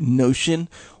exact notion?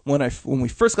 When we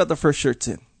first got the first shirts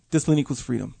in, discipline equals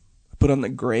freedom. I put on the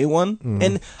gray one,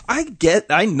 and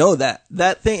I know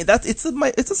that thing.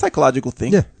 It's a psychological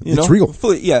thing. Yeah, you it's know? real.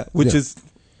 Which is,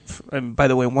 by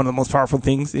the way, one of the most powerful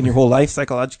things in your whole life,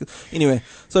 psychological. Anyway,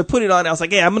 so I put it on. I was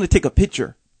like, hey, I'm going to take a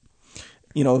picture,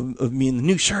 you know, of me in the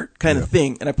new shirt kind of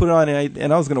thing. And I put it on,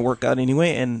 and I was going to work out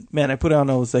anyway. And man, I put it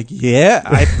on. I was like, yeah,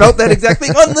 I felt that exact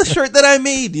thing on the shirt that I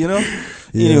made, you know.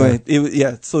 Anyway,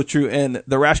 it's so true. And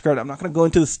the rash guard, I'm not going to go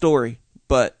into the story,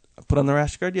 but I put on the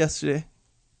rash guard yesterday.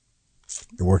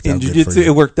 It worked in out jiu-jitsu, good for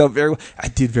you. it worked out very well. I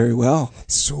did very well.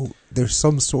 So there's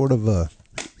some sort of a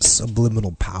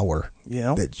subliminal power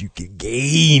Yeah. that you can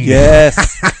gain.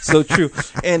 Yes. So true.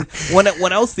 And when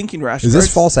I was thinking rash Is guards.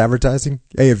 this false advertising?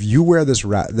 Hey, if you wear this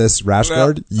rash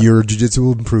guard, your jiu-jitsu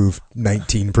will improve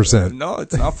 19%. No,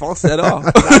 it's not false at all.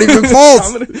 Not even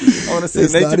false. I'm gonna say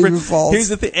It's not 19%. even false. Here's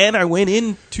the thing, and I went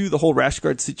into the whole rash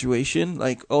guard situation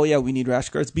like, oh yeah, we need rash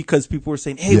guards because people were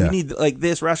saying, hey, we need like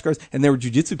this rash guards, and there were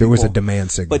jiu-jitsu people. There was a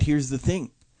demand signal. But here's the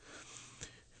thing.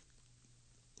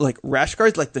 Like rash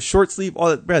guards, like the short sleeve, all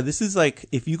that, bruh, this is like,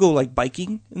 if you go like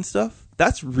biking and stuff,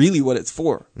 that's really what it's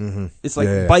for. Mm-hmm. It's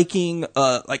like biking,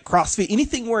 like CrossFit,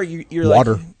 anything where you're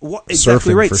water, like,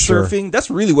 exactly surfing, right, for surfing. Sure. That's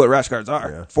really what rash guards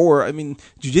are for. I mean,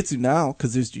 jiu-jitsu now,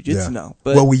 because there's jiu-jitsu now.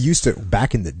 But well, we used to,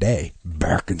 back in the day,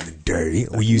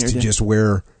 we used to just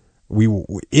wear,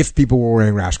 if people were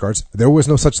wearing rash guards, there was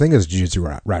no such thing as jiu-jitsu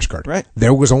rash guard. Right.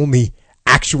 There was only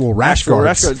actual rash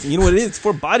guards. You know what it is? It's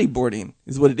for bodyboarding,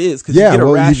 is what it is. Cause Yeah, you get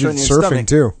a rash you on your surfing stomach.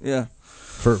 too. Yeah.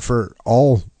 For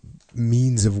all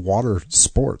means of water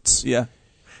sports. Yeah.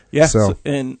 Yeah. So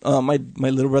and my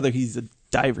little brother, he's a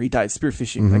diver. He dives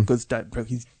spearfishing. Like goes dive. Bro,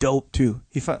 he's dope too.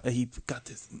 He got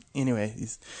this. Anyway,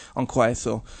 he's on quiet.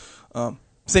 So,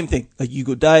 same thing. Like you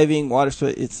go diving, water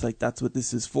sport. It's like that's what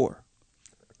this is for,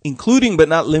 including but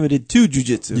not limited to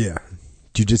jiu-jitsu. Yeah.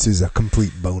 Jiu-jitsu is a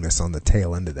complete bonus on the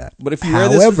tail end of that. But if you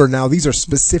however, now these are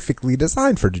specifically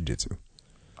designed for jiu-jitsu.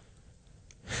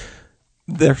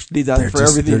 They're designed for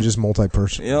everything. They're just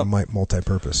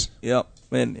multi-purpose. Yep.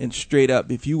 And straight up,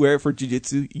 if you wear it for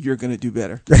jiu-jitsu, you're going to do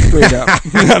better. Straight up.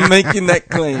 I'm making that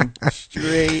claim.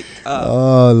 Straight up.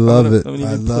 Oh, I love it.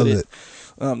 I love it.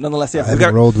 Nonetheless, yeah. I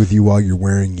haven't rolled with you while you're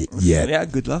wearing it yet. Yeah,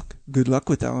 good luck. Good luck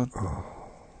with that one. Oh.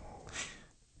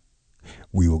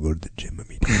 We will go to the gym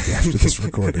immediately after this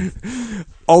recording.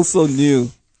 Also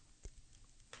new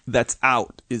that's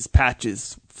out is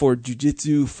patches for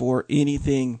jiu-jitsu, for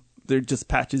anything. They're just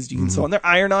patches you can sew on. They're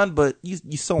iron-on, but you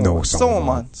sew them on.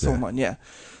 Sew them on, yeah.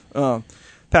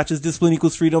 Patches, discipline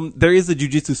equals freedom. There is a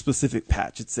jiu-jitsu specific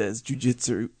patch. It says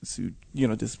jiu-jitsu,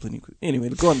 discipline equals. Anyway,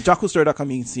 go on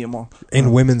JockoStore.com. You can see them all.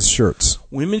 And women's shirts.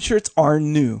 Women's shirts are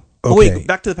new. Okay. Oh, wait,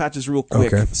 back to the patches real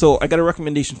quick. Okay. So I got a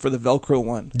recommendation for the Velcro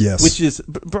one. Yes. Which is,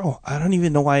 bro, I don't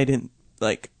even know why it didn't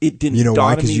You know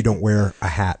why? Because you don't wear a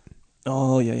hat.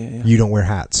 Oh, yeah. You don't wear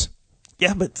hats.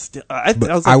 Yeah, but still. I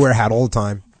wear a hat all the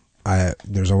time.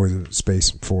 There's always a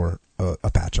space for a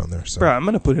patch on there. So. Bro, I'm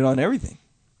going to put it on everything.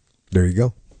 There you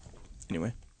go.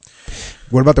 Anyway.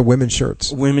 What about the women's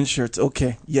shirts? Women's shirts.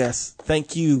 Okay. Yes.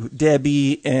 Thank you,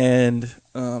 Debbie, and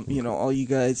all you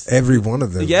guys. Every one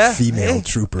of the female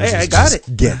troopers I is got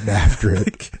just getting after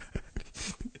it.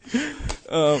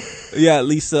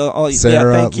 Lisa,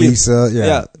 Sarah, thank you.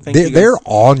 Lisa, thank you guys. They're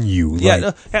on you.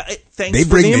 Thanks they for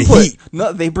bring the the input. heat.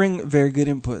 No, they bring very good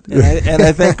input, and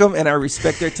I thank them, and I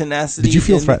respect their tenacity. Did you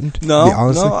feel threatened? No,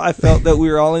 I felt that we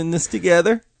were all in this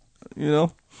together.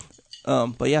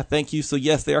 But yeah, thank you. So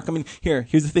yes, they are coming.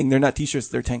 Here's the thing: they're not t-shirts;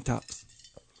 they're tank tops.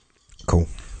 Cool.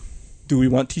 Do we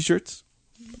want t-shirts?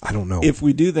 I don't know. If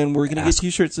we do, then we're gonna get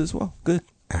t-shirts as well. Good.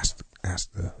 Ask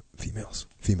the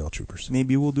female troopers.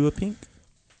 Maybe we'll do a pink.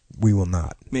 We will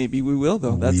not. Maybe we will,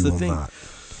 though. That's the thing.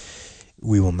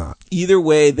 We will not. Either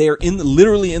way, they are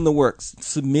literally in the works.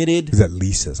 Submitted. Is that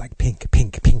Lisa's like pink?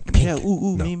 Yeah,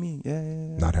 no. me.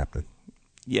 Yeah. Not happening.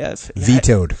 Yes.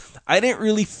 Vetoed. I didn't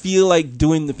really feel like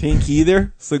doing the pink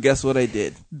either, so guess what I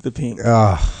did? The pink.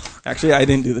 Actually, I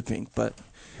didn't do the pink, but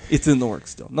it's in the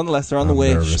works still. Nonetheless, they're on the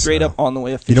way. Straight up on the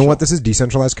way. Official. You know what? This is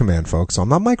decentralized command, folks. So I'm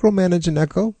not micromanaging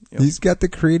Echo. Yep. He's got the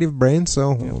creative brain,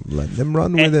 so let them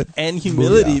run with it. And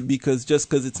humility, because just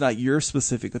because it's not your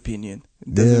specific opinion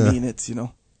doesn't mean it's,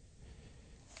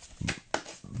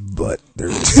 But there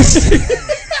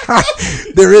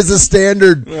is a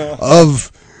standard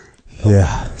of...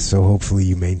 Yeah, so hopefully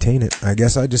you maintain it. I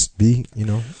guess I just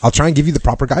I'll try and give you the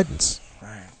proper guidance. All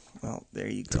right. Well, there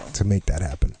you go. To make that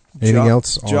happen. Anything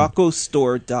else?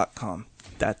 JockoStore.com.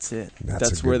 That's it.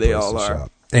 That's where they all are.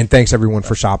 Shop. And thanks everyone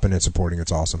for shopping and supporting.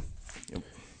 It's awesome. Yep.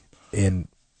 And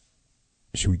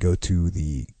should we go to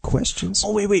the questions?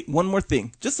 Oh, wait. One more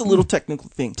thing. Just a little technical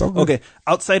thing. It's all good. Okay.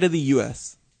 Outside of the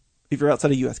U.S., if you're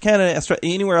outside of the U.S., Canada, Australia,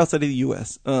 anywhere outside of the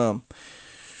U.S.,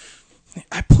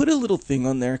 I put a little thing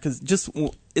on there because just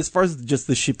as far as just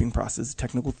the shipping process,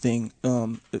 technical thing,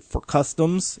 for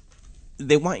customs,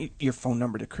 they want your phone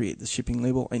number to create the shipping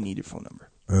label. I need your phone number.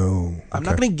 Oh, okay. I'm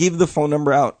not going to give the phone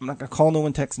number out. I'm not going to call no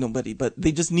one, text nobody, but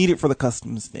they just need it for the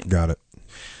customs thing. Got it.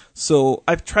 So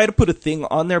I've tried to put a thing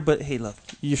on there, but hey, look,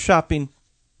 you're shopping.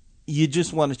 You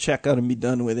just want to check out and be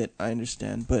done with it. I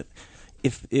understand, but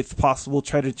if possible,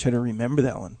 try to remember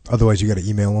that one. Otherwise, you got to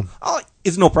email them.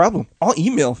 It's no problem. I'll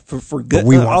email for good. But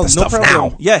we want the stuff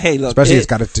now. Yeah, hey, look. Especially it's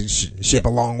got to ship a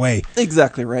long way.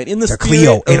 Exactly right. In the to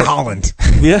Clio in Holland.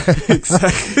 Yeah,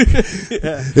 exactly.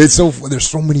 Yeah. There's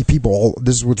so many people.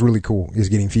 This is what's really cool is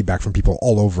getting feedback from people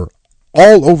all over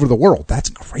the world. That's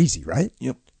crazy, right?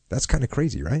 Yep. That's kind of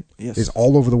crazy, right? Yes. It's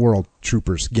all over the world.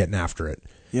 Troopers getting after it.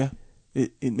 Yeah.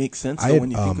 It makes sense though,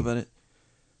 when you think about it.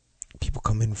 People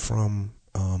come in from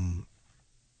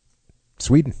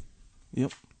Sweden.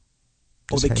 Yep.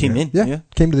 Just they came in? Yeah.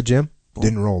 Came to the gym. Boom.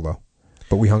 Didn't roll, though.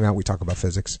 But we hung out. We talked about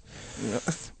physics. Yeah.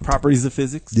 Properties of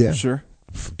physics? Yeah. Sure.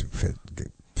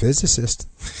 Physicist.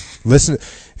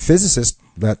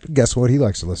 That guess what he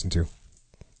likes to listen to?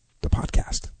 The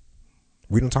podcast.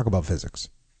 We don't talk about physics.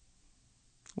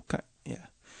 Okay. Yeah.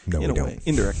 No, in we a don't. way.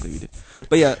 Indirectly, we do.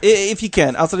 But yeah, if you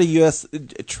can, outside of the U.S.,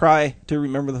 try to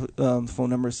remember the phone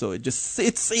number so it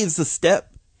saves a step.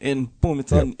 And boom,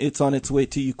 it's on its way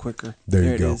to you quicker. There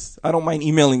you it go. is. I don't mind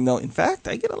emailing though. In fact,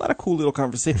 I get a lot of cool little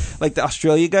conversations. Like the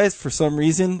Australia guys, for some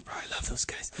reason, I love those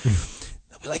guys.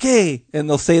 They'll be like, "Hey," and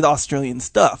they'll say the Australian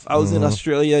stuff. I was in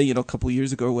Australia, a couple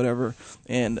years ago or whatever,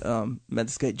 and met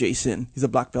this guy Jason. He's a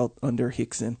black belt under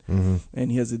Hickson,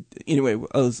 and he has anyway.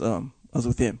 I was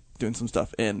with him doing some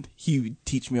stuff, and he would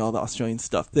teach me all the Australian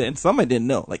stuff. And some I didn't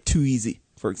know, like Too Easy,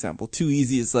 for example. Too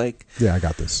Easy is like, yeah, I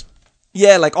got this.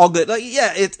 Yeah, like all good. Like,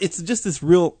 yeah, it's just this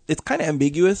real. It's kind of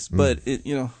ambiguous, but I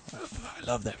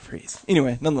love that phrase.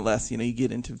 Anyway, nonetheless, you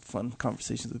get into fun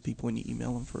conversations with people when you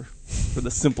email them for the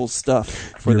simple stuff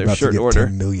for their shirt order.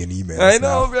 10 million emails. I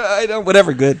know, now. I know.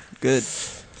 Whatever. Good.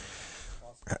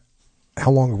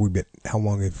 How long have we been? How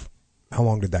long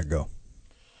did that go?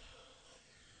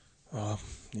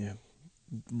 Yeah,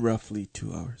 roughly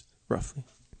 2 hours. Roughly.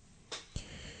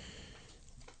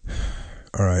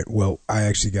 All right. Well, I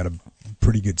actually got a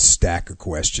pretty good stack of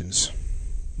questions.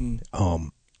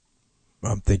 I'm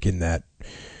thinking that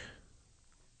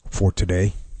for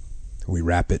today, we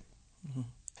wrap it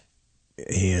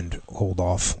and hold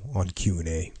off on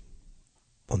Q&A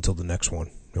until the next one,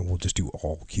 and we'll just do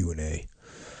all Q&A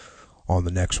on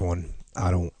the next one.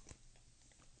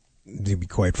 To be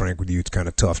quite frank with you, it's kind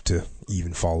of tough to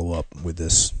even follow up with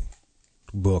this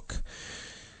book.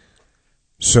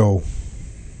 So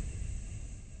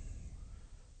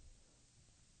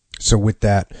with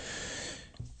that,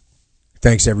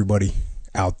 thanks everybody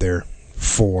out there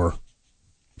for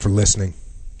listening,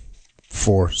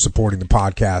 for supporting the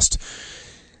podcast.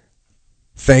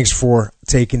 Thanks for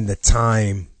taking the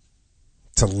time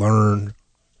to learn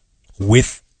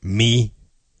with me,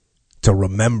 to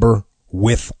remember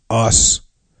with us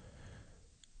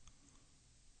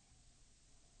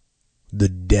the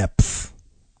depth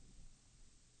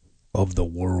of the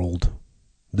world,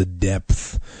 the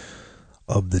depth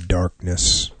of the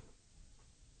darkness,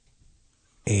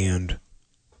 and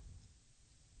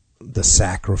the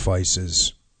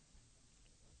sacrifices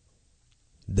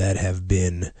that have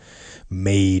been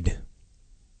made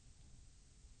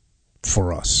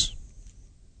for us.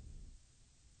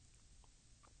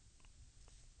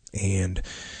 And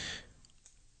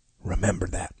remember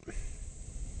that.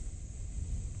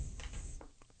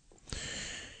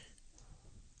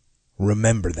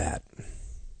 Remember that.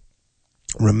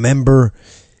 Remember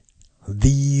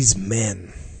these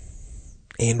men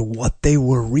and what they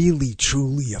were really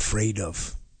truly afraid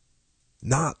of.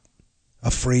 Not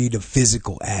afraid of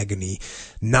physical agony,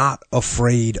 not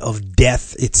afraid of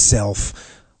death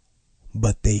itself,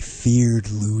 but they feared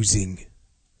losing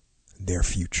their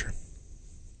future.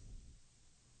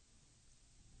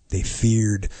 They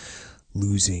feared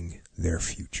losing their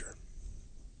future.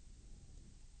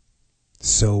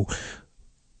 So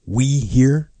we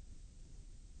here,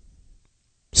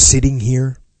 sitting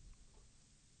here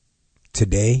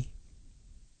today,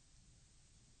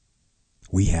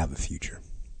 we have a future.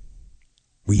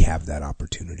 We have that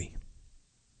opportunity.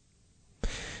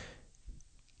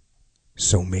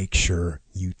 So make sure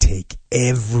you take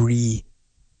every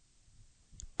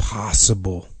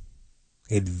possible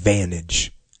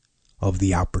advantage of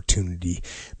the opportunity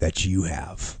that you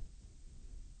have.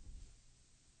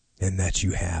 and that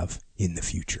you have in the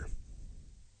future.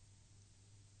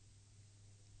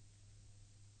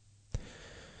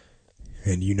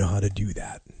 And you know how to do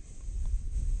that.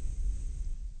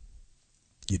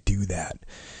 You do that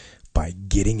by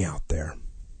getting out there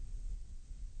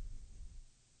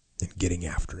and getting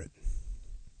after it.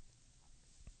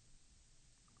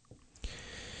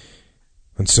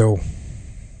 And so,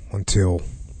 until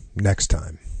next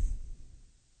time,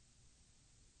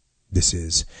 this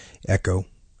is Echo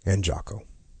and Jocko.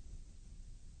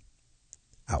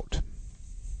 Out.